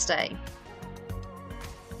need it to stay.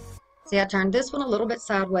 See, I turned this one a little bit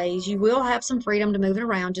sideways. You will have some freedom to move it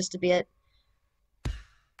around just a bit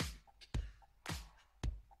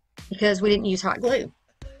because we didn't use hot glue.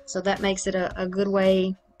 So that makes it a good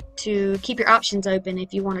way to keep your options open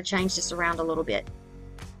if you want to change this around a little bit.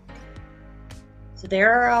 So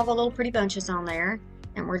there are all the little pretty bunches on there,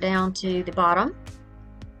 and we're down to the bottom.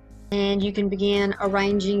 And you can begin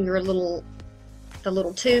arranging your the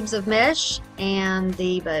little tubes of mesh and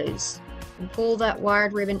the bows. And pull that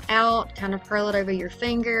wired ribbon out, kind of curl it over your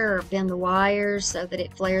finger or bend the wires so that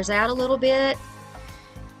it flares out a little bit.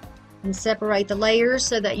 And separate the layers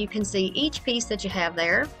so that you can see each piece that you have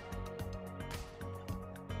there.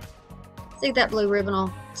 See, that blue ribbon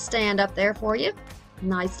will stand up there for you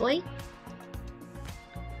nicely.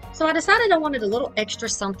 So I decided I wanted a little extra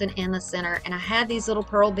something in the center, and I had these little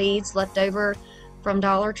pearl beads left over from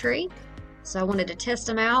Dollar Tree. So I wanted to test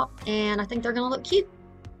them out, and I think they're going to look cute.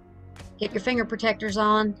 Get your finger protectors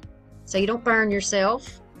on so you don't burn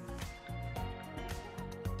yourself.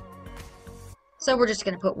 So we're just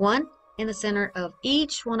going to put one in the center of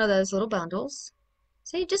each one of those little bundles.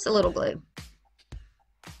 See, just a little glue.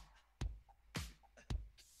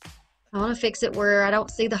 I want to fix it where I don't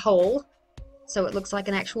see the hole, so it looks like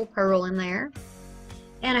an actual pearl in there.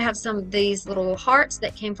 And I have some of these little hearts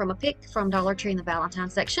that came from a pick from Dollar Tree in the Valentine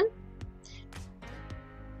section.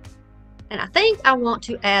 And I think I want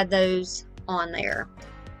to add those on there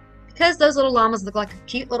because those little llamas look like a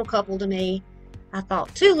cute little couple to me, I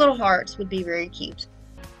thought 2 little hearts would be very cute.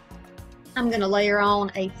 I'm going to layer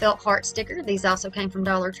on a felt heart sticker. These also came from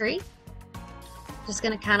Dollar Tree. Just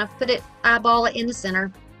going to kind of eyeball it in the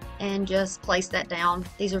center and just place that down.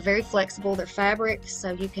 These are very flexible. They're fabric,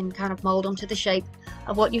 so you can kind of mold them to the shape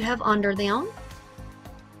of what you have under them.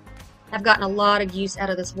 I've gotten a lot of use out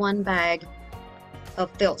of this one bag of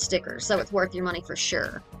felt stickers, so it's worth your money for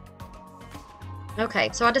sure. Okay,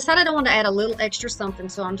 so I decided I wanted to add a little extra something,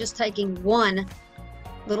 so I'm just taking one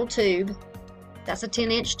little tube. That's a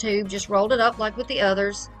 10-inch tube, just rolled it up like with the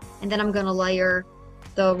others, and then I'm going to layer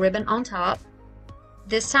the ribbon on top.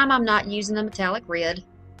 This time I'm not using the metallic red.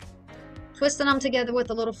 Twisting them together with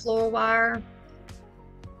a little floral wire,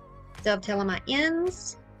 dovetailing my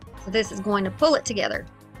ends. So this is going to pull it together.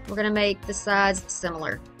 We're going to make the sides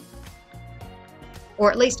similar,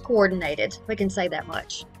 or at least coordinated. We can say that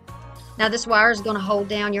much. Now this wire is going to hold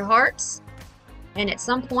down your hearts, and at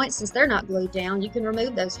some point, since they're not glued down, you can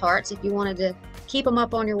remove those hearts if you wanted to keep them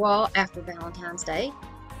up on your wall after Valentine's Day.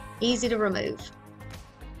 Easy to remove.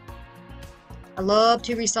 I love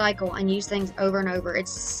to recycle and use things over and over.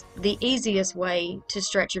 It's the easiest way to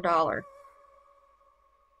stretch your dollar.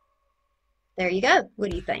 There you go.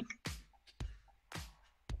 What do you think?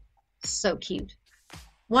 So cute.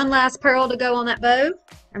 One last pearl to go on that bow,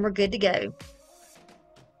 and we're good to go.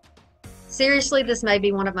 Seriously, this may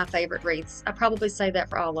be one of my favorite wreaths. I probably say that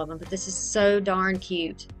for all of them, but this is so darn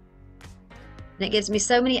cute. And it gives me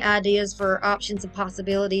so many ideas for options and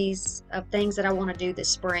possibilities of things that I want to do this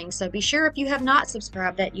spring. So be sure, if you have not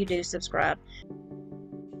subscribed, that you do subscribe.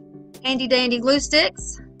 Handy dandy glue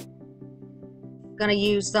sticks. I'm going to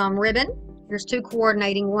use some ribbon. Here's 2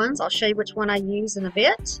 coordinating ones. I'll show you which one I use in a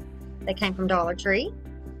bit. They came from Dollar Tree.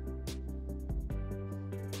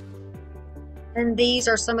 And these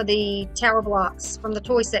are some of the tower blocks from the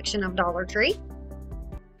toy section of Dollar Tree.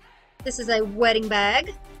 This is a wedding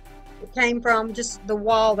bag. It came from just the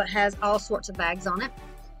wall that has all sorts of bags on it.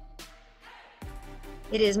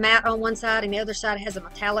 It is matte on one side, and the other side has a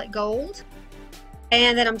metallic gold.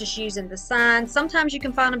 And then I'm just using the sign. Sometimes you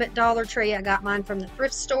can find them at Dollar Tree. I got mine from the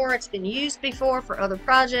thrift store. It's been used before for other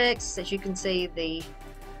projects. As you can see, the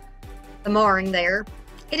marring there.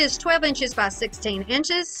 It is 12 inches by 16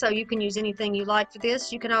 inches, so you can use anything you like for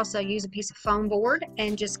this. You can also use a piece of foam board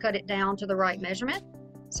and just cut it down to the right measurement.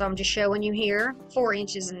 So I'm just showing you here, 4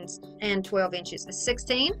 inches and 12 inches is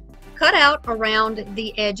 16. Cut out around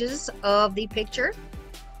the edges of the picture.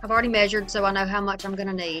 I've already measured, so I know how much I'm going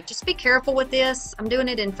to need. Just be careful with this. I'm doing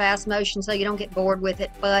it in fast motion so you don't get bored with it,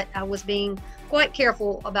 but I was being quite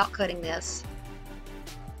careful about cutting this.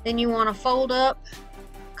 Then you want to fold up,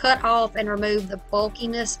 cut off, and remove the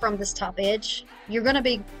bulkiness from this top edge. You're going to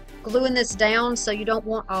be gluing this down, so you don't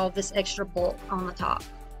want all this extra bulk on the top.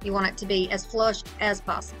 You want it to be as flush as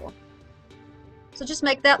possible. So just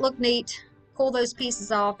make that look neat, pull those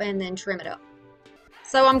pieces off, and then trim it up.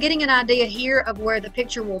 So I'm getting an idea here of where the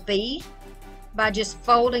picture will be by just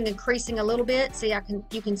folding and creasing a little bit. See,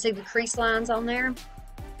 you can see the crease lines on there.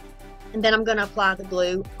 And then I'm going to apply the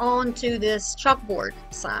glue onto this chalkboard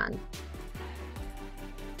sign.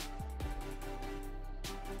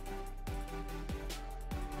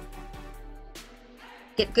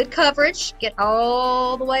 Get good coverage, get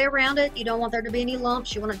all the way around it. You don't want there to be any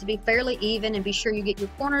lumps. You want it to be fairly even, and be sure you get your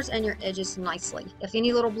corners and your edges nicely. If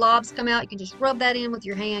any little blobs come out, you can just rub that in with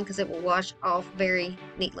your hand because it will wash off very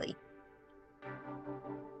neatly.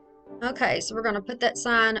 Okay, so we're going to put that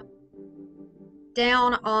sign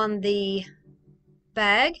down on the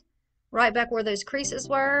bag, right back where those creases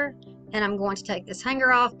were, and I'm going to take this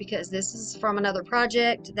hanger off because this is from another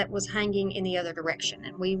project that was hanging in the other direction,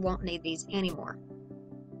 and we won't need these anymore.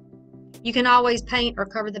 You can always paint or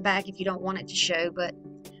cover the back if you don't want it to show, but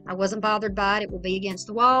I wasn't bothered by it. It will be against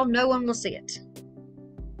the wall. No one will see it.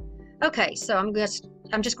 Okay, so I'm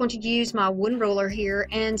just going to use my wooden ruler here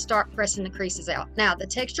and start pressing the creases out. Now, the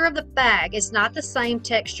texture of the bag is not the same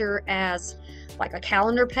texture as like a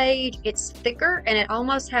calendar page. It's thicker, and it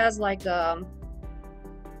almost has like I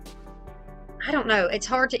don't know, it's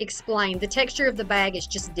hard to explain. The texture of the bag is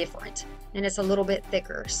just different, and it's a little bit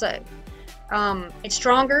thicker. So it's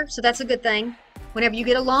stronger, so that's a good thing. Whenever you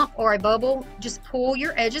get a lump or a bubble, just pull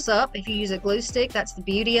your edges up. If you use a glue stick, that's the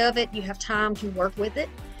beauty of it. You have time to work with it.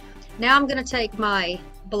 Now I'm going to take my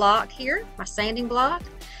block here, my sanding block.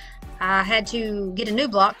 I had to get a new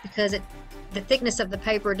block because the thickness of the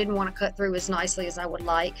paper didn't want to cut through as nicely as I would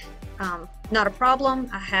like. Not a problem.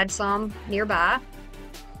 I had some nearby.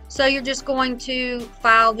 So you're just going to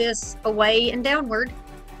file this away and downward,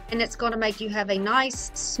 and it's going to make you have a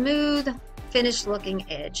nice, smooth, finished looking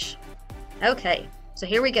edge. Okay, So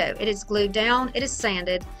here we go. It is glued down, it is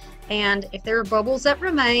sanded, and if there are bubbles that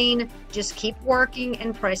remain, just keep working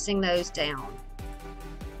and pressing those down.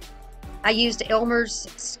 I used Elmer's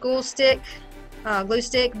school stick, glue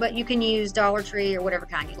stick, but you can use Dollar Tree or whatever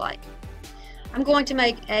kind you like. I'm going to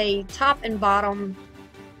make a top and bottom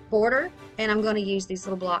border, and I'm going to use these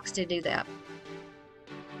little blocks to do that.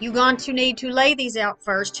 You're going to need to lay these out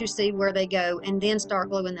first to see where they go and then start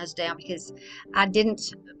gluing those down, because I didn't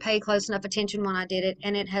pay close enough attention when I did it,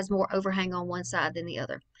 and it has more overhang on one side than the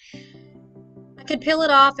other. I could peel it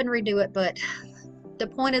off and redo it, but the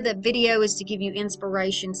point of the video is to give you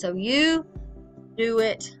inspiration, so you do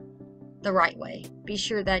it the right way. Be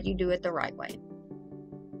sure that you do it the right way.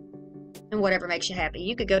 And whatever makes you happy.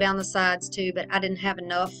 You could go down the sides too, but I didn't have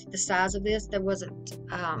enough the size of this. There wasn't,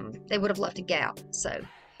 they would have left a gap. So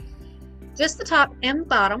just the top and the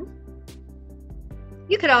bottom.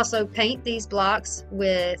 You could also paint these blocks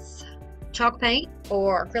with chalk paint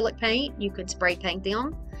or acrylic paint. You could spray paint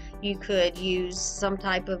them. You could use some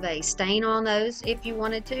type of a stain on those if you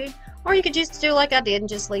wanted to. Or you could just do like I did and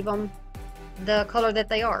just leave them the color that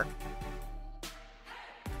they are.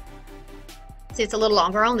 See, it's a little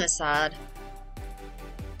longer on this side.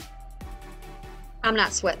 I'm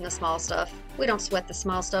not sweating the small stuff. We don't sweat the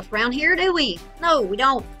small stuff around here, do we? No, we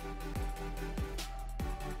don't.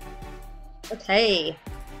 Okay.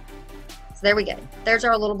 So there we go. There's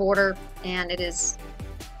our little border, and it is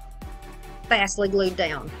fastly glued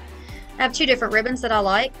down. I have two different ribbons that I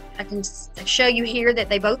like. I can show you here that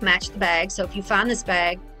they both match the bag. So if you find this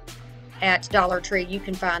bag at Dollar Tree, you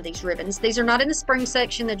can find these ribbons. These are not in the spring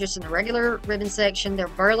section, they're just in the regular ribbon section. They're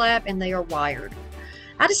burlap and they are wired.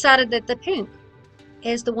 I decided that the pink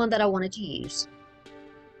is the one that I wanted to use.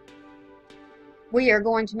 We are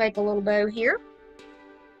going to make a little bow here.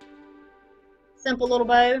 Simple little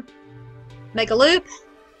bow. Make a loop.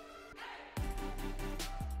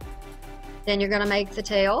 Then you're going to make the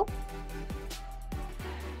tail.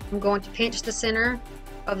 I'm going to pinch the center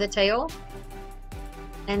of the tail,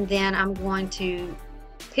 and then I'm going to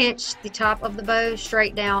pinch the top of the bow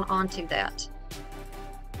straight down onto that.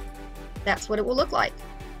 That's what it will look like.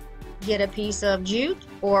 Get a piece of jute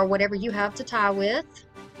or whatever you have to tie with.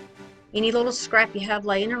 Any little scrap you have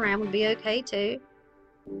laying around would be okay too.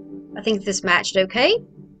 I think this matched okay.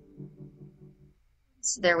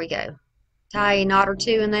 So there we go. Tie a knot or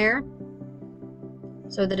two in there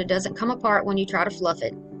so that it doesn't come apart when you try to fluff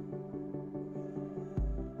it.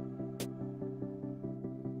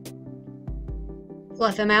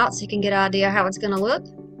 Fluff them out so you can get an idea how it's going to look.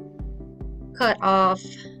 Cut off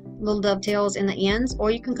little dovetails in the ends, or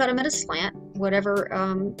you can cut them at a slant,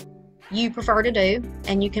 whatever you prefer to do.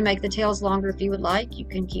 And you can make the tails longer if you would like. You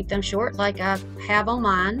can keep them short like I have on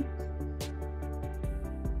mine.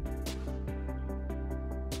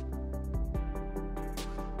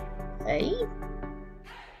 Okay.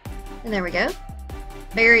 And there we go.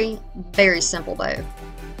 Very, very simple bow.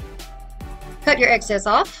 Cut your excess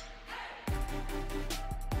off.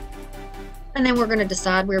 And then we're going to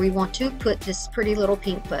decide where we want to put this pretty little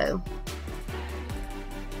pink bow.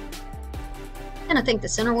 And I think the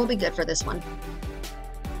center will be good for this one.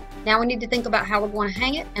 Now we need to think about how we're going to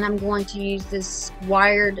hang it, and I'm going to use this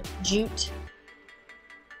wired jute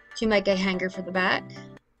to make a hanger for the back.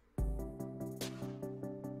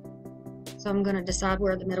 So I'm going to decide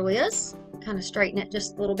where the middle is, kind of straighten it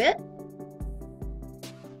just a little bit.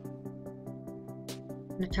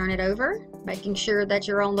 I'm going to turn it over, making sure that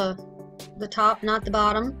you're on the top, not the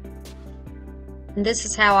bottom. And this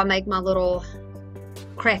is how I make my little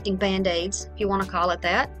crafting band-aids, if you want to call it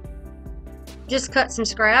that. Just cut some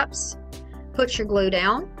scraps, put your glue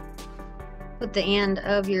down, put the end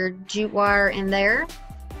of your jute wire in there,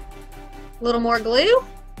 a little more glue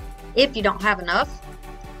if you don't have enough,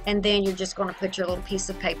 and then you're just going to put your little piece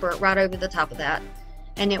of paper right over the top of that,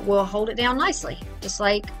 and it will hold it down nicely, just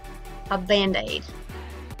like a band-aid.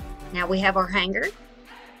 Now we have our hanger.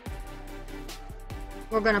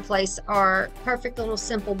 We're going to place our perfect little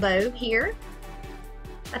simple bow here.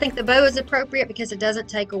 I think the bow is appropriate because it doesn't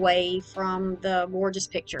take away from the gorgeous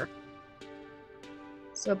picture.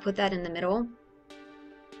 So put that in the middle.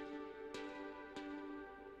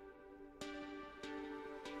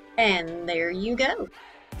 And there you go.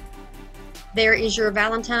 There is your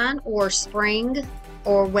Valentine or spring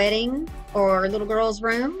or wedding or little girl's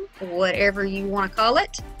room, whatever you want to call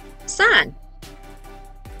it, sign.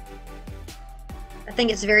 I think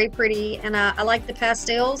it's very pretty, and I like the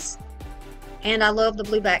pastels, and I love the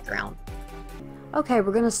blue background. Okay,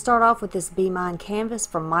 we're going to start off with this Be Mine canvas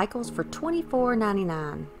from Michaels for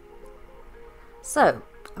 $24.99. So,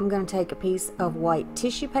 I'm going to take a piece of white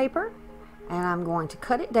tissue paper, and I'm going to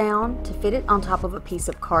cut it down to fit it on top of a piece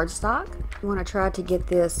of cardstock. You want to try to get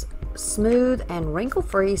this smooth and wrinkle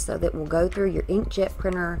free so that it will go through your inkjet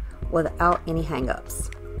printer without any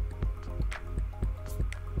hang-ups.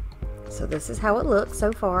 So this is how it looks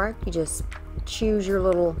so far. You just choose your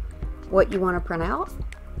little what you want to print out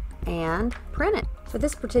and print it. For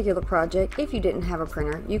this particular project, if you didn't have a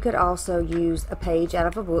printer, you could also use a page out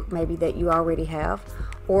of a book maybe that you already have,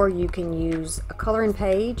 or you can use a coloring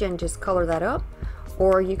page and just color that up,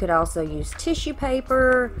 or you could also use tissue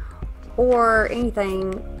paper or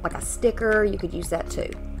anything like a sticker. You could use that too.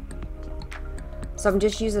 So I'm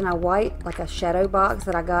just using a white, like a shadow box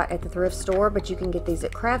that I got at the thrift store, but you can get these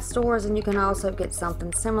at craft stores, and you can also get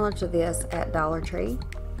something similar to this at Dollar Tree.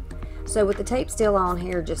 So with the tape still on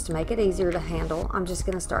here, just to make it easier to handle, I'm just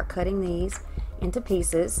going to start cutting these into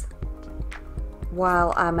pieces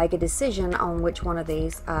while I make a decision on which one of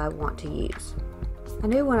these I want to use. I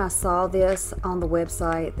knew when I saw this on the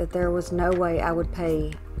website that there was no way I would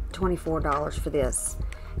pay $24 for this,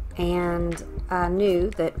 and I knew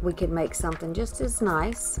that we could make something just as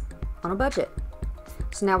nice on a budget.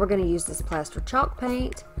 So now we're going to use this plaster chalk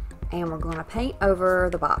paint, and we're going to paint over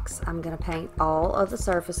the box. I'm going to paint all of the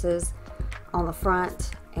surfaces on the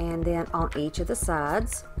front and then on each of the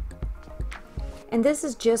sides. And this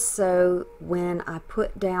is just so when I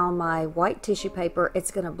put down my white tissue paper,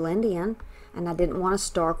 it's going to blend in, and I didn't want a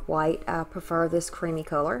stark white. I prefer this creamy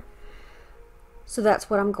color. So that's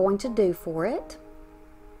what I'm going to do for it.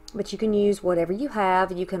 But you can use whatever you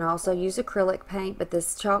have. You can also use acrylic paint, but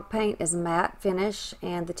this chalk paint is matte finish,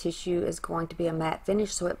 and the tissue is going to be a matte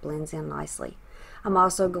finish, so it blends in nicely. I'm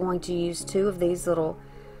also going to use 2 of these little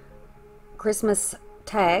Christmas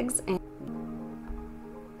tags.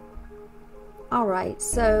 Alright,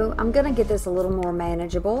 so I'm going to get this a little more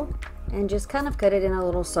manageable and just kind of cut it in a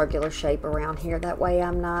little circular shape around here. That way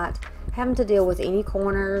I'm not having to deal with any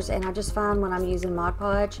corners, and I just find when I'm using Mod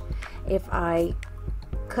Podge, if I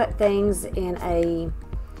cut things in a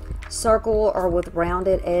circle or with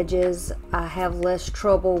rounded edges, I have less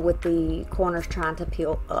trouble with the corners trying to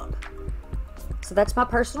peel up. So that's my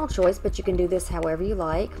personal choice, but you can do this however you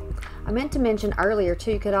like. I meant to mention earlier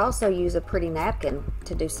too, you could also use a pretty napkin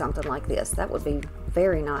to do something like this. That would be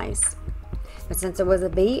very nice. But since there was a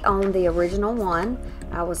bee on the original one,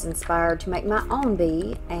 I was inspired to make my own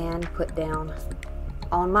bee and put down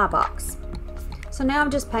on my box. So now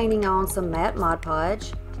I'm just painting on some matte Mod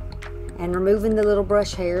Podge and removing the little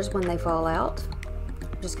brush hairs when they fall out.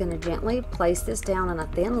 I'm just going to gently place this down on a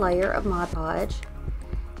thin layer of Mod Podge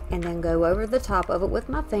and then go over the top of it with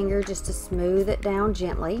my finger just to smooth it down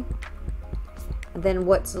gently. And then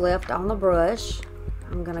what's left on the brush,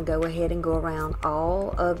 I'm going to go ahead and go around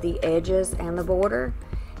all of the edges and the border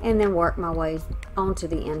and then work my way onto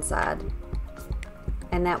the inside.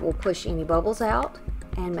 And that will push any bubbles out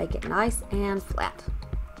and make it nice and flat.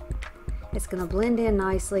 It's going to blend in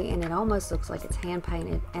nicely, and it almost looks like it's hand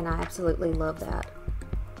painted, and I absolutely love that.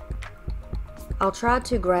 I'll try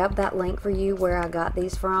to grab that link for you where I got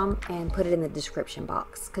these from and put it in the description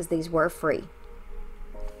box, because these were free.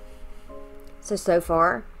 So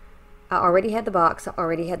far I already had the box, I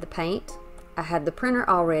already had the paint, I had the printer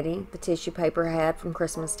already, the tissue paper I had from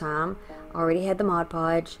Christmas time, I already had the Mod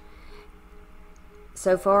Podge.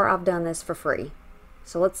 So far I've done this for free.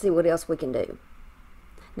 So let's see what else we can do.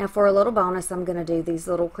 Now for a little bonus, I'm going to do these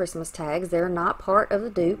little Christmas tags. They're not part of the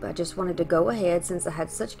dupe. I just wanted to go ahead, since I had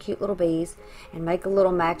such cute little bees, and make a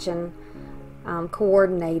little matching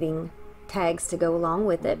coordinating tags to go along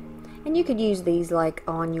with it. And you could use these like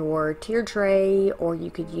on your tier tray, or you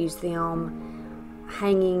could use them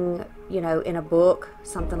hanging, you know, in a book,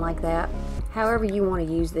 something like that. However you want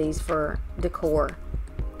to use these for decor.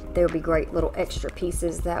 There'll be great little extra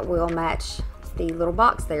pieces that will match the little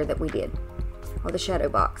box there that we did, or the shadow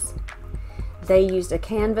box. They used a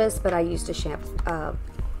canvas, but I used a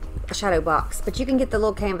shadow box. But you can get the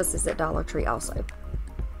little canvases at Dollar Tree also.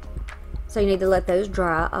 So you need to let those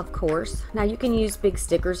dry, of course. Now you can use big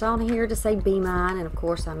stickers on here to say "Be Mine," and of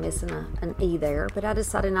course I'm missing an E there, but I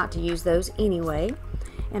decided not to use those anyway.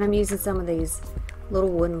 And I'm using some of these little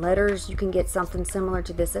wooden letters. You can get something similar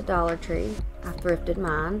to this at Dollar Tree. I thrifted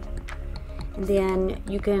mine. And then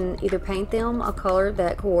you can either paint them a color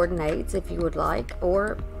that coordinates if you would like,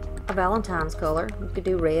 or a Valentine's color. You could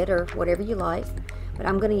do red or whatever you like. But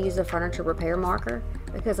I'm going to use a furniture repair marker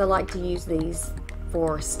because I like to use these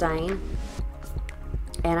for stain.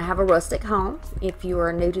 And I have a rustic home. If you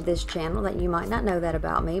are new to this channel, that you might not know that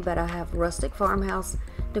about me, but I have rustic farmhouse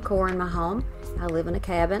decor in my home. I live in a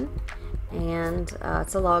cabin, and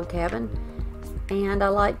it's a log cabin. And I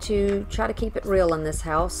like to try to keep it real in this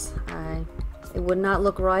house. I It would not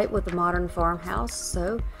look right with the modern farmhouse,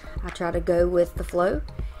 so I try to go with the flow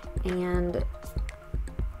and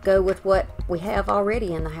go with what we have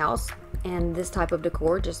already in the house, and this type of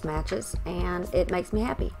decor just matches and it makes me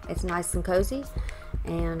happy. It's nice and cozy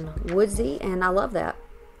and woodsy, and I love that.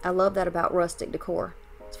 I love that about rustic decor.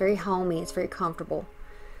 It's very homey, it's very comfortable.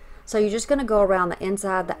 So you're just going to go around the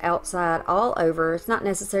inside, the outside, all over. It's not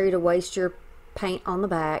necessary to waste your paint on the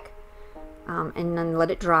back, and then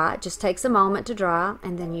let it dry. It just takes a moment to dry,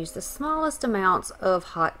 and then use the smallest amounts of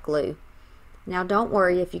hot glue. Now don't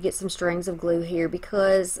worry if you get some strings of glue here,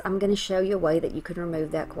 because I'm going to show you a way that you can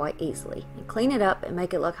remove that quite easily and clean it up and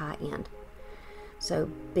make it look high-end. So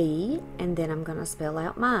B, and then I'm going to spell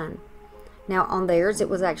out mine. Now on theirs it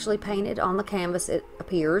was actually painted on the canvas, it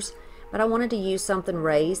appears, but I wanted to use something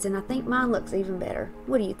raised, and I think mine looks even better.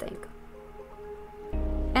 What do you think?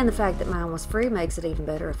 And the fact that mine was free makes it even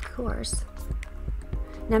better, of course.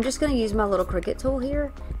 Now I'm just going to use my little Cricut tool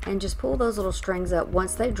here and just pull those little strings up.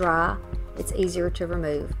 Once they dry, it's easier to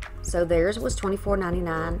remove. So theirs was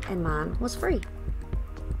 $24.99 and mine was free.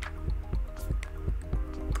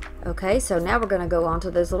 Okay, so now we're going to go on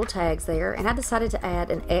to those little tags there, and I decided to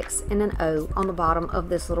add an X and an O on the bottom of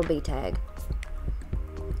this little B tag.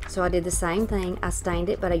 So I did the same thing. I stained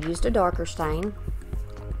it, but I used a darker stain.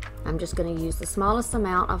 I'm just going to use the smallest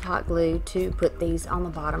amount of hot glue to put these on the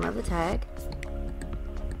bottom of the tag.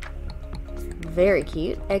 Very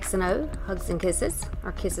cute. X and O, hugs and kisses,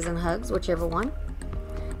 or kisses and hugs, whichever one.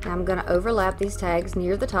 Now I'm going to overlap these tags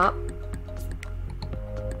near the top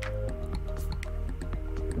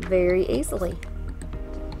very easily.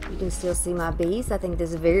 You can still see my bees. I think this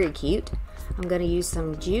is very cute. I'm going to use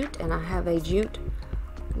some jute, and I have a jute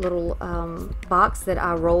little box that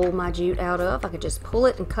I roll my jute out of. I could just pull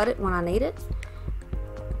it and cut it when I need it,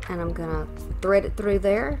 and I'm gonna thread it through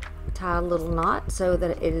there, tie a little knot so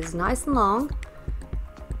that it is nice and long.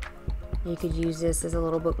 You could use this as a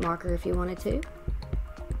little bookmarker if you wanted to,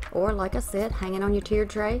 or like I said, hang it on your tiered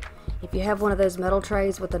tray. If you have one of those metal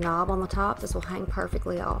trays with a knob on the top, this will hang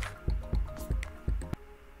perfectly off.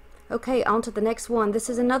 Okay, on to the next one. This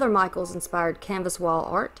is another Michaels inspired canvas wall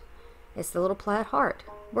art. It's the little plaid heart.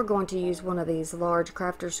 We're going to use one of these large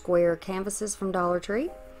Crafter Square canvases from Dollar Tree.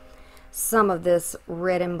 Some of this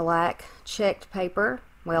red and black checked paper,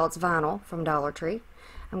 well, it's vinyl from Dollar Tree.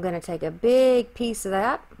 I'm going to take a big piece of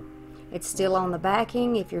that. It's still on the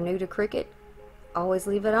backing. If you're new to Cricut, always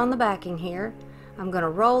leave it on the backing here. I'm going to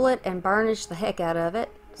roll it and burnish the heck out of it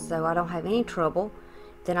so I don't have any trouble.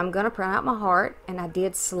 Then I'm going to print out my heart, and I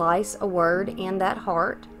did slice a word in that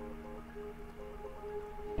heart.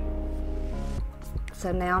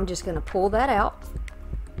 So now I'm just going to pull that out,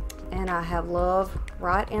 and I have love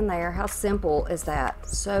right in there. How simple is that?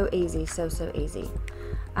 So easy, so easy.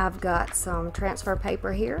 I've got some transfer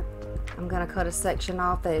paper here. I'm going to cut a section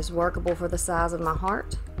off that is workable for the size of my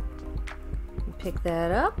heart. Pick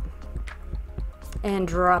that up and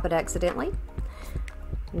drop it accidentally.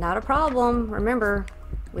 Not a problem. Remember,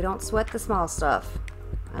 we don't sweat the small stuff.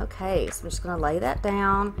 Okay, so I'm just going to lay that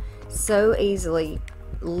down. So easily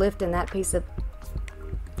lifting that piece of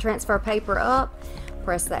transfer paper up,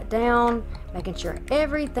 press that down, making sure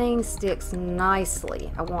everything sticks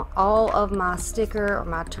nicely. I want all of my sticker or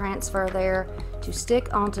my transfer there to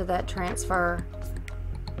stick onto that transfer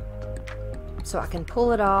so I can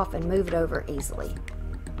pull it off and move it over easily.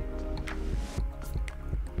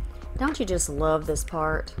 Don't you just love this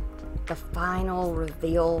part? The final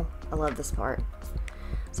reveal. I love this part.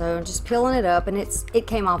 So I'm just peeling it up, and it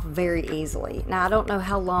came off very easily. Now I don't know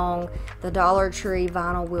how long the Dollar Tree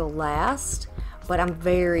vinyl will last, but I'm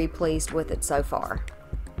very pleased with it so far.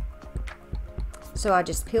 So I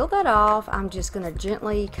just peeled that off. I'm just going to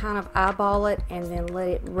gently kind of eyeball it and then let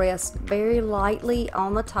it rest very lightly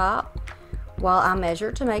on the top while I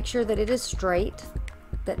measure to make sure that it is straight,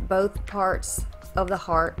 that both parts of the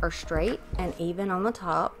heart are straight and even on the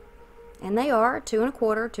top. And they are 2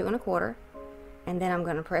 1/4, 2 1/4. And then I'm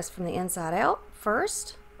going to press from the inside out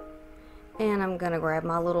first, and I'm going to grab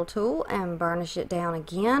my little tool and burnish it down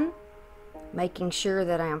again, making sure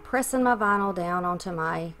that I am pressing my vinyl down onto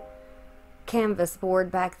my canvas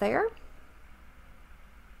board back there.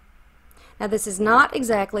 Now this is not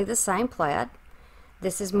exactly the same plaid.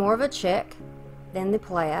 This is more of a check than the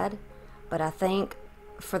plaid, but I think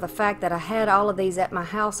for the fact that I had all of these at my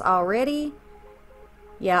house already,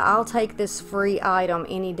 yeah, I'll take this free item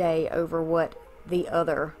any day over what the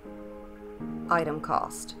other item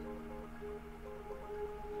cost.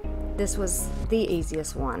 This was the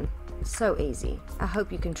easiest one. So easy. I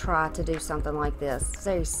hope you can try to do something like this.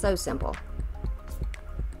 So simple.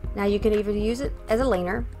 Now you can either use it as a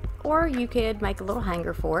leaner, or you could make a little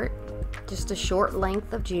hanger for it. just a short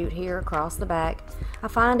length of jute here across the back. I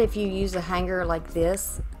find if you use a hanger like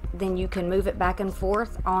this, then you can move it back and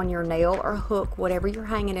forth on your nail or hook, whatever you're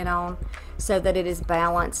hanging it on, so that it is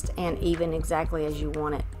balanced and even exactly as you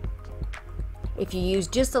want it. If you use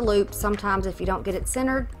just a loop, sometimes if you don't get it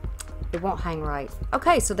centered, it won't hang right.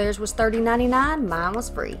 Okay, so theirs was $30.99, mine was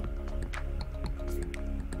free.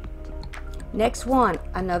 Next one,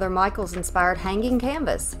 another Michaels inspired hanging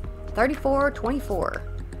canvas, $34.24.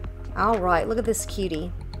 All right, look at this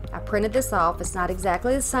cutie. I printed this off. It's not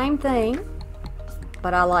exactly the same thing,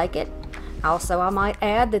 but I like it. Also, I might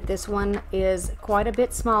add that this one is quite a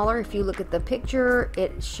bit smaller. If you look at the picture,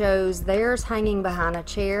 it shows theirs hanging behind a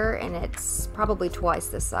chair, and it's probably twice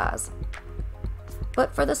this size.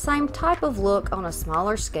 But for the same type of look on a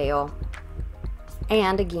smaller scale,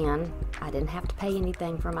 and again, I didn't have to pay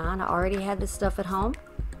anything for mine. I already had this stuff at home.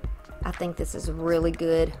 I think this is a really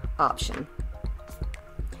good option.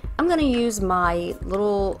 I'm going to use my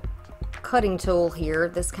little cutting tool here.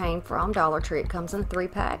 This came from Dollar Tree. It comes in a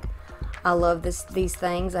 3-pack. I love these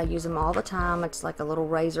things. I use them all the time. It's like a little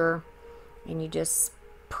razor, and you just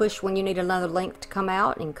push when you need another length to come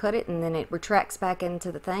out and cut it, and then it retracts back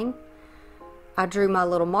into the thing. I drew my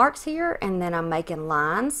little marks here, and then I'm making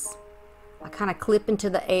lines. I kind of clip into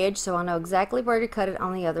the edge so I know exactly where to cut it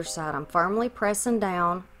on the other side. I'm firmly pressing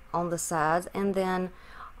down on the sides and then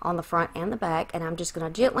on the front and the back, and I'm just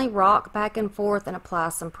going to gently rock back and forth and apply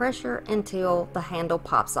some pressure until the handle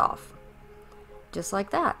pops off. Just like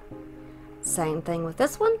that. Same thing with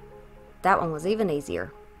this one. That one was even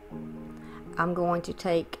easier. I'm going to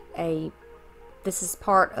take this is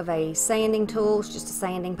part of a sanding tool. It's just a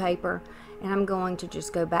sanding paper, and I'm going to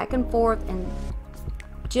just go back and forth and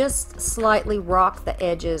just slightly rock the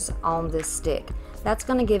edges on this stick. That's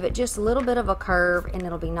going to give it just a little bit of a curve, and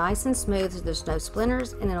it'll be nice and smooth so there's no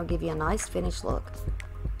splinters, and it'll give you a nice finished look.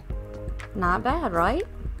 Not bad, right?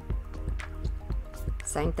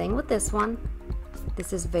 Same thing with this one.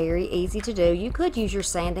 This is very easy to do. You could use your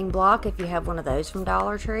sanding block if you have one of those from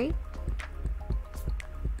Dollar Tree.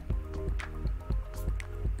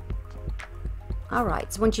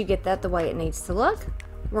 Alright, so once you get that the way it needs to look,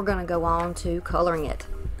 we're going to go on to coloring it.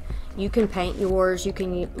 You can paint yours, you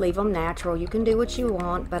can leave them natural, you can do what you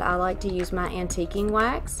want, but I like to use my antiquing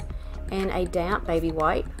wax and a damp baby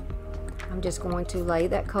wipe. I'm just going to lay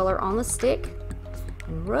that color on the stick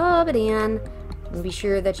and rub it in, and be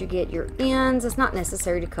sure that you get your ends. It's not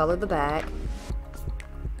necessary to color the back,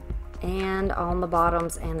 and on the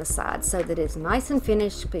bottoms and the sides so that it's nice and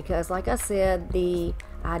finished, because like I said, the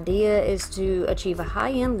idea is to achieve a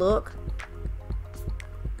high-end look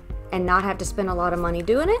and not have to spend a lot of money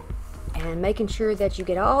doing it, and making sure that you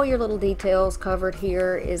get all your little details covered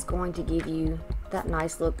here is going to give you that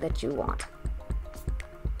nice look that you want.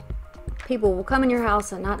 People will come in your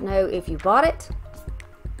house and not know if you bought it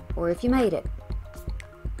or if you made it.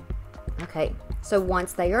 Okay, so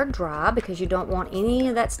once they are dry, because you don't want any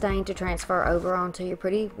of that stain to transfer over onto your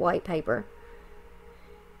pretty white paper,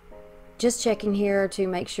 just checking here to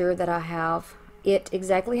make sure that I have it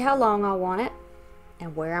exactly how long I want it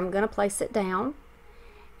and where I'm going to place it down.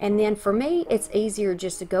 And then for me, it's easier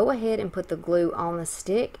just to go ahead and put the glue on the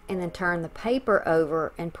stick and then turn the paper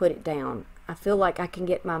over and put it down. I feel like I can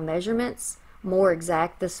get my measurements more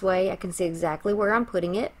exact this way. I can see exactly where I'm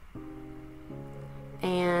putting it,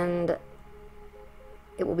 and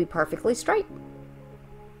it will be perfectly straight.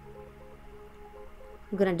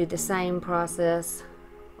 I'm going to do the same process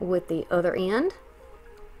with the other end.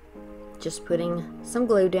 Just putting some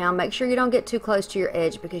glue down. Make sure you don't get too close to your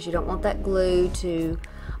edge, because you don't want that glue to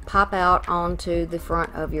pop out onto the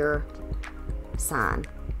front of your sign.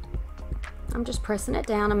 I'm just pressing it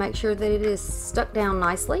down to make sure that it is stuck down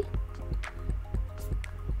nicely.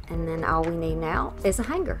 And then all we need now is a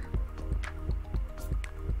hanger.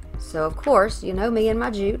 So of course, you know me and my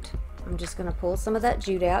jute. I'm just going to pull some of that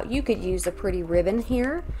jute out. You could use a pretty ribbon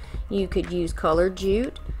here. You could use colored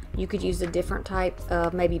jute. You could use a different type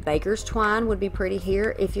of, maybe baker's twine would be pretty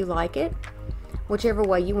here if you like it. Whichever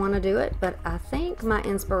way you want to do it. But I think my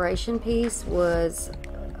inspiration piece was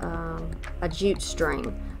a jute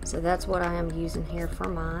string. So that's what I am using here for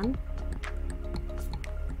mine.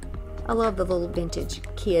 I love the little vintage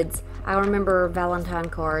kids. I remember Valentine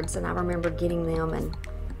cards, and I remember getting them, and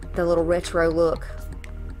the little retro look.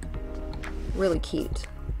 Really cute.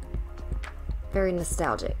 Very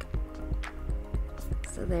nostalgic.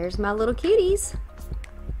 So there's my little cuties.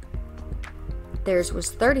 Theirs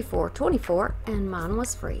was $34.24 and mine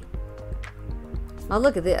was free. Now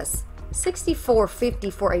look at this.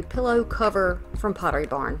 $64.50 for a pillow cover from Pottery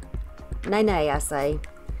Barn. Nay, nay, I say.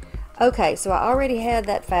 Okay, so I already had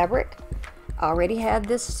that fabric. I already had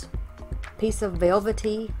this piece of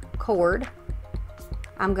velvety cord.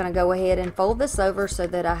 I'm going to go ahead and fold this over so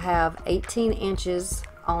that I have 18 inches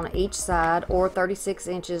on each side, or 36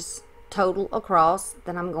 inches total across.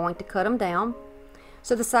 Then I'm going to cut them down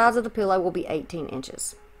so the size of the pillow will be 18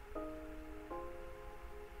 inches.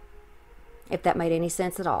 If that made any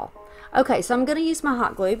sense at all. Okay, so I'm going to use my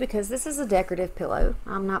hot glue because this is a decorative pillow.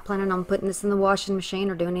 I'm not planning on putting this in the washing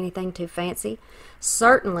machine or doing anything too fancy.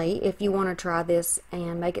 Certainly, if you want to try this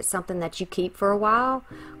and make it something that you keep for a while,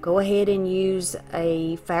 go ahead and use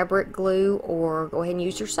a fabric glue, or go ahead and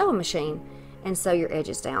use your sewing machine and sew your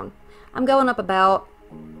edges down. I'm going up about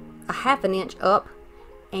a ½ inch up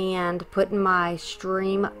and putting my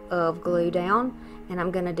stream of glue down, and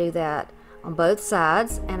I'm going to do that on both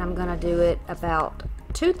sides, and I'm going to do it about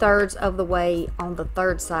 2/3 of the way on the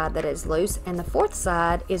third side that is loose, and the fourth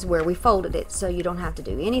side is where we folded it, so you don't have to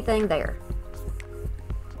do anything there.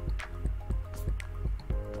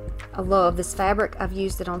 I love this fabric. I've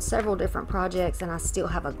used it on several different projects and I still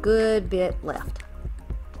have a good bit left.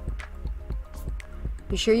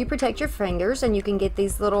 Be sure you protect your fingers, and you can get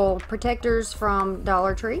these little protectors from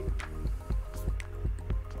Dollar Tree.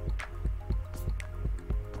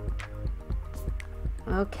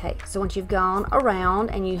 Okay, so once you've gone around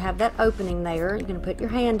and you have that opening there, you're going to put your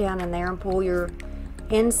hand down in there and pull your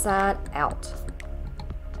inside out.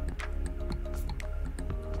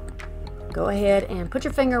 Go ahead and put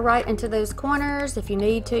your finger right into those corners. If you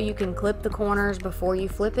need to, you can clip the corners before you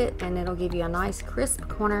flip it, and it'll give you a nice crisp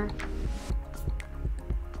corner.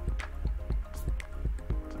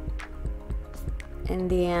 And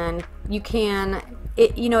then you can,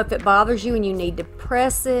 you know, if it bothers you and you need to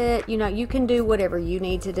press it, you know, you can do whatever you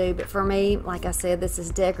need to do. But for me, like I said, this is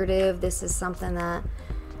decorative. This is something that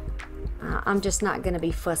I'm just not going to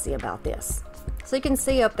be fussy about this. So you can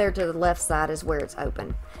see up there to the left side is where it's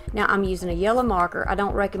open. Now I'm using a yellow marker. I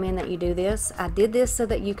don't recommend that you do this. I did this so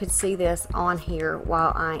that you could see this on here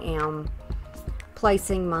while I am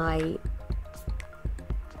placing my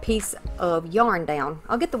piece of yarn down.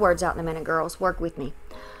 I'll get the words out in a minute, girls. Work with me.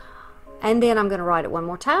 And then I'm going to write it one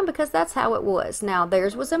more time because that's how it was. Now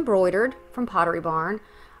theirs was embroidered from Pottery Barn,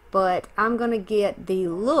 but I'm going to get the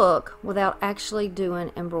look without actually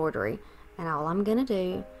doing embroidery. And all I'm going to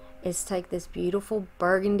do is take this beautiful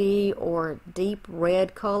burgundy or deep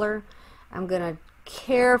red color. I'm going to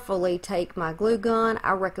carefully take my glue gun.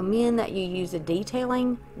 I recommend that you use a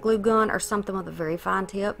detailing glue gun or something with a very fine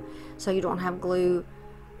tip so you don't have glue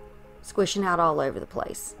squishing out all over the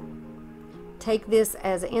place. Take this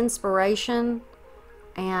as inspiration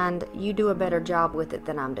and you do a better job with it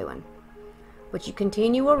than I'm doing. But you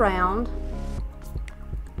continue around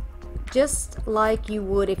just like you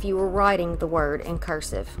would if you were writing the word in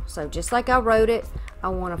cursive. So just like I wrote it, I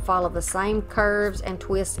want to follow the same curves and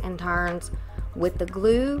twists and turns with the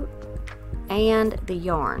glue and the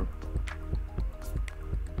yarn.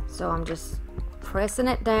 So I'm just pressing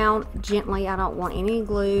it down gently. I don't want any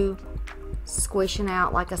glue squishing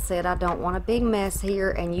out. Like I said, I don't want a big mess here,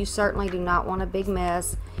 and you certainly do not want a big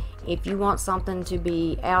mess if you want something to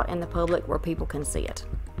be out in the public where people can see it.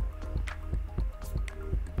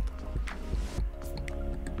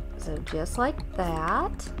 So just like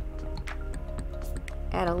that,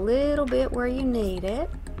 add a little bit where you need it.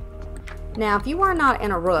 Now if you are not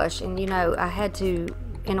in a rush, and you know I had to,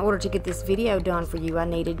 in order to get this video done for you, I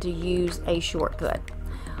needed to use a shortcut.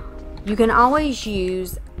 You can always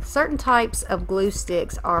use certain types of glue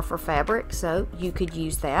sticks are for fabric, so you could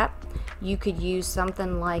use that. You could use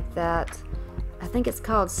something like that. I think it's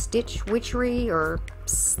called Stitch Witchery, or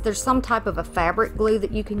there's some type of a fabric glue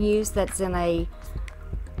that you can use that's in a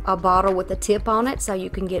bottle with a tip on it, so you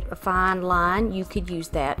can get a fine line. You could use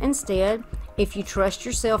that instead. If you trust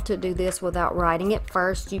yourself to do this without writing it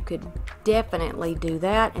first, you could definitely do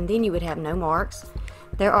that, and then you would have no marks.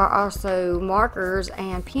 There are also markers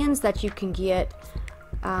and pens that you can get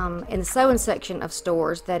in the sewing section of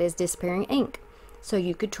stores that is disappearing ink, so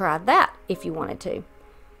you could try that if you wanted to.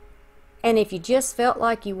 And if you just felt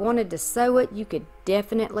like you wanted to sew it, you could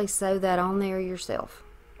definitely sew that on there yourself.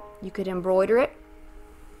 You could embroider it,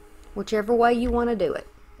 whichever way you want to do it.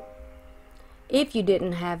 If you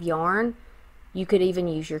didn't have yarn, you could even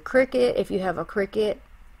use your Cricut, if you have a Cricut,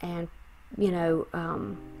 and you know,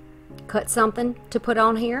 cut something to put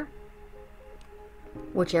on here.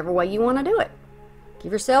 Whichever way you want to do it.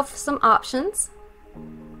 Give yourself some options.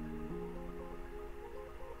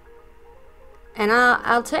 And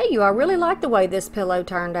I'll tell you, I really like the way this pillow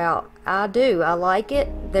turned out. I do. I like it.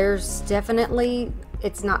 There's definitely,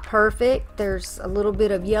 it's not perfect. There's a little bit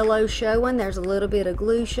of yellow showing. There's a little bit of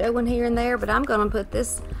glue showing here and there. But I'm going to put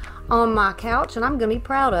this on my couch and I'm going to be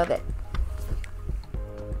proud of it.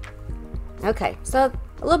 Okay, so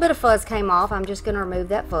a little bit of fuzz came off. I'm just going to remove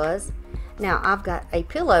that fuzz. Now I've got a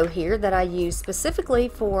pillow here that I use specifically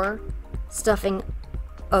for stuffing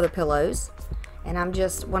other pillows, and I'm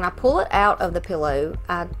just, when I pull it out of the pillow,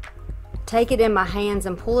 I take it in my hands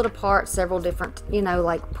and pull it apart several different, you know,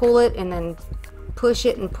 like pull it and then push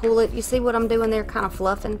it and pull it. You see what I'm doing there, kind of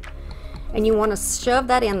fluffing? And you want to shove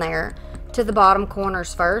that in there to the bottom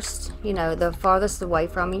corners first, you know, the farthest away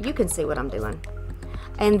from you. You can see what I'm doing.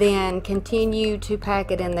 And then continue to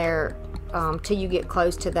pack it in there till you get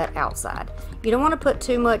close to that outside. You don't want to put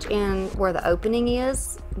too much in where the opening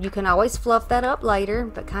is. You can always fluff that up later,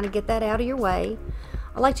 but kind of get that out of your way.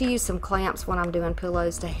 I like to use some clamps when I'm doing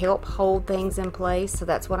pillows to help hold things in place, so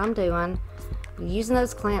that's what I'm doing. I'm using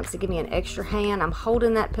those clamps to give me an extra hand. I'm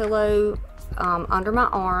holding that pillow under my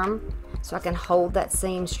arm so I can hold that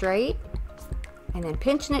seam straight, and then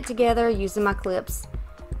pinching it together using my clips,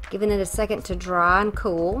 giving it a second to dry and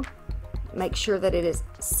cool. Make sure that it is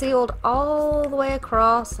sealed all the way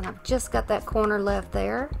across, and I've just got that corner left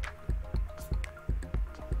there.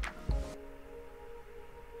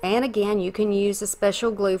 And again, you can use a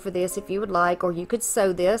special glue for this if you would like, or you could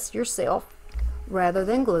sew this yourself rather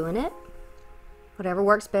than gluing it. Whatever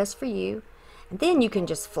works best for you. And then you can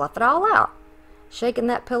just fluff it all out. Shaking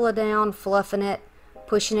that pillow down, fluffing it,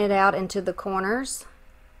 pushing it out into the corners.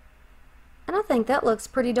 And I think that looks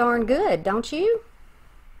pretty darn good, don't you?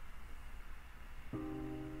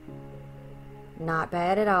 Not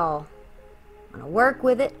bad at all. I'm gonna work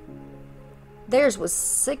with it. Theirs was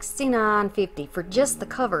 $69.50 for just the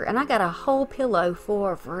cover, and I got a whole pillow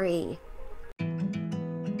for free.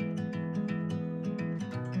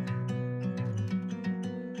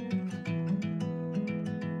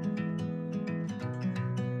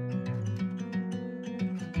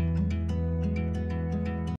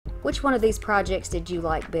 Which one of these projects did you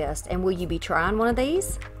like best, and will you be trying one of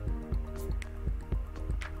these?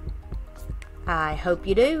 I hope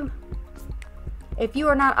you do. If you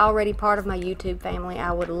are not already part of my YouTube family,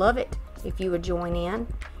 I would love it if you would join in.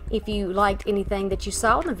 If you liked anything that you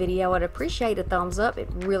saw in the video, I'd appreciate a thumbs up. It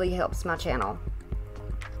really helps my channel.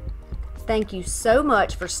 Thank you so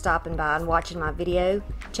much for stopping by and watching my video.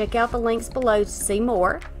 Check out the links below to see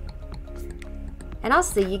more. And I'll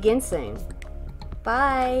see you again soon.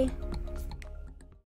 Bye.